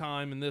involving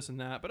time and this and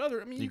that. But you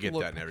You can get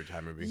look, that in every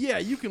time movie. Yeah,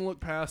 you can look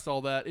past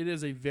all that. It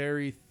is a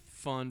very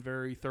fun,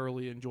 very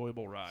thoroughly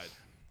enjoyable ride.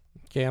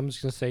 Okay, I'm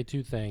just gonna say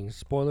two things.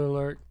 Spoiler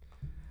alert: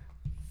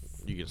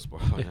 You can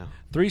spoil it now.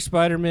 3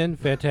 Spider-Men,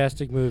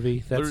 fantastic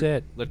movie. That's The-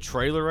 it. The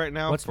trailer right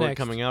now What's for it next?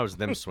 coming out is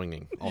them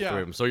swinging. All Yeah.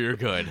 3 of them. So you're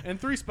good. And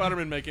 3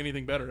 Spider-Man make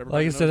anything better. Like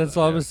Everybody I said, knows that's that.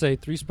 all I'm gonna say.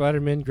 3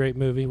 Spider-Men, great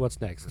movie. What's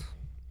next?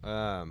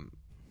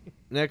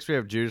 Next we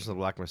have Judas and the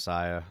Black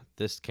Messiah.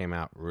 This came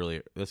out earlier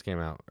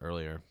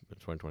in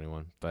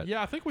 2021, but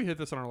Yeah, I think we hit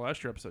this on our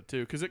last year episode too,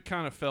 because it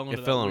kind of fell into it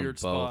that fell in weird both.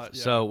 spot.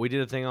 Yeah. So we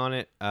did a thing on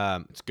it.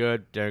 It's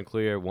good. Darren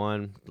Clear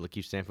won.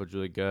 Lakeith Stanfield's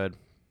really good.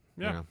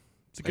 yeah, You know,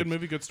 it's a good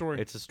movie, good story.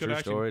 it's a good true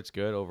acting. story. It's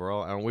good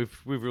overall. And we've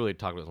really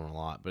talked about this one a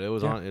lot, but it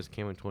was Yeah. on. It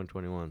came in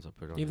 2021, so I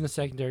put it on. Even the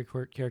secondary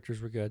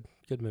characters were good.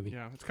 Good movie.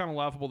 Yeah, it's kind of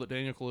laughable that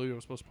Daniel Kaluuya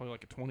was supposed to play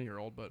like a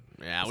 20-year-old, but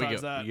yeah,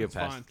 besides that, we get it's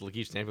past. fine.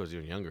 Lakeith Stanfield's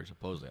even younger,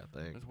 supposedly. I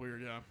think. it's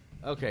weird. Yeah,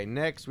 Okay,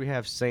 next we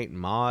have Saint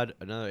Maud,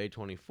 another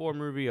A24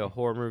 movie, a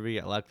horror movie.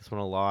 I like this one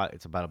a lot.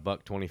 It's about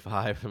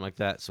 $1.25, something like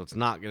that, so it's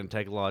not going to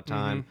take a lot of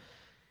time.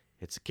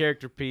 It's a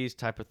character piece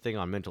type of thing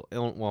on mental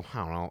illness. Well, I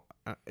don't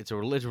know. It's a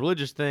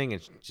religious thing,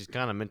 and she's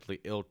kind of mentally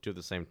ill too at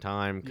the same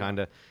time, kind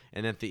of.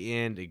 And at the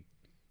end,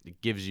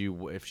 it gives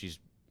you if she's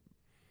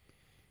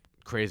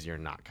crazy or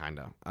not, kind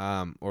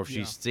of, or if Yeah.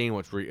 she's seeing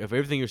what's real, if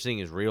everything you're seeing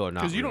is real or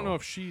not. because you don't real. know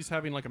if she's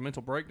having like a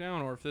mental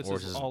breakdown or if this Or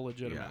is just- all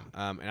legitimate.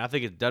 Yeah. And I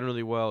think it's done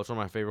really well. It's one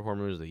of my favorite horror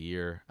movies of the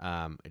year.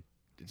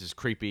 It's just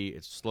creepy.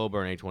 It's slow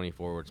burn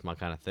A24, which is my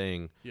kind of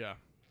thing. Yeah.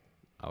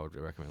 I would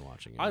recommend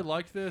watching it. I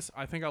liked this.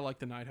 I think I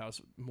liked The Night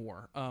House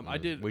more. I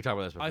did. We talked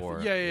about this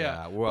before.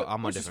 Yeah. Well, But-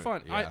 I'm which is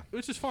fine.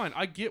 Which is fine.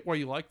 I get why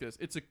you like this.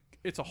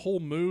 It's a whole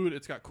mood.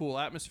 It's got cool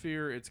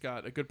atmosphere. It's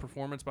got a good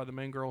performance by the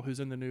main girl who's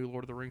in the new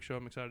Lord of the Rings show.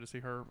 I'm excited to see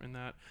her in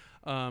that.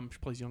 She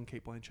plays young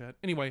Kate Blanchett.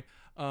 Anyway,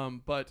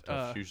 but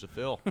Tough shoes to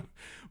fill.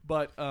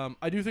 but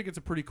I do think it's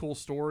a pretty cool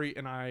story,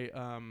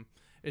 and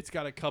it's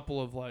got a couple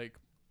of like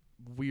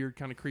weird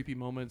kind of creepy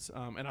moments,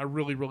 and I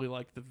really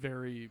like the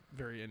very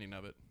very ending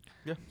of it.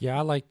 Yeah,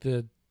 I like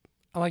the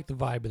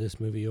vibe of this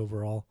movie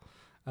overall.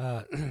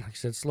 Like I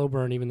said, slow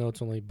burn, even though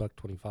it's only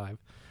 $1.25.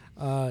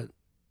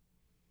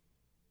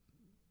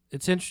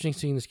 It's interesting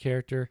seeing this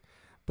character,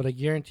 but I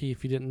guarantee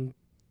if you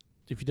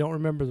don't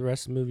remember the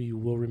rest of the movie, you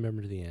will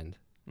remember the end.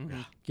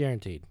 Mm-hmm.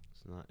 Guaranteed.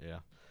 It's not,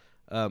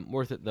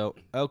 worth it though.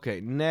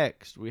 Okay,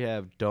 next we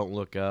have Don't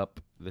Look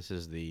Up. This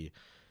is the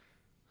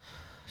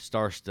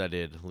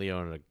star-studded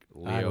Leonardo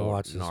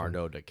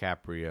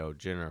DiCaprio,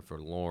 Jennifer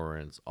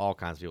Lawrence, all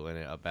kinds of people in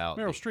it about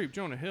Meryl Streep,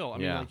 Jonah Hill. I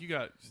mean, like you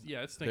got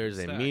it's there's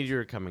a stacked.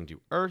 meteor coming to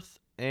Earth,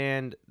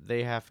 and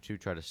they have to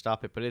try to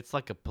stop it, but it's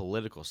like a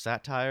political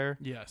satire.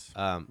 Yes.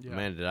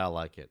 Man, did I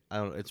like it? I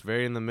don't. It's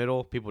very in the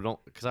middle. People don't,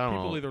 because I don't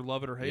know. People either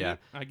love it or hate it.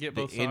 I get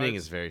both sides. The ending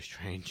is very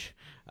strange,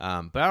 but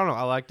I don't know.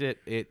 I liked it.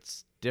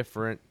 It's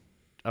different.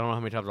 I don't know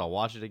how many times I'll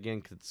watch it again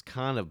because it's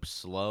kind of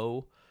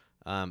slow.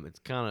 It's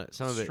kind of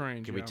some of it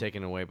strange, can be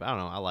taken away, but I don't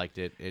know. I liked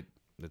it.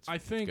 I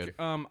think good.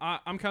 I'm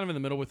kind of in the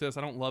middle with this.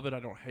 I don't love it. I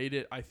don't hate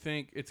it. I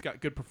think it's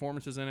got good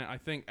performances in it. I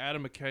think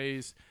Adam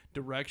McKay's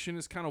direction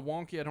is kind of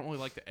wonky. I don't really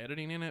like the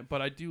editing in it,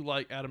 but I do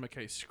like Adam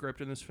McKay's script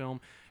in this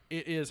film.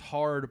 It is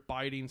hard,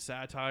 biting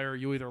satire.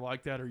 You either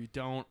like that or you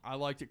don't. I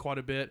liked it quite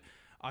a bit.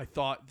 I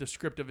thought the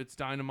script of it's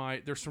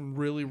dynamite. There's some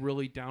really,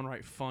 really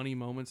downright funny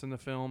moments in the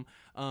film,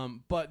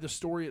 but the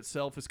story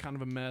itself is kind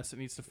of a mess. It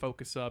needs to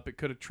focus up. It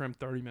could have trimmed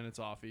 30 minutes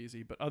off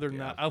easy, but other than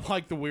that, I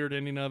like the weird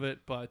ending of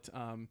it, but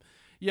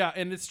yeah,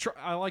 and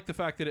I like the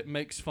fact that it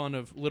makes fun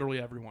of literally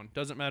everyone.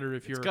 Doesn't matter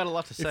if you're got a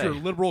lot to say. If you're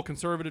liberal,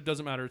 conservative,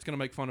 doesn't matter. It's going to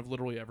make fun of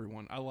literally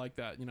everyone. I like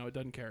that. You know, it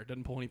doesn't care. It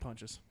doesn't pull any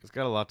punches. It's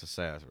got a lot to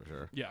say, that's for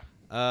sure.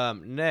 Yeah.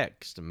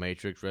 Next,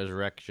 Matrix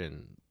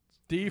Resurrection.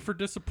 D for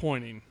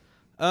disappointing.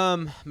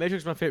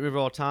 Matrix is my favorite movie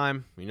of all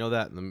time. You know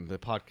that. The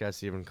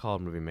podcast even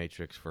called movie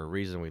Matrix for a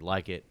reason. We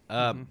like it.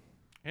 And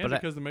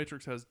because the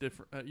Matrix has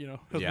different,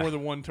 has more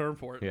than one term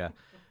for it. Yeah.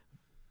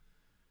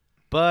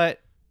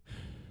 But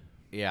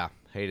yeah,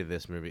 hated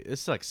this movie.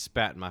 It's like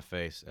spat in my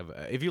face.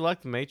 If you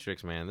like the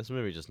Matrix, man, this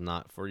movie is just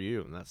not for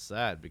you, and that's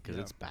sad because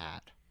it's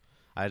bad.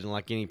 I didn't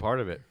like any part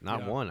of it.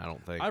 Not one, I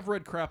don't think. I've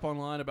read crap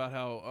online about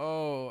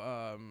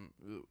how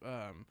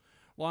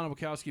Lana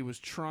Wachowski was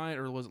trying,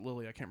 or was it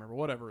Lily? I can't remember.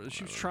 Whatever.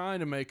 She was trying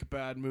to make a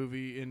bad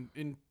movie and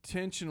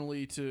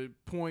intentionally to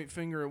point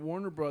finger at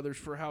Warner Brothers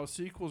for how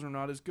sequels are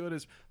not as good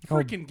as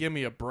freaking give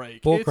me a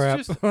break.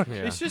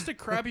 It's just a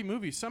crappy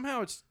movie.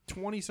 Somehow it's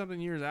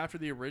 20-something years after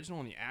the original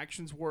and the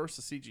action's worse,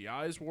 the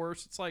CGI is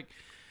worse. It's like,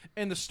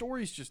 and the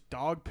story's just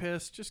dog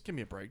piss. Just give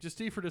me a break. Just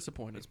D for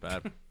disappointed. It's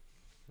bad.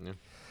 Yeah.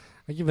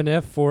 I give an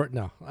F for it.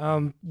 No,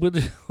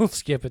 we'll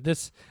skip it.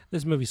 This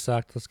movie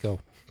sucked. Let's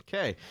go.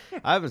 Okay,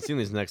 I haven't seen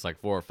these next like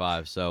 4 or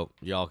 5, so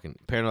y'all can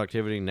Paranormal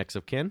Activity, Next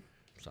of Kin.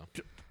 So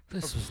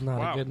this was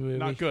not a good movie.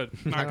 Not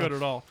good. Not good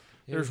at all.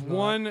 There's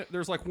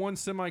like one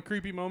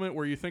semi-creepy moment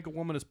where you think a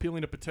woman is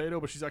peeling a potato,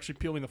 but she's actually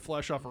peeling the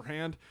flesh off her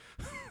hand.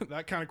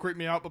 That kind of creeped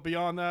me out, but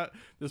beyond that,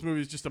 this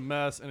movie is just a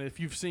mess. And if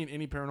you've seen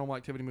any Paranormal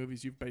Activity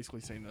movies, you've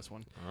basically seen this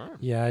one. All right.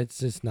 Yeah, it's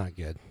just not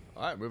good.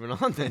 All right, moving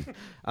on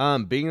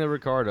then. Being the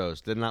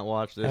Ricardos, did not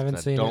watch this. Haven't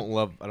seen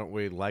I don't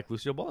really like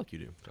Lucille Ball. You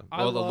do. So.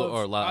 I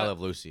love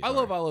Lucy. I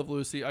love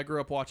Lucy. I grew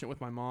up watching it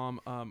with my mom.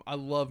 I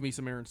love me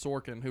some Aaron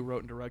Sorkin, who wrote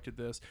and directed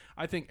this.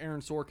 I think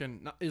Aaron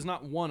Sorkin is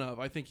not one of.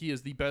 I think he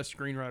is the best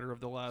screenwriter of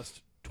the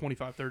last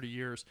 25, 30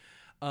 years.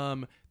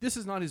 This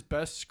is not his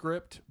best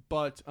script,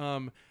 but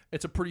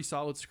it's a pretty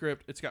solid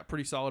script. It's got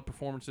pretty solid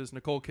performances.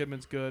 Nicole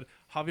Kidman's good.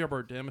 Javier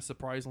Bardem is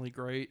surprisingly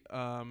great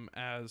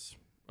as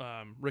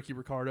Ricky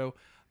Ricardo.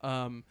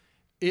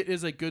 It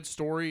is a good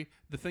story.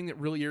 The thing that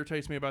really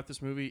irritates me about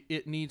this movie,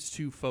 it needs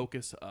to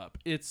focus up.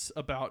 It's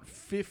about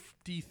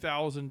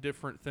 50,000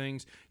 different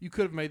things. You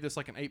could have made this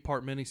like an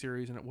 8-part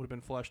miniseries and it would have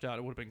been fleshed out.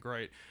 It would have been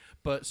great.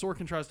 But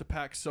Sorkin tries to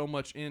pack so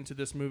much into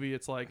this movie.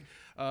 It's like,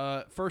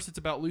 first it's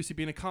about Lucy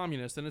being a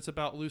communist. Then it's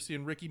about Lucy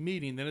and Ricky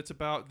meeting. Then it's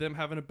about them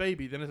having a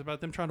baby. Then it's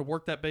about them trying to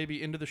work that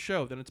baby into the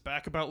show. Then it's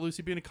back about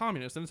Lucy being a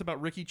communist. Then it's about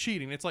Ricky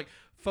cheating. It's like,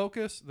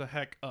 focus the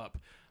heck up.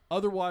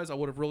 Otherwise, I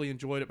would have really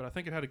enjoyed it, but I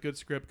think it had a good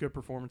script, good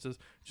performances,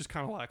 just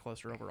kind of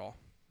lackluster overall.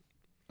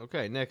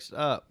 Okay, next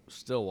up,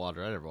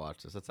 Stillwater. I never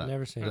watched this. That's that.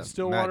 Never seen it.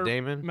 Stillwater,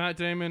 Matt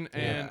Damon,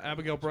 and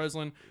Abigail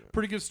Breslin.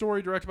 Pretty good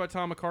story, directed by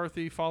Tom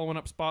McCarthy, following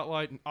up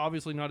Spotlight, and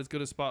obviously not as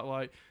good as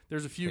Spotlight.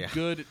 There's a few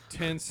good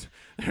tense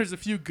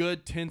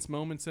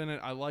moments in it.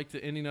 I like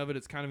the ending of it.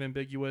 It's kind of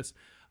ambiguous.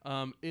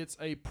 It's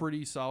a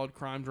pretty solid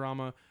crime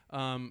drama.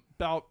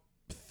 About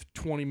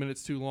 20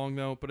 minutes too long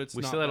though, but it's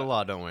we not still had bad. a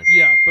lot, don't we?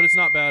 Yeah, but it's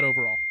not bad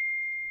overall.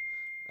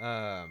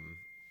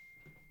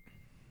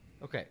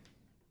 Okay.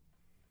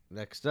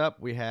 Next up,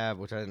 we have,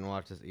 which I didn't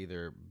watch this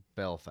either,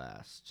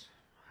 Belfast.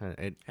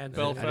 I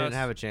Belfast. didn't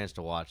have a chance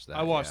to watch that.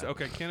 I watched yeah. it.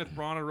 Okay, Kenneth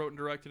Branagh wrote and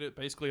directed it.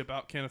 Basically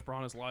about Kenneth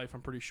Branagh's life.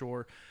 I'm pretty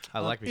sure.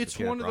 I like me it's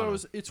some one Kenneth of Branagh.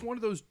 those. It's one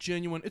of those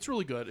genuine. It's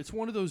really good. It's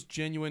one of those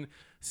genuine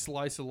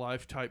slice of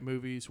life type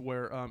movies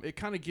where it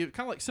kind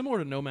of like similar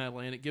to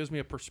Nomadland. It gives me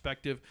a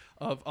perspective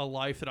of a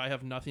life that I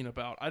have nothing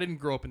about. I didn't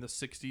grow up in the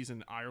 '60s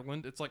in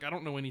Ireland. It's like I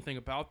don't know anything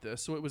about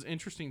this. So it was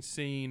interesting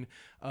seeing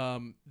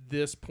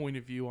this point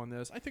of view on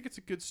this. I think it's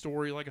a good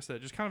story. Like I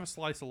said, just kind of a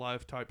slice of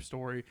life type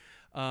story.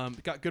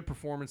 It got good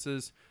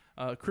performances.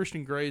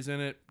 Christian Grey's in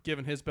it,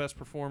 giving his best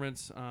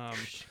performance,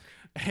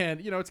 and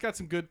it's got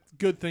some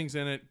good things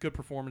in it, good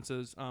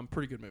performances,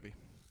 pretty good movie.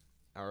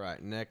 All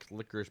right, next,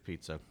 Licorice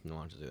Pizza. No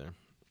watch it either.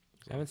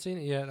 I haven't seen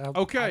it yet.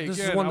 Okay, this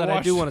is again, one that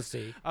I do want to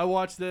see. I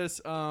watched this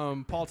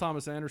Paul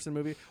Thomas Anderson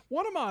movie.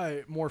 One of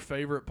my more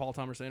favorite Paul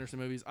Thomas Anderson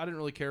movies. I didn't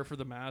really care for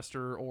The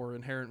Master or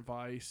Inherent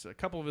Vice. A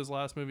couple of his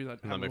last movies, I'm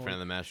not a big fan of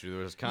The Master.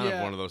 It was kind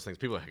of one of those things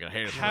people hate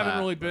it. Haven't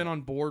really been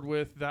on board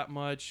with that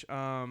much.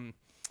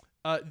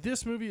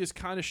 This movie is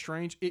kind of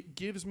strange. It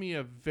gives me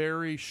a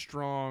very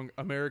strong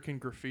American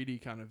Graffiti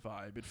kind of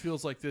vibe. It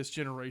feels like this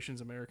generation's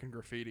American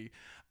Graffiti.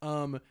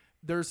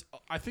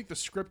 I think the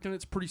script in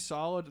it's pretty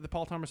solid that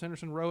Paul Thomas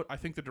Anderson wrote. I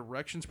think the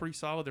direction's pretty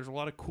solid. There's a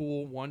lot of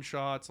cool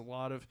one-shots, a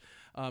lot of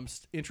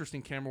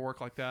interesting camera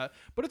work like that.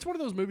 But it's one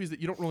of those movies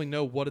that you don't really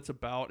know what it's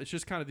about. It's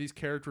just kind of these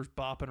characters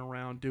bopping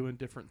around doing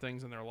different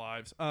things in their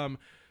lives.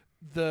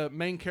 The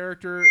main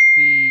character,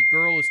 the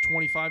girl is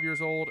 25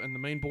 years old, and the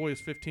main boy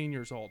is 15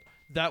 years old.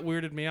 That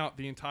weirded me out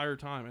the entire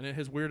time, and it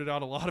has weirded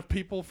out a lot of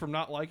people from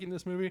not liking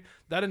this movie.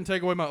 That didn't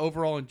take away my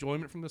overall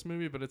enjoyment from this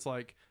movie, but it's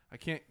like, I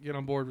can't get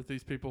on board with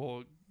these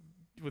people,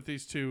 with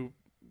these two,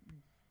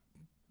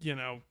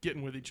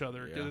 getting with each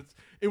other. Yeah.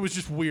 It was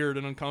just weird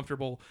and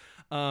uncomfortable.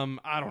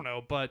 I don't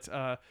know, but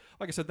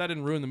like I said, that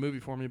didn't ruin the movie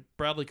for me.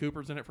 Bradley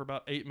Cooper's in it for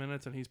about 8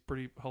 minutes, and he's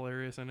pretty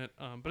hilarious in it.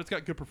 But it's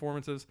got good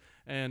performances,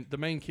 and the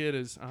main kid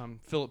is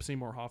Philip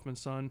Seymour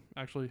Hoffman's son.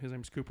 Actually, his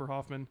name's Cooper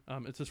Hoffman.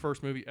 It's his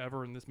first movie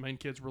ever, and this main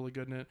kid's really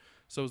good in it.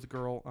 So is the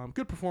girl.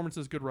 Good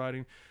performances, good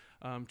writing.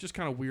 Just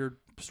kind of weird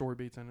story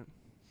beats in it.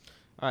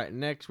 All right,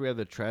 next we have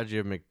The Tragedy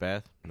of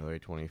Macbeth, another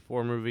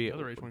A24 movie.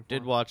 Another A24.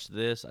 Did watch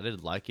this. I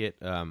did like it.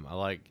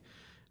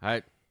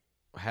 I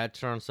had to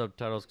turn on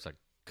subtitles because I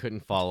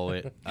couldn't follow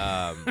it.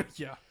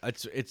 Yeah.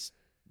 It's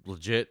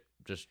legit,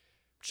 just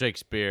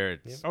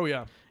Shakespeare. Oh,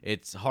 yeah.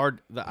 It's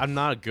hard. I'm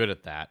not good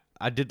at that.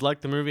 I did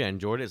like the movie. I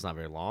enjoyed it. It's not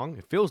very long.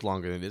 It feels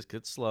longer than it is because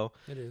it's slow.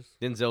 It is.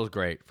 Denzel's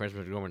great. Frances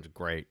McDormand's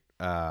great.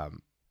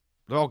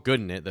 They're all good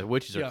in it. The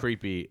witches are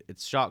creepy.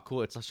 It's shot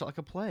cool. It's shot like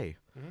a play.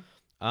 Mm-hmm.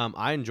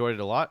 I enjoyed it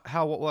a lot.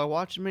 Will I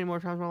watch it many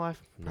more times in my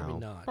life? Probably No.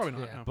 not. Probably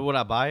not. Yeah. No. But would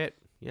I buy it?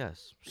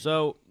 Yes.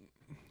 So,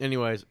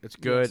 anyways, it's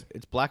good. Yes.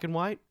 It's black and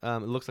white.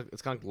 It looks like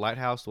it's kind of like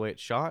Lighthouse the way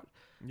it's shot.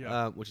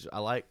 Yeah. Which I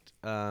liked.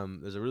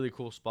 There's a really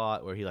cool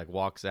spot where he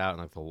walks out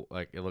and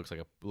it looks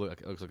like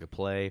a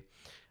play.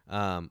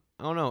 I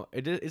don't know.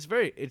 It's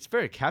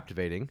very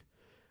captivating,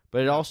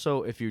 but it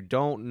also, if you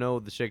don't know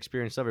the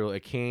Shakespearean stuff,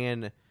 it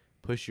can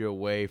push you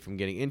away from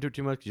getting into it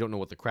too much because you don't know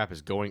what the crap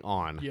is going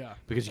on. Yeah.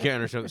 Because you can't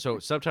understand. So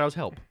subtitles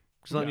help.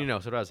 Just letting Yeah. you know,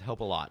 subtitles help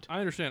a lot.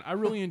 I understand. I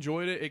really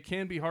enjoyed it. It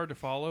can be hard to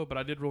follow, but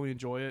I did really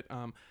enjoy it.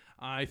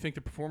 I think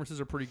the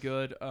performances are pretty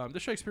good. The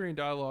Shakespearean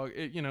dialogue,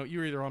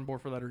 you're either on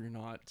board for that or you're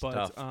not.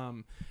 But tough.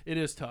 it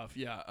is tough,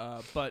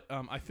 yeah. But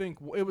I think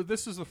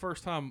this is the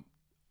first time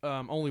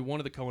only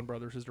one of the Coen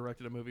brothers has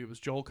directed a movie. It was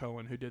Joel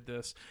Coen who did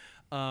this.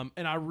 And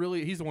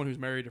he's the one who's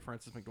married to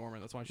Frances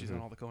McDormand. That's why she's in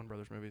all the Coen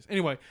brothers movies.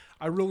 Anyway,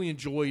 I really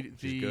enjoyed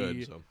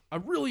I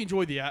really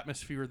enjoyed the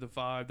atmosphere, the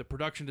vibe, the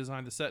production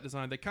design, the set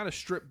design. They kind of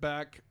stripped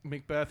back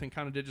Macbeth and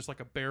kind of did just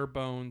like a bare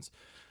bones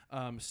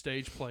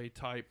stage play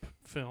type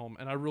film,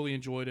 and I really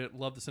enjoyed it.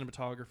 Loved the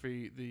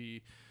cinematography,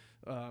 the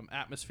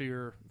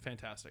atmosphere,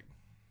 fantastic.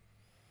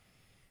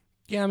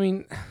 Yeah, I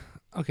mean,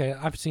 okay,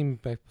 I've seen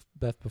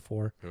Macbeth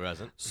before, Who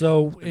hasn't?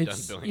 so been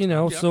it's done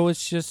billions so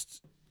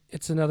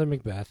it's another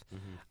Macbeth.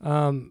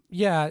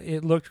 Yeah,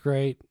 it looked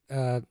great.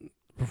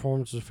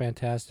 Performance was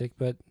fantastic,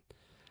 but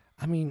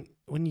I mean,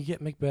 when you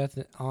get Macbeth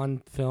on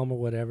film or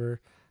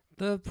whatever,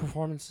 the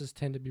performances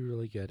tend to be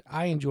really good.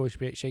 I enjoy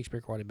Shakespeare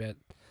quite a bit.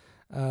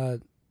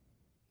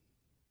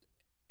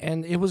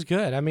 And it was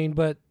good. I mean,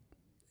 but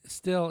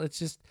still, it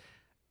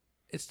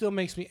still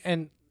makes me,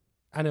 and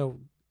I know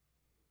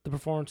the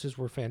performances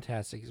were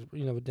fantastic,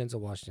 with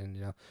Denzel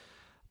Washington,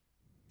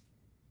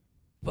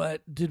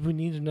 But did we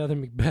need another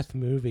Macbeth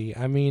movie?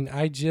 I mean, We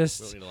don't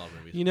need a lot of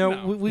movies.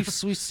 No. we've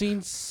seen,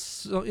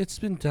 it's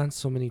been done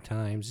so many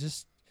times.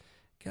 Just,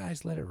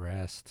 guys, let it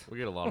rest. We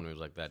get a lot of movies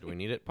like that. Do we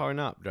need it? Probably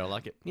not. Do I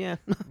like it? Yeah.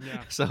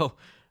 Yeah. So,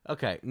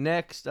 okay.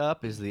 Next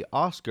up is the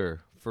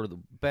Oscar for the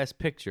Best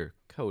Picture,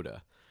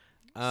 Coda.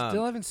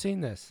 Still haven't seen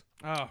this.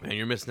 Oh, Man,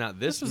 you're missing out.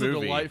 This was movie,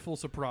 a delightful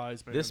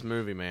surprise, man. This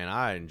movie, man,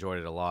 I enjoyed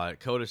it a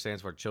lot. CODA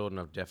stands for Children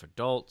of Deaf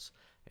Adults.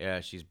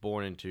 Yeah, she's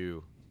born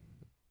into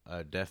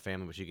a deaf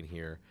family, but she can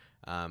hear.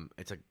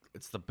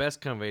 It's the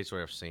best coming of age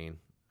story I've seen.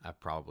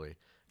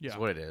 It's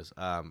what it is.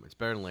 It's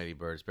better than Lady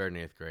Bird. It's better than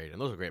 8th Grade,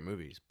 and those are great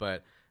movies.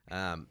 But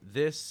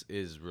This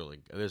is really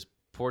good. There's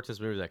parts of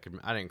this movie that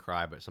I didn't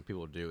cry, but some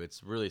people do.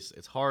 It's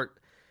heart.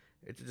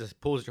 It just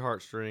pulls your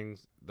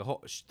heartstrings.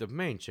 The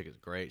main chick is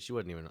great. She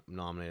wasn't even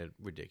nominated.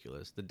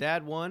 Ridiculous. The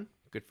dad won.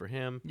 Good for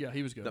him. Yeah,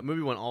 he was good. The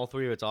movie won all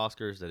 3 of its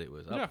Oscars that it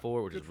was up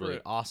for, which is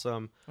really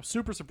awesome. I'm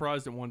super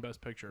surprised it won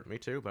Best Picture. Me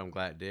too, but I'm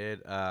glad it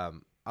did.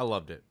 I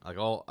loved it.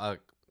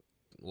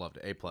 Loved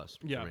it. A+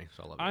 for me.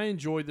 So I loved it. I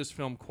enjoyed this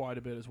film quite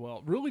a bit as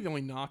well. Really, the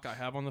only knock I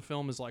have on the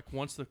film is like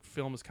once the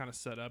film is kind of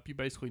set up, you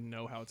basically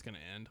know how it's going to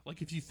end.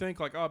 Like if you think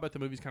like, oh, I bet the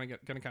movie's going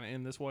to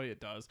end this way, it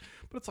does.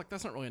 But it's like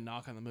that's not really a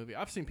knock on the movie.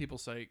 I've seen people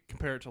say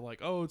compare it to like,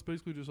 oh, it's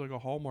basically just like a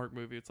Hallmark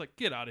movie. It's like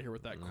get out of here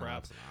with that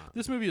crap.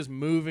 This movie is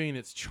moving.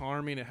 It's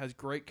charming. It has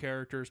great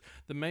characters.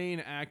 The main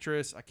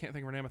actress, I can't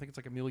think of her name. I think it's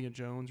like Amelia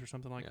Jones or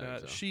something like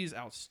that. So. She's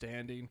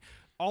outstanding.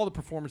 All the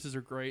performances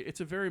are great. It's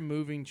a very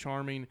moving,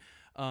 charming,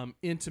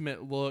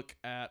 intimate look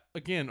at,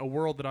 again, a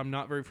world that I'm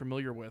not very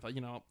familiar with. I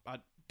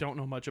don't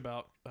know much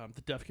about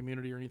the deaf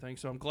community or anything,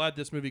 so I'm glad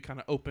this movie kind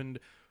of opened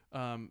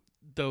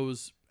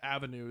those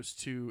avenues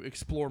to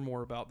explore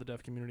more about the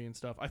deaf community and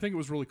stuff. I think it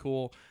was really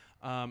cool,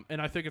 and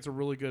I think it's a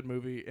really good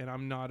movie, and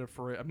I'm not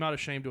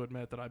ashamed to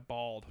admit that I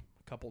bawled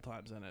a couple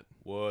times in it.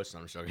 What?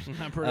 I'm joking.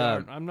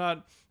 I'm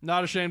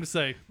not ashamed to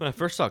say. When I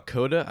first saw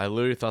Coda, I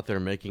literally thought they were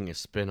making a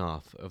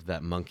spin-off of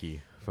that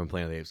monkey from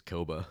Planet of the Apes,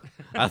 Koba.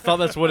 I thought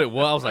that's what it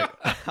was. I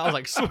was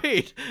like,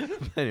 sweet.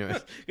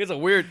 Anyways, it's a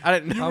weird. I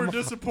didn't. You were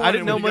disappointed. I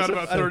didn't know when you much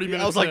got about 30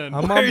 minutes. I was like, in.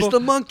 where's the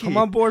monkey? I'm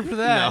on board for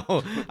that.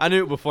 No, I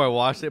knew it before I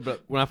watched it,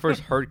 but when I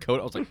first heard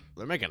Coda, I was like,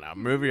 they're making a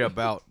movie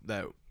about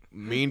that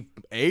mean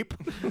ape.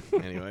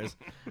 Anyways,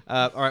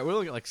 all right, we're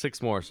looking at like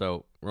 6 more,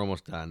 so we're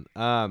almost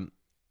done.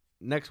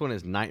 Next one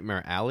is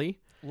Nightmare Alley.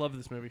 Love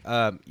this movie.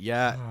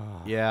 Yeah,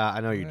 I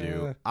know you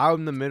do. I'm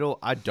in the middle.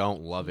 I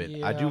don't love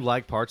it. I do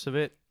like parts of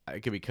it.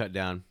 It could be cut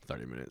down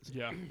 30 minutes.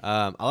 Yeah.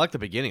 I like the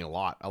beginning a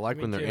lot. I like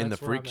when they're in the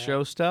freak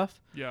show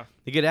stuff. Yeah.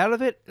 To get out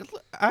of it,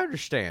 I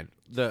understand.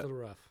 It's a little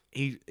rough.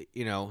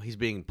 He's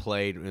being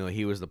played.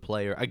 He was the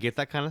player. I get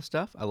that kind of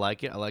stuff. I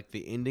like it. I like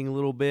the ending a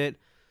little bit.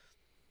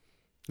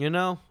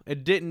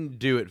 It didn't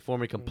do it for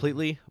me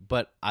completely,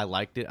 but I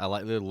liked it.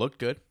 It looked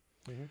good.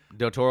 Mm-hmm.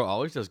 Del Toro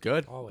always does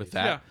good with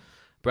that. Yeah.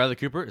 Bradley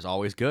Cooper is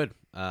always good.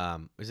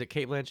 Is it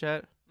Cate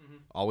Blanchett? Mm-hmm.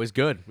 Always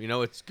good.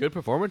 It's good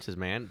performances,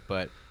 man.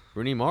 But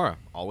Rooney Mara,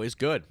 always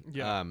good.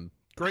 Yeah.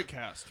 Great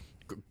cast.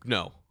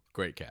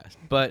 Great cast.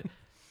 But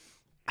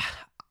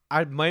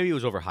maybe it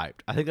was overhyped.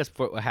 I think that's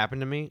what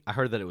happened to me. I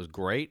heard that it was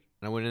great,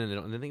 and I went in and I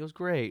didn't think it was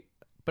great,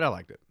 but I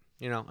liked it.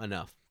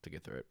 Enough to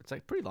get through it. It's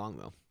like pretty long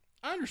though.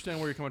 I understand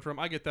where you're coming from.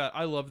 I get that.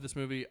 I loved this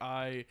movie.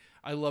 I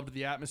loved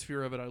the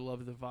atmosphere of it. I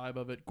loved the vibe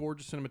of it.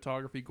 Gorgeous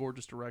cinematography,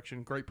 gorgeous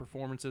direction, great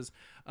performances.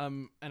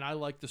 And I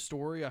liked the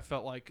story. I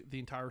felt like the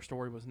entire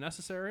story was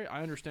necessary.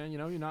 I understand,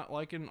 you're not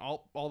liking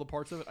all the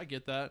parts of it. I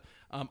get that.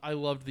 I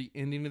loved the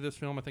ending of this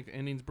film. I think the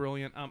ending's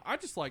brilliant. I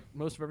just like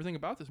most of everything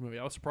about this movie.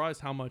 I was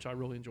surprised how much I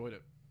really enjoyed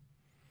it.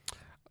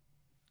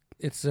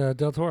 It's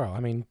Del Toro. I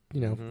mean,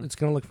 it's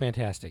going to look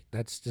fantastic.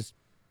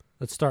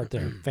 Let's start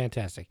there.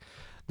 Fantastic.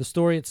 The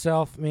story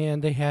itself, man,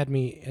 they had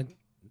me at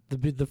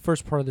the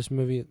first part of this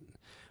movie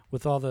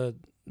with all the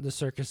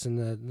circus and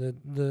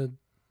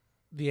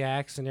the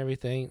acts and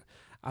everything.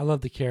 I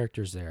love the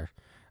characters there.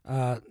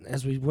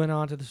 As we went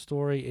on to the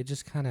story, it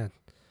just kind of,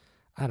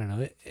 I don't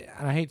know.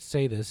 And I hate to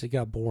say this, it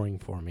got boring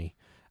for me.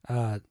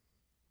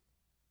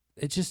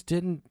 It just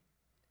didn't.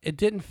 It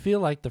didn't feel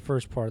like the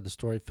first part of the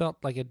story. It felt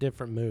like a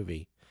different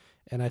movie,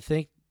 and I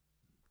think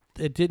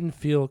it didn't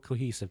feel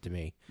cohesive to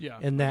me. Yeah,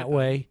 in that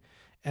way.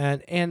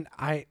 And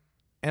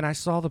I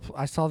saw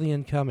the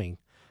end coming.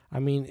 I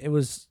mean, it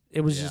was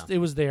just, it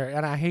was there.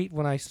 And I hate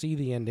when I see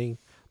the ending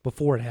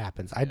before it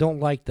happens. I don't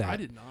like that. I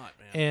did not,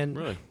 man. And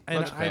really,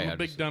 I'm a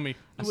big dummy.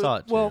 I saw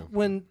it too. Well,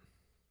 when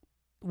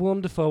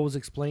Willem Dafoe was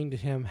explaining to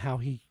him how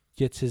he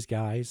gets his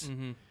guys,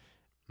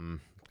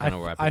 kind of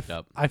where I picked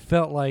up. I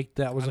felt like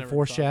that was a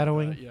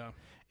foreshadowing. Yeah.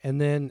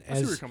 And then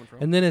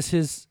as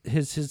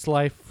his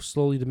life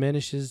slowly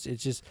diminishes,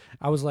 it's just,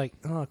 I was like,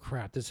 oh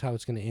crap, this is how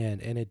it's going to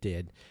end, and it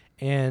did.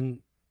 And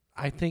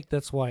I think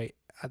that's why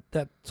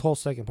that whole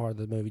second part of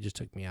the movie just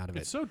took me out of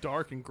it. It's so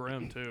dark and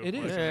grim too. It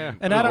is, yeah.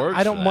 And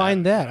I don't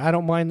mind that. I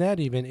don't mind that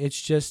even. It's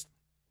just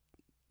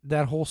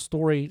that whole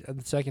story,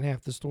 the second half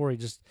of the story,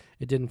 just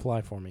it didn't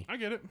fly for me. I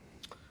get it.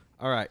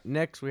 All right,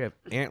 next we have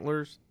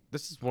Antlers.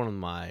 This is one of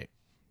my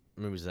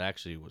movies that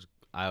actually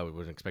I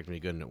wasn't expecting to be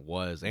good, and it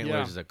was.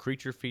 Antlers is a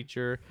creature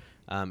feature.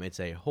 It's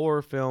a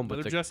horror film,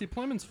 but Jesse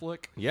Plemons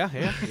flick. Yeah.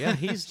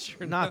 He's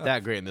not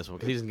that great in this one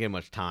because he doesn't get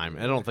much time.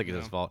 I don't think it's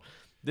his fault.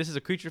 This is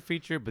a creature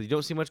feature, but you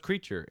don't see much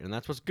creature, and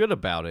that's what's good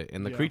about it.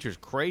 And the creature's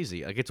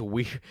crazy. Like, it's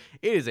weird.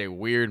 It is a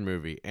weird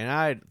movie, and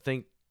I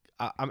think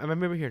I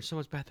remember hearing so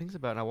much bad things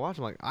about it. And I watched.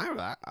 I'm like, I don't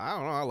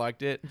know. I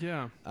liked it.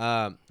 Yeah.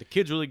 The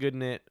kid's really good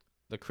in it.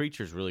 The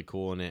creature's really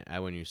cool in it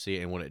when you see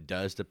it and what it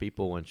does to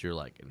people once you're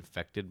like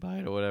infected by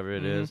it or whatever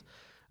it is.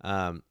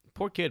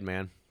 Poor kid,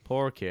 man.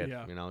 Poor kid.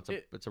 Yeah. You know,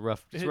 it's a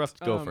rough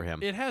go for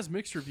him. It has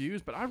mixed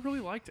reviews, but I really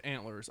liked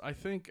Antlers. I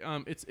think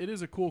it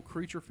is a cool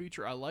creature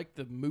feature. I like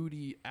the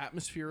moody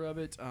atmosphere of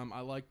it.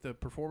 I like the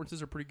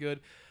performances are pretty good.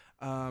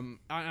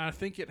 I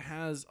think it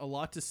has a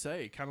lot to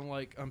say, kind of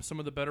like some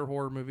of the better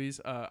horror movies.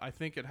 I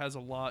think it has a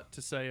lot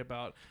to say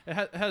about.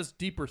 It has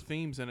deeper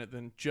themes in it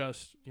than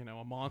just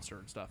a monster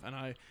and stuff. And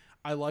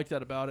I like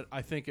that about it.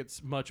 I think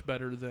it's much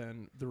better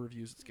than the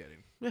reviews it's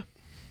getting. Yeah,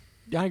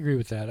 I agree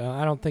with that.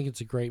 I don't think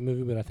it's a great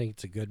movie, but I think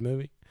it's a good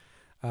movie.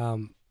 I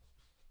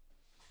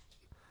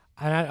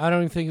don't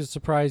even think it's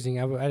surprising.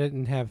 I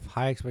didn't have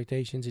high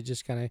expectations. It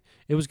just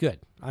it was good.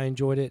 I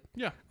enjoyed it.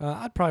 Yeah.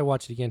 I'd probably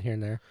watch it again here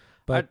and there,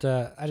 but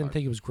I didn't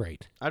think it was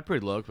great. I had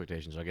pretty low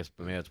expectations. I guess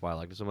maybe that's why I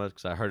liked it so much,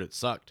 because I heard it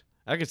sucked.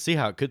 I could see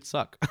how it could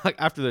suck. Like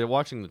after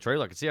watching the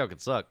trailer, I could see how it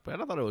could suck.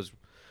 But I thought it was,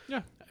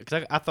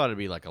 because I thought it'd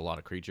be like a lot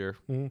of creature,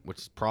 which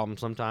is a problem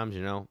sometimes,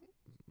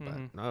 But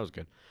no, it was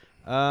good.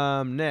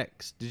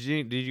 Next, did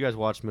you guys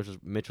watch Mitchell's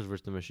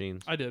vs. the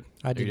Machines? I did.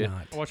 I did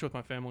not. I watched it with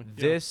my family.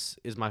 This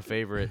is my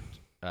favorite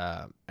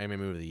anime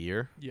movie of the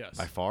year. Yes.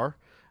 By far.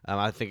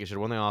 I think it should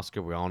have won the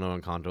Oscar. We all know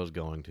Encanto is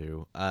going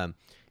to.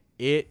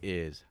 It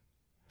is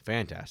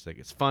fantastic.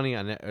 It's funny.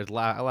 I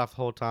laughed the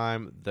whole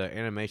time. The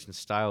animation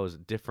style is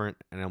different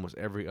in almost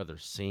every other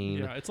scene.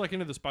 Yeah, it's like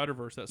Into the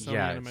Spider-Verse, that Sony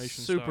animation it's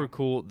super style.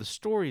 cool. The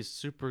story is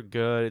super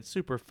good. It's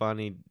super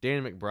funny.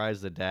 Danny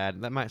McBride's the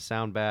dad. That might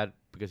sound bad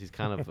because he's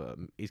kind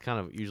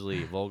of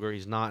usually vulgar.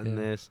 He's not in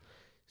this.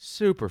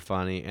 Super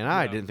funny, and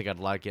I didn't think I'd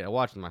like it. I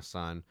watched it with my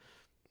son.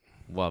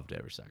 Loved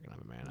every second of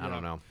it, man. I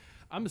don't know.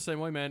 I'm the same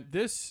way, man.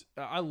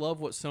 I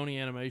love what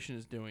Sony Animation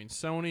is doing.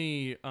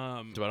 Sony,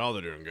 It's about all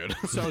they're doing good.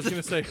 so I was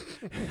gonna say,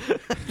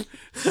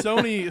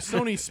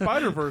 Sony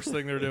Spider-Verse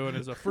thing they're doing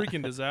is a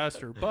freaking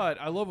disaster. But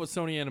I love what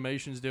Sony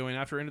Animation is doing.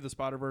 After Into the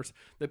Spider-Verse,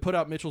 they put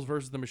out Mitchell's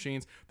vs. the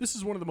Machines. This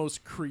is one of the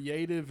most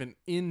creative and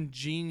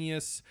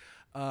ingenious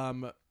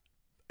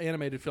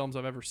animated films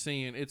I've ever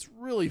seen. It's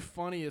really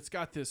funny. It's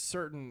got this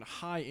certain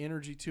high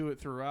energy to it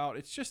throughout.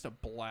 It's just a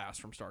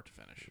blast from start to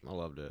finish. I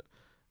loved it.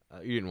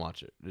 You didn't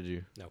watch it, did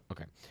you? No.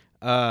 Okay.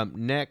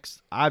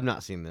 Next, I've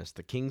not seen this.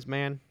 The King's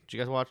Man. Did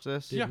you guys watch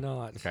this? Did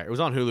not. Okay. It was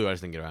on Hulu. I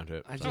just didn't get around to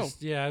it.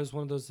 I was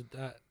one of those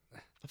that.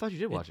 I thought you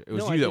did watch it. It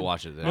was no, you I that didn't.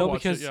 watched it then. No,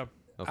 watched because it,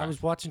 Okay. I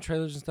was watching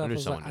trailers and stuff. knew I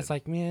someone was did.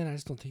 like, man, I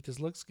just don't think this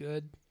looks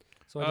good.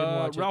 So I didn't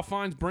watch Ralph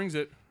Fiennes brings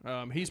it.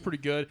 He's pretty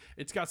good.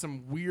 It's got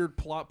some weird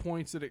plot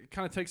points that it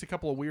kind of takes a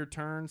couple of weird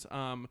turns.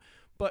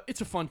 But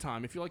it's a fun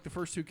time. If you like the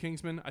first two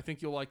Kingsmen, I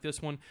think you'll like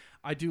this one.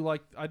 I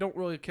don't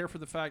really care for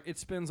the fact it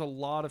spends a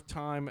lot of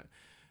time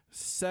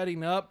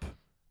setting up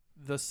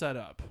the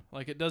setup.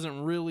 Like, it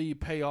doesn't really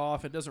pay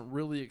off. It doesn't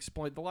really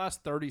explain. The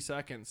last 30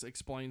 seconds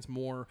explains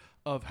more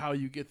of how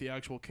you get the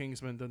actual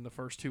Kingsman than the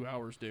first 2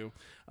 hours do.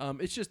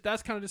 It's just,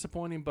 that's kind of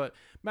disappointing, but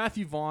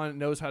Matthew Vaughn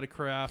knows how to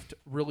craft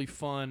really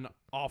fun,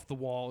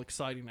 off-the-wall,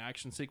 exciting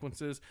action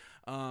sequences.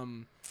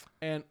 And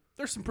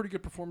there's some pretty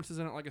good performances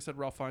in it. Like I said,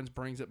 Ralph Fiennes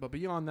brings it, but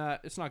beyond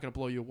that, it's not going to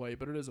blow you away,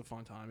 but it is a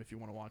fun time if you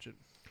want to watch it.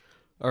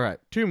 All right.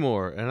 Two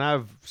more, and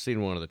I've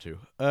seen one of the two.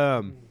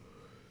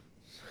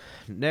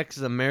 Next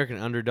is American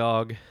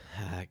Underdog.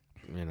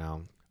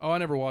 Oh, I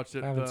never watched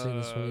it. I haven't seen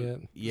this one yet.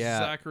 Yeah.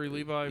 Zachary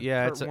Levi.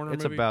 Yeah, Kurt Warner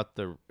it's movie? about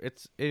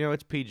it's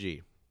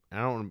PG.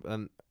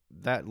 And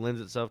that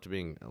lends itself to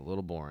being a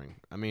little boring.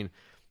 I mean,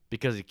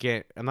 because you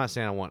can't. I'm not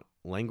saying I want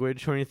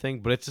language or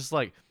anything, but it's just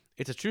like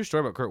it's a true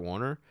story about Kurt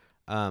Warner.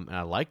 And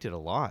I liked it a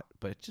lot,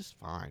 but it's just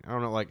fine. I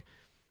don't know, like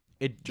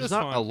there's Just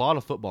not fine. a lot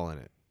of football in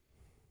it.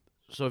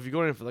 So if you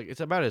go in for it's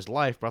about his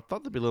life, but I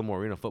thought there'd be a little more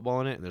arena football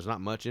in it, and there's not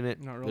much in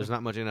it. Not really. There's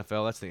not much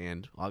NFL. That's the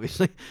end,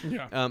 obviously.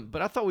 Yeah.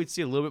 But I thought we'd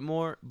see a little bit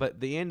more. But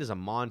the end is a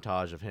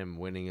montage of him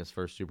winning his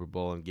first Super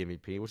Bowl and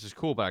MVP, which is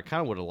cool. But I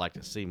kind of would have liked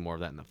to see more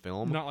of that in the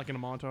film. Not like in a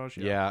montage.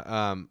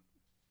 Yeah.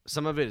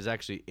 Some of it is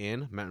actually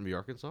in Mountain View,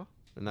 Arkansas,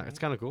 and it's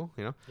kind of cool,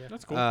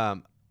 That's cool.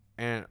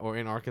 or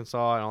in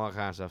Arkansas and all that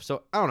kind of stuff.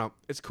 So I don't know.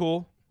 It's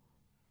cool.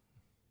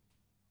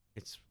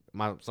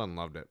 My son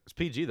loved it. It's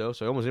PG though,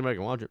 so almost anybody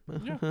can watch it.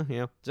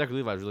 Yeah. Zachary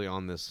Levi's really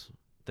on this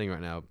thing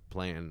right now,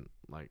 playing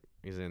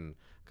he's in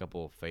a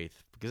couple of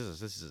faith, because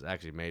this is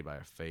actually made by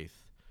a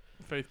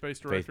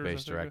Faith-based directors.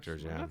 faith-based I think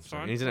directors. that's- Yeah, That's So-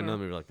 fine. and he's in another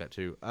movie like that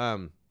too.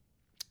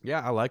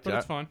 Yeah, I liked But it.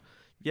 it's fine.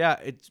 Yeah,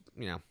 it's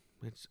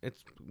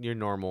it's your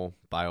normal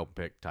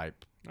biopic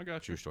type I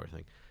got true you. story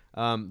thing.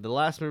 The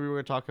last movie we're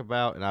gonna talk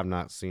about, and I've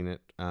not seen it,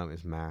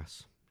 is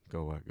Mass.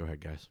 Go ahead,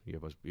 guys.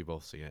 You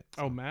both seen it.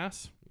 Oh,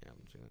 Mass? Yeah, I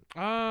haven't seen it.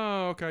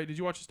 Oh, okay. Did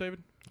you watch this,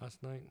 David?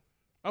 Last night.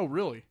 Oh,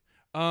 really?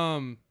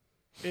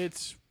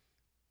 It's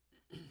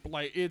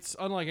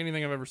unlike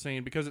anything I've ever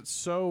seen because it's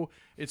so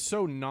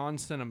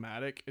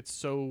non-cinematic. It's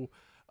so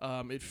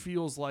it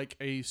feels like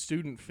a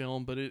student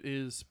film, but it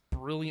is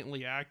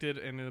brilliantly acted,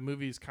 and the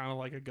movie is kind of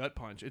like a gut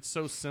punch. It's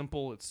so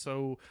simple.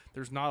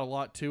 There's not a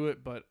lot to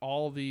it, but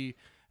all the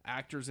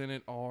actors in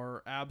it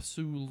are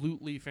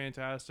absolutely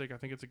fantastic. I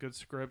think it's a good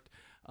script,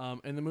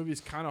 and the movie is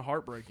kind of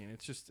heartbreaking.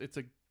 It's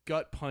a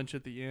gut punch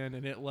at the end,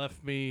 and it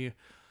left me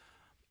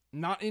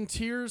Not in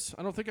tears.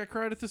 I don't think I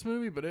cried at this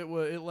movie, but it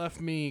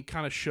left me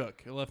kind of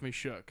shook. It left me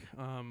shook.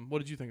 What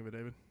did you think of it,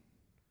 David?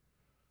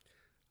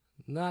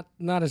 Not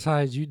as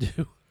high as you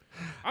do.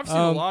 I've seen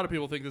a lot of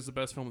people think this is the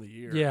best film of the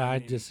year. Yeah, I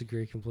mean,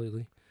 disagree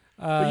completely.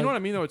 But you know what I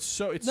mean, though. It's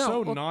so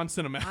well,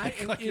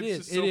 non-cinematic. Like, it it's is.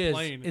 just so It is.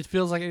 plain. It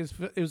feels like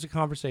it was a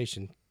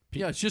conversation.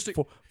 Yeah, it's just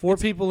four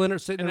people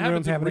sitting and in it a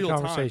room happens in having a real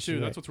time, conversation. too.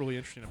 right. That's what's really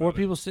interesting. Four about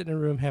people sitting in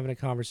a room having a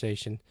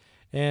conversation,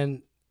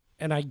 and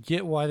I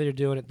get why they're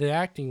doing it. The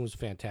acting was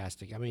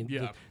fantastic. I mean,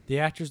 Yeah. the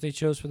actors they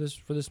chose for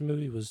this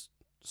movie was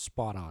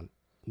spot on,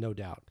 no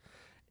doubt.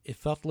 It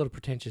felt a little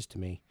pretentious to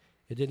me.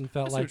 It didn't I see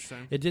what like you're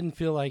saying. it didn't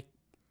feel like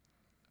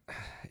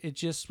it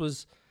just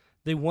was.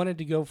 They wanted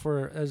to go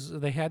for, as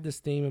they had this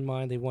theme in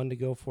mind. They wanted to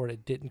go for it.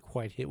 It didn't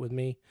quite hit with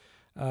me.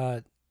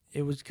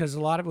 It was because a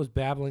lot of it was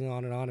babbling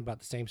on and on about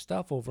the same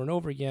stuff over and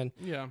over again.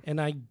 Yeah. And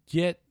I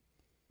get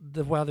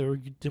why they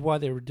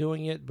were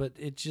doing it, but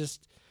it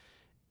just,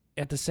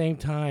 at the same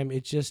time,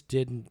 it just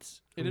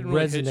didn't. It didn't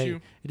really resonate. hit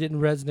you? It didn't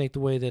resonate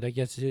the way that I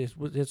guess it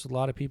hits a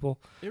lot of people.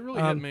 It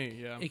really hit me,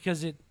 yeah.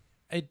 Because it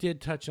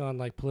did touch on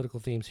like political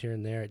themes here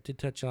and there. It did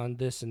touch on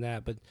this and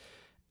that, but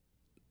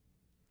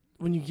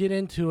when you get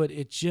into it,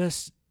 it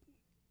just,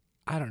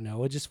 I don't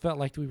know. It just felt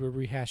like we were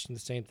rehashing the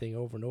same thing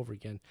over and over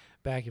again,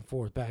 back and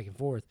forth.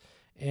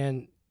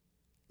 And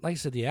like I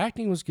said, the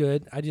acting was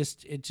good. It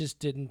just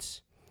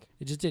didn't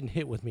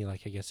hit with me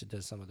like I guess it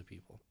does some other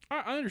people.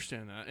 I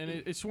understand that, and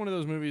it's one of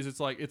those movies. It's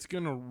like it's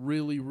gonna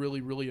really,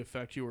 really, really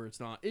affect you, or it's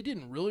not. It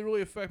didn't really,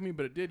 really affect me,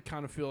 but it did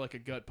kind of feel like a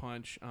gut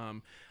punch.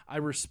 I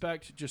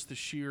respect just the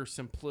sheer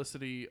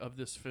simplicity of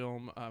this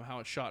film, how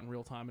it's shot in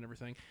real time and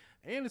everything,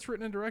 and it's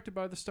written and directed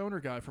by the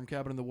stoner guy from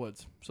Cabin in the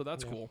Woods, so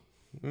that's cool.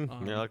 Yeah, I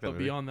like that But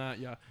movie. beyond that,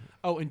 yeah.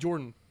 Oh, and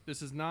Jordan,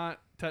 this is not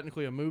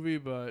technically a movie,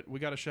 but we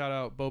got to shout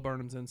out Bo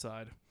Burnham's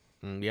Inside.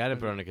 Yeah, I didn't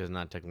put it on it because it's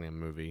not technically a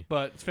movie.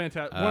 But it's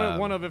fantastic.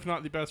 One of, if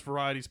not the best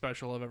variety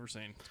special I've ever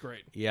seen. It's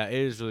great. Yeah, it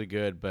is really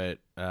good, but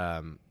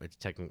it's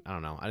technically, I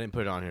don't know. I didn't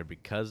put it on here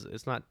because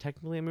it's not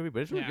technically a movie,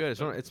 but it's really good.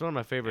 It's one of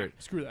my favorite.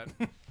 Screw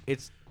that.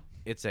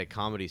 It's a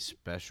comedy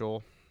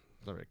special.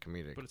 It's not very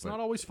comedic. But it's not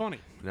always funny.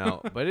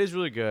 No, but it is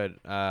really good.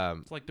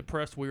 It's like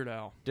depressed Weird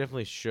Al.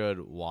 Definitely should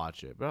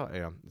watch it. But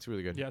yeah, it's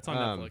really good. Yeah, it's on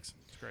Netflix.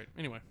 It's great.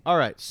 Anyway. All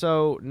right,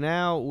 so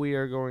now we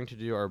are going to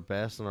do our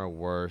best and our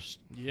worst.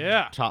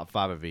 Yeah. Top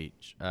 5 of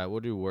each. We'll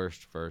do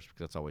worst first because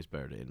that's always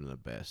better to end in the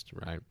best,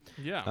 right?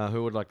 Yeah.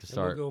 Who would like to And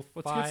start? we'll go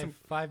Let's get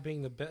five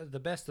being the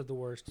best of the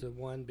worst to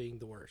 1 being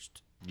the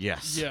worst.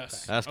 Yes.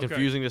 Yes. That's Okay.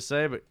 confusing to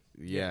say, but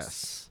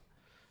yes.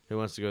 Who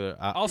wants to go there?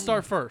 I'll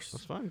start first.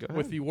 That's fine. Go ahead.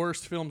 With the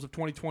worst films of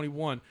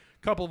 2021.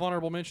 Couple of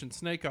honorable mentions: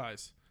 Snake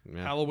Eyes,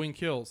 Yeah. Halloween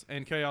Kills,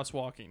 and Chaos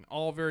Walking.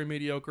 All very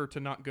mediocre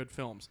to not good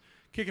films.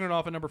 Kicking it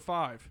off at number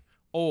 5,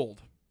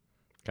 Old.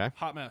 Okay.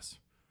 Hot mess.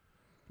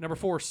 Number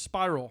 4,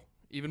 Spiral.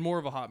 Even more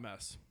of a hot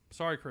mess.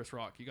 Sorry, Chris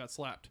Rock, you got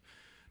slapped.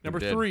 Number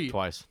did, 3,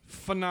 twice.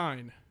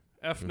 F9.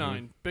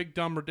 F9. Big,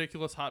 dumb,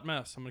 ridiculous, hot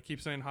mess. I'm going to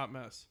keep saying hot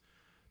mess.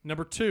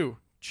 Number 2,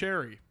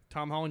 Cherry.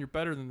 Tom Holland, you're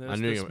better than this. I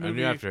This knew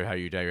movie- after how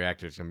you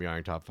reacted, it's gonna be on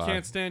your top 5.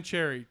 Can't stand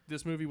Cherry.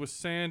 This movie was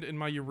sand in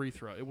my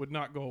urethra. It would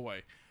not go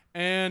away.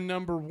 And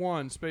number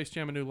 1, Space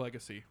Jam: A New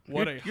Legacy.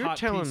 What You're a hot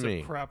telling piece me-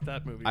 of crap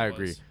that movie I was.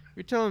 agree.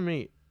 You're telling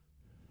me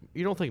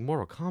you don't think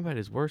Mortal Kombat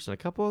is worse than a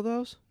couple of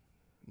those?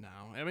 No,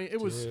 I mean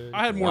it was. Dude.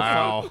 I had more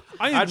Wow. fun.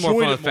 I had more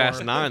enjoyed fun it with Fast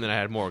more. 9 than I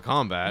had Mortal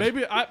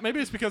Kombat. Maybe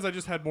it's because I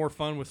just had more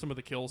fun with some of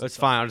the kills. and That's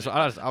stuff. fine.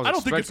 I was I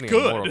don't think it's expecting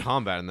good. a Mortal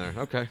Kombat in there.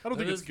 Okay. I don't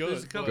think it's good.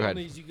 There's a couple Go of ahead.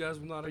 these you guys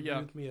will not agree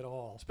yeah. with me at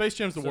all. Space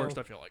Jam's the So- worst.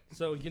 I feel like.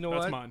 So you know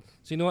That's what? mine.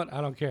 So you know what? I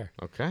don't care.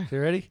 Okay. So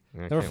you ready? I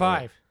Number can't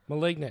 5,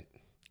 Malignant.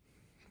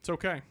 It's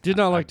okay. Did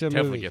not I like that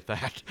definitely movie. get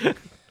that.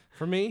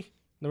 For me,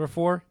 number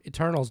 4,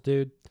 Eternals,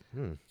 dude.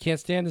 Can't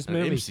stand this An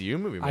movie. MCU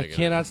movie. I Megan.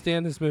 cannot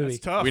stand this movie. That's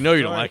tough. We know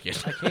you don't Sorry. like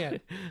it. I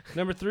can't.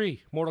 Number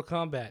 3, Mortal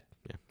Kombat.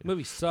 Yeah.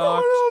 Movie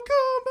sucked. Mortal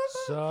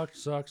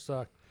Kombat.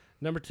 Sucked.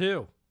 Number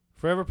 2,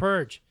 Forever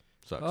Purge.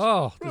 Sucks.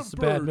 Oh, this is a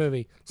bad Purge.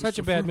 movie. Such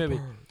a bad movie.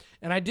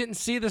 And I didn't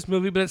see this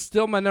movie, but it's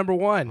still my number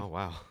 1. Oh,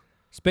 wow.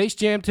 Space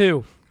Jam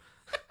 2.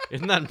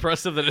 Isn't that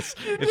impressive that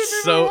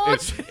it's so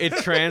it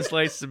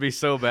translates to be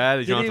so bad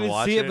that you don't Didn't have to even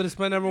watch see it? it, but it's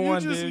my number You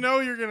 1, just dude. know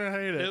you're gonna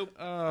hate it. Nope.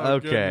 Oh,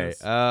 Okay,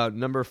 goodness.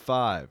 number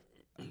 5.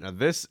 Now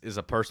this is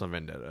a personal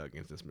vendetta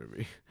against this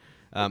movie.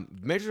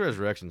 Matrix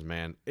Resurrections,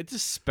 man, it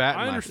just spat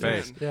in I my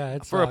understand. face. Yeah,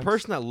 it For a sucks.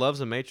 person that loves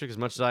the Matrix as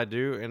much as I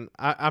do, and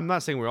I'm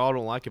not saying we all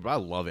don't like it, but I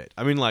love it.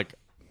 I mean, like,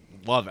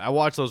 love it. I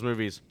watch those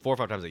movies 4 or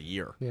 5 times a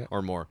year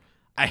or more.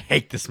 I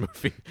hate this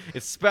movie.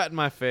 It spat in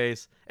my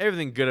face.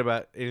 Everything good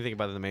about anything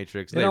about the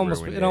Matrix, they ruined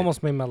It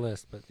almost made my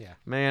list, but yeah.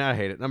 Man, I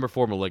hate it. Number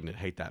 4, Malignant.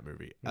 Hate that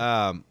movie.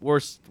 One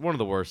of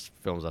the worst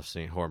films I've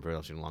seen, horror movies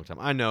I've seen in a long time.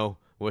 I know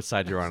what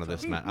side you're on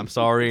this, Matt. I'm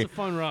sorry, It's a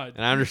fun ride.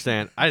 and I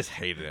understand. I just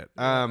hated it.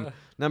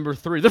 Number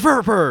 3, The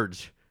Fur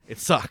Purge. It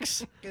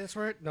sucks. That's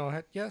where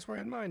that's where I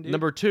had mine, dude.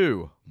 Number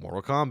 2,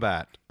 Mortal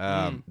Kombat.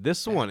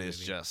 This one is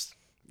just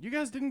You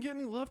guys didn't get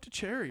any love to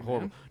Cherry,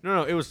 horrible. man.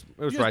 No, it was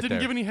You guys right didn't there.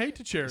 give any hate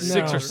to Cherry.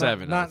 6 or not-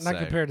 7, Not I'd not say.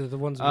 compared to the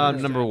ones. we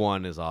missed. Number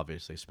 1 is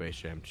obviously Space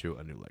Jam 2: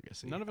 A New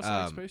Legacy. None of us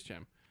like Space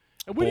Jam.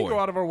 And we didn't go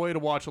out of our way to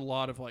watch a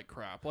lot of like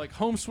crap, like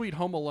Home Sweet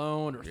Home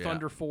Alone or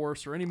Thunder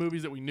Force or any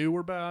movies that we knew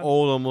were bad.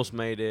 Old almost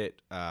made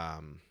it.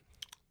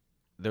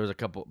 There was a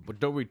couple, but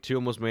Don't Breathe 2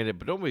 almost made it.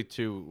 But Don't Breathe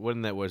 2,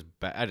 when that was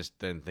bad, I just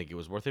didn't think it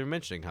was worth even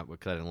mentioning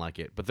because I didn't like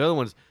it. But the other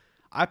ones,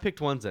 I picked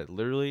ones that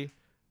literally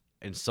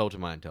insulted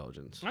my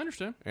intelligence. I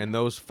understand. And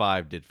those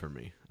 5 did for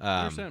me.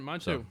 I understand. Mine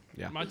too.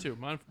 Yeah. Mine too.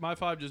 My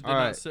 5 just did All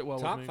not right. sit well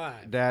Top with me.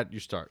 5. Dad, you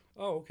start.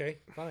 Oh, okay,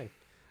 fine.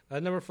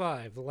 Number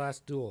 5, The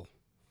Last Duel.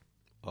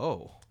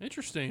 Oh.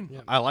 Interesting.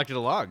 Yeah. I liked it a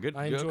lot. Good.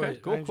 I enjoyed okay.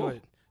 it. Cool, I enjoyed cool.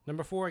 it.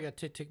 Number 4, I got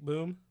Tick Tick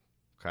Boom.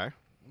 Okay.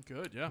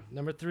 Good, yeah.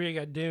 Number 3, I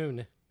got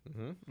Dune.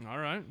 All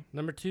right.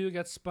 Number 2, I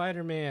got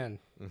Spider-Man.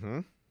 Mm-hmm.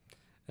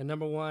 And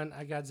number 1,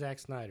 I got Zack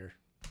Snyder.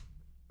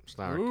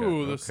 Snyder Ooh,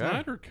 cut. the Okay.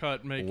 Snyder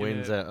cut making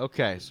Wins it. that.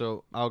 Okay,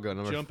 so I'll go.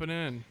 Jumping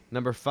in.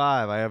 Number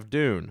 5, I have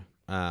Dune,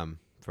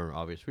 for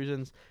obvious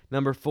reasons.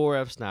 Number 4, I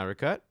have Snyder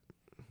Cut.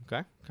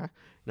 Okay.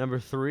 Number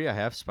 3, I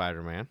have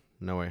Spider-Man,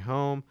 No Way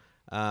Home,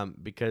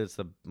 because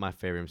it's my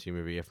favorite MCU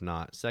movie, if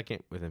not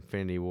second, with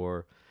Infinity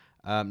War.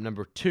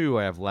 Number 2,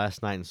 I have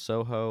Last Night in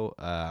Soho.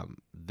 I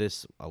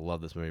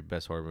love this movie,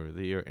 best horror movie of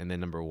the year. And then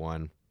number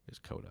 1 is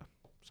Coda.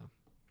 So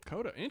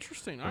Coda.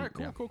 Interesting. All right,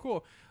 cool, yeah.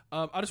 cool.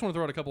 I just want to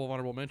throw out a couple of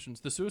honorable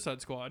mentions. The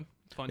Suicide Squad.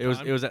 Fun it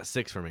time. was at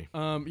 6 for me.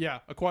 Yeah,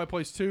 A Quiet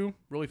Place 2,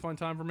 really fun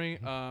time for me.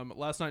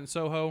 Last Night in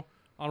Soho,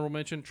 honorable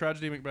mention.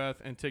 Tragedy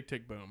Macbeth and Tick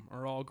Tick Boom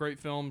are all great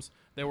films.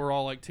 They were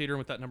all like teetering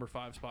with that number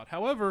 5 spot.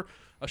 However,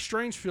 a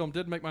strange film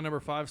did make my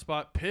number 5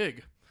 spot,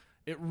 Pig.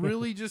 It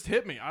really just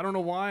hit me. I don't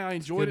know why I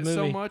enjoyed it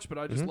so movie. much, but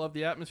I just love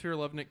the atmosphere,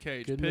 love Nick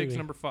Cage. Good Pig's movie.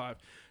 number 5.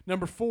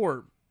 Number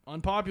 4,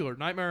 unpopular,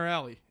 Nightmare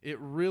Alley. It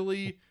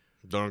really...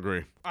 Don't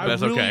agree. I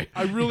That's really, okay.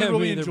 I really, Yeah, me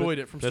really either, enjoyed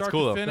it from That's start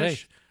cool, to though.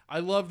 finish. I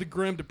love the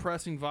grim,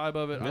 depressing vibe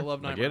of it. I Yeah,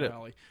 love I Nightmare get it.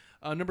 Alley.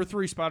 Number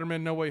 3,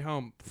 Spider-Man: No Way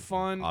Home.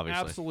 Fun,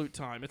 Obviously. absolute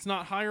time. It's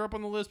not higher up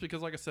on the list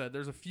because, like I said,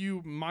 there's a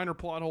few minor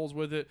plot holes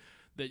with it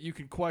that you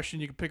can question,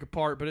 you can pick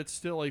apart, but it's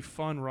still a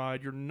fun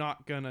ride. You're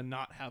not gonna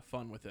not have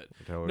fun with it.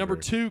 totally Number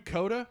agree. 2,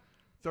 Coda.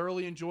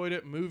 Thoroughly enjoyed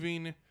it.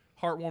 Moving,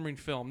 heartwarming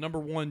film. Number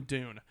 1,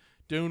 Dune.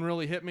 Dune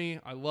really hit me.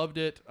 I loved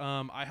it.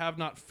 I have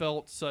not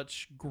felt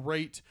such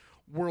great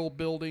world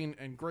building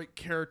and great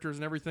characters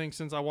and everything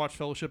since I watched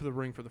Fellowship of the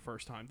Ring for the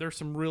first time. There's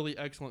some really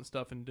excellent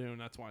stuff in Dune.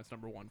 That's why it's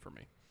number 1 for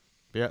me.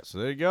 Yeah, so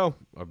there you go.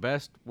 Our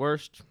best,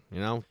 worst,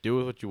 do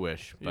with what you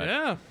wish. But,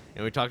 Yeah.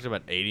 And we talked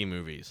about 80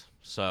 movies.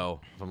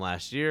 So from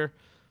last year,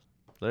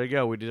 there you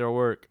go. We did our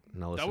work.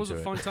 Now That was listen a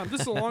to fun it. time.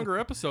 This is a longer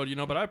episode,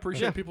 but I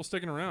appreciate Yeah. people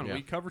sticking around. Yeah.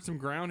 We covered some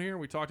ground here.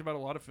 We talked about a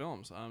lot of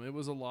films. It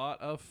was a lot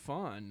of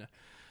fun.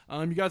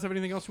 You guys have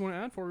anything else you want to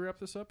add before we wrap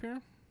this up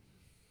here?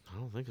 I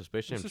don't think the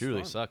Space Jam This is 2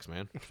 really fun. sucks,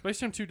 man. Space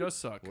Jam 2 does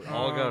suck. We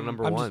all got a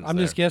number I'm, one. just, I'm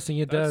just guessing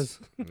it That's-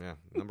 does. Yeah,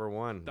 number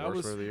 1. That worst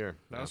was- movie of the year.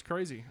 That was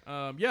crazy.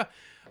 Yeah,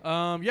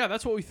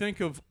 that's what we think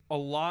of a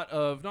lot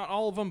of, not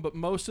all of them, but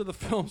most of the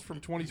films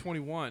from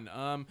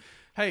 2021.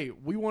 Hey,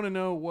 we want to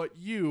know what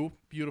you,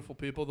 beautiful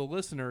people, the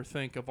listener,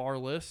 think of our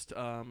list,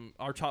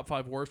 our top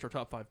 5 worst, our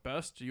top 5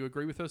 best. Do you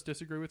agree with us,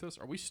 disagree with us?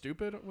 Are we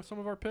stupid with some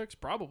of our picks?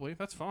 Probably.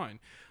 That's fine.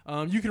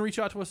 You can reach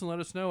out to us and let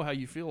us know how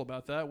you feel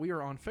about that. We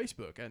are on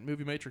Facebook at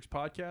Movie Matrix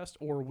Podcast,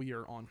 or we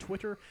are on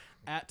Twitter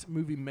at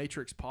Movie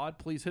Matrix Pod.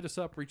 Please hit us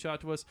up, reach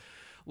out to us.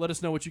 Let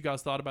us know what you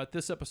guys thought about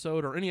this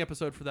episode or any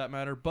episode for that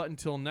matter. But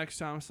until next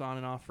time,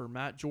 signing off for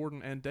Matt,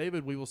 Jordan, and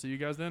David. We will see you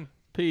guys then.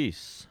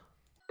 Peace.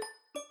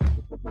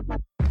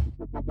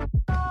 Thank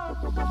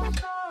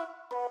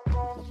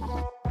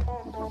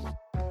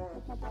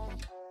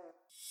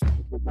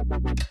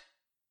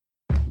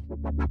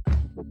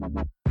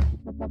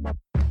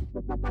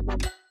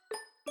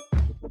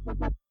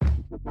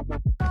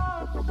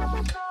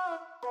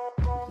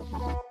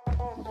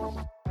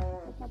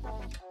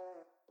you.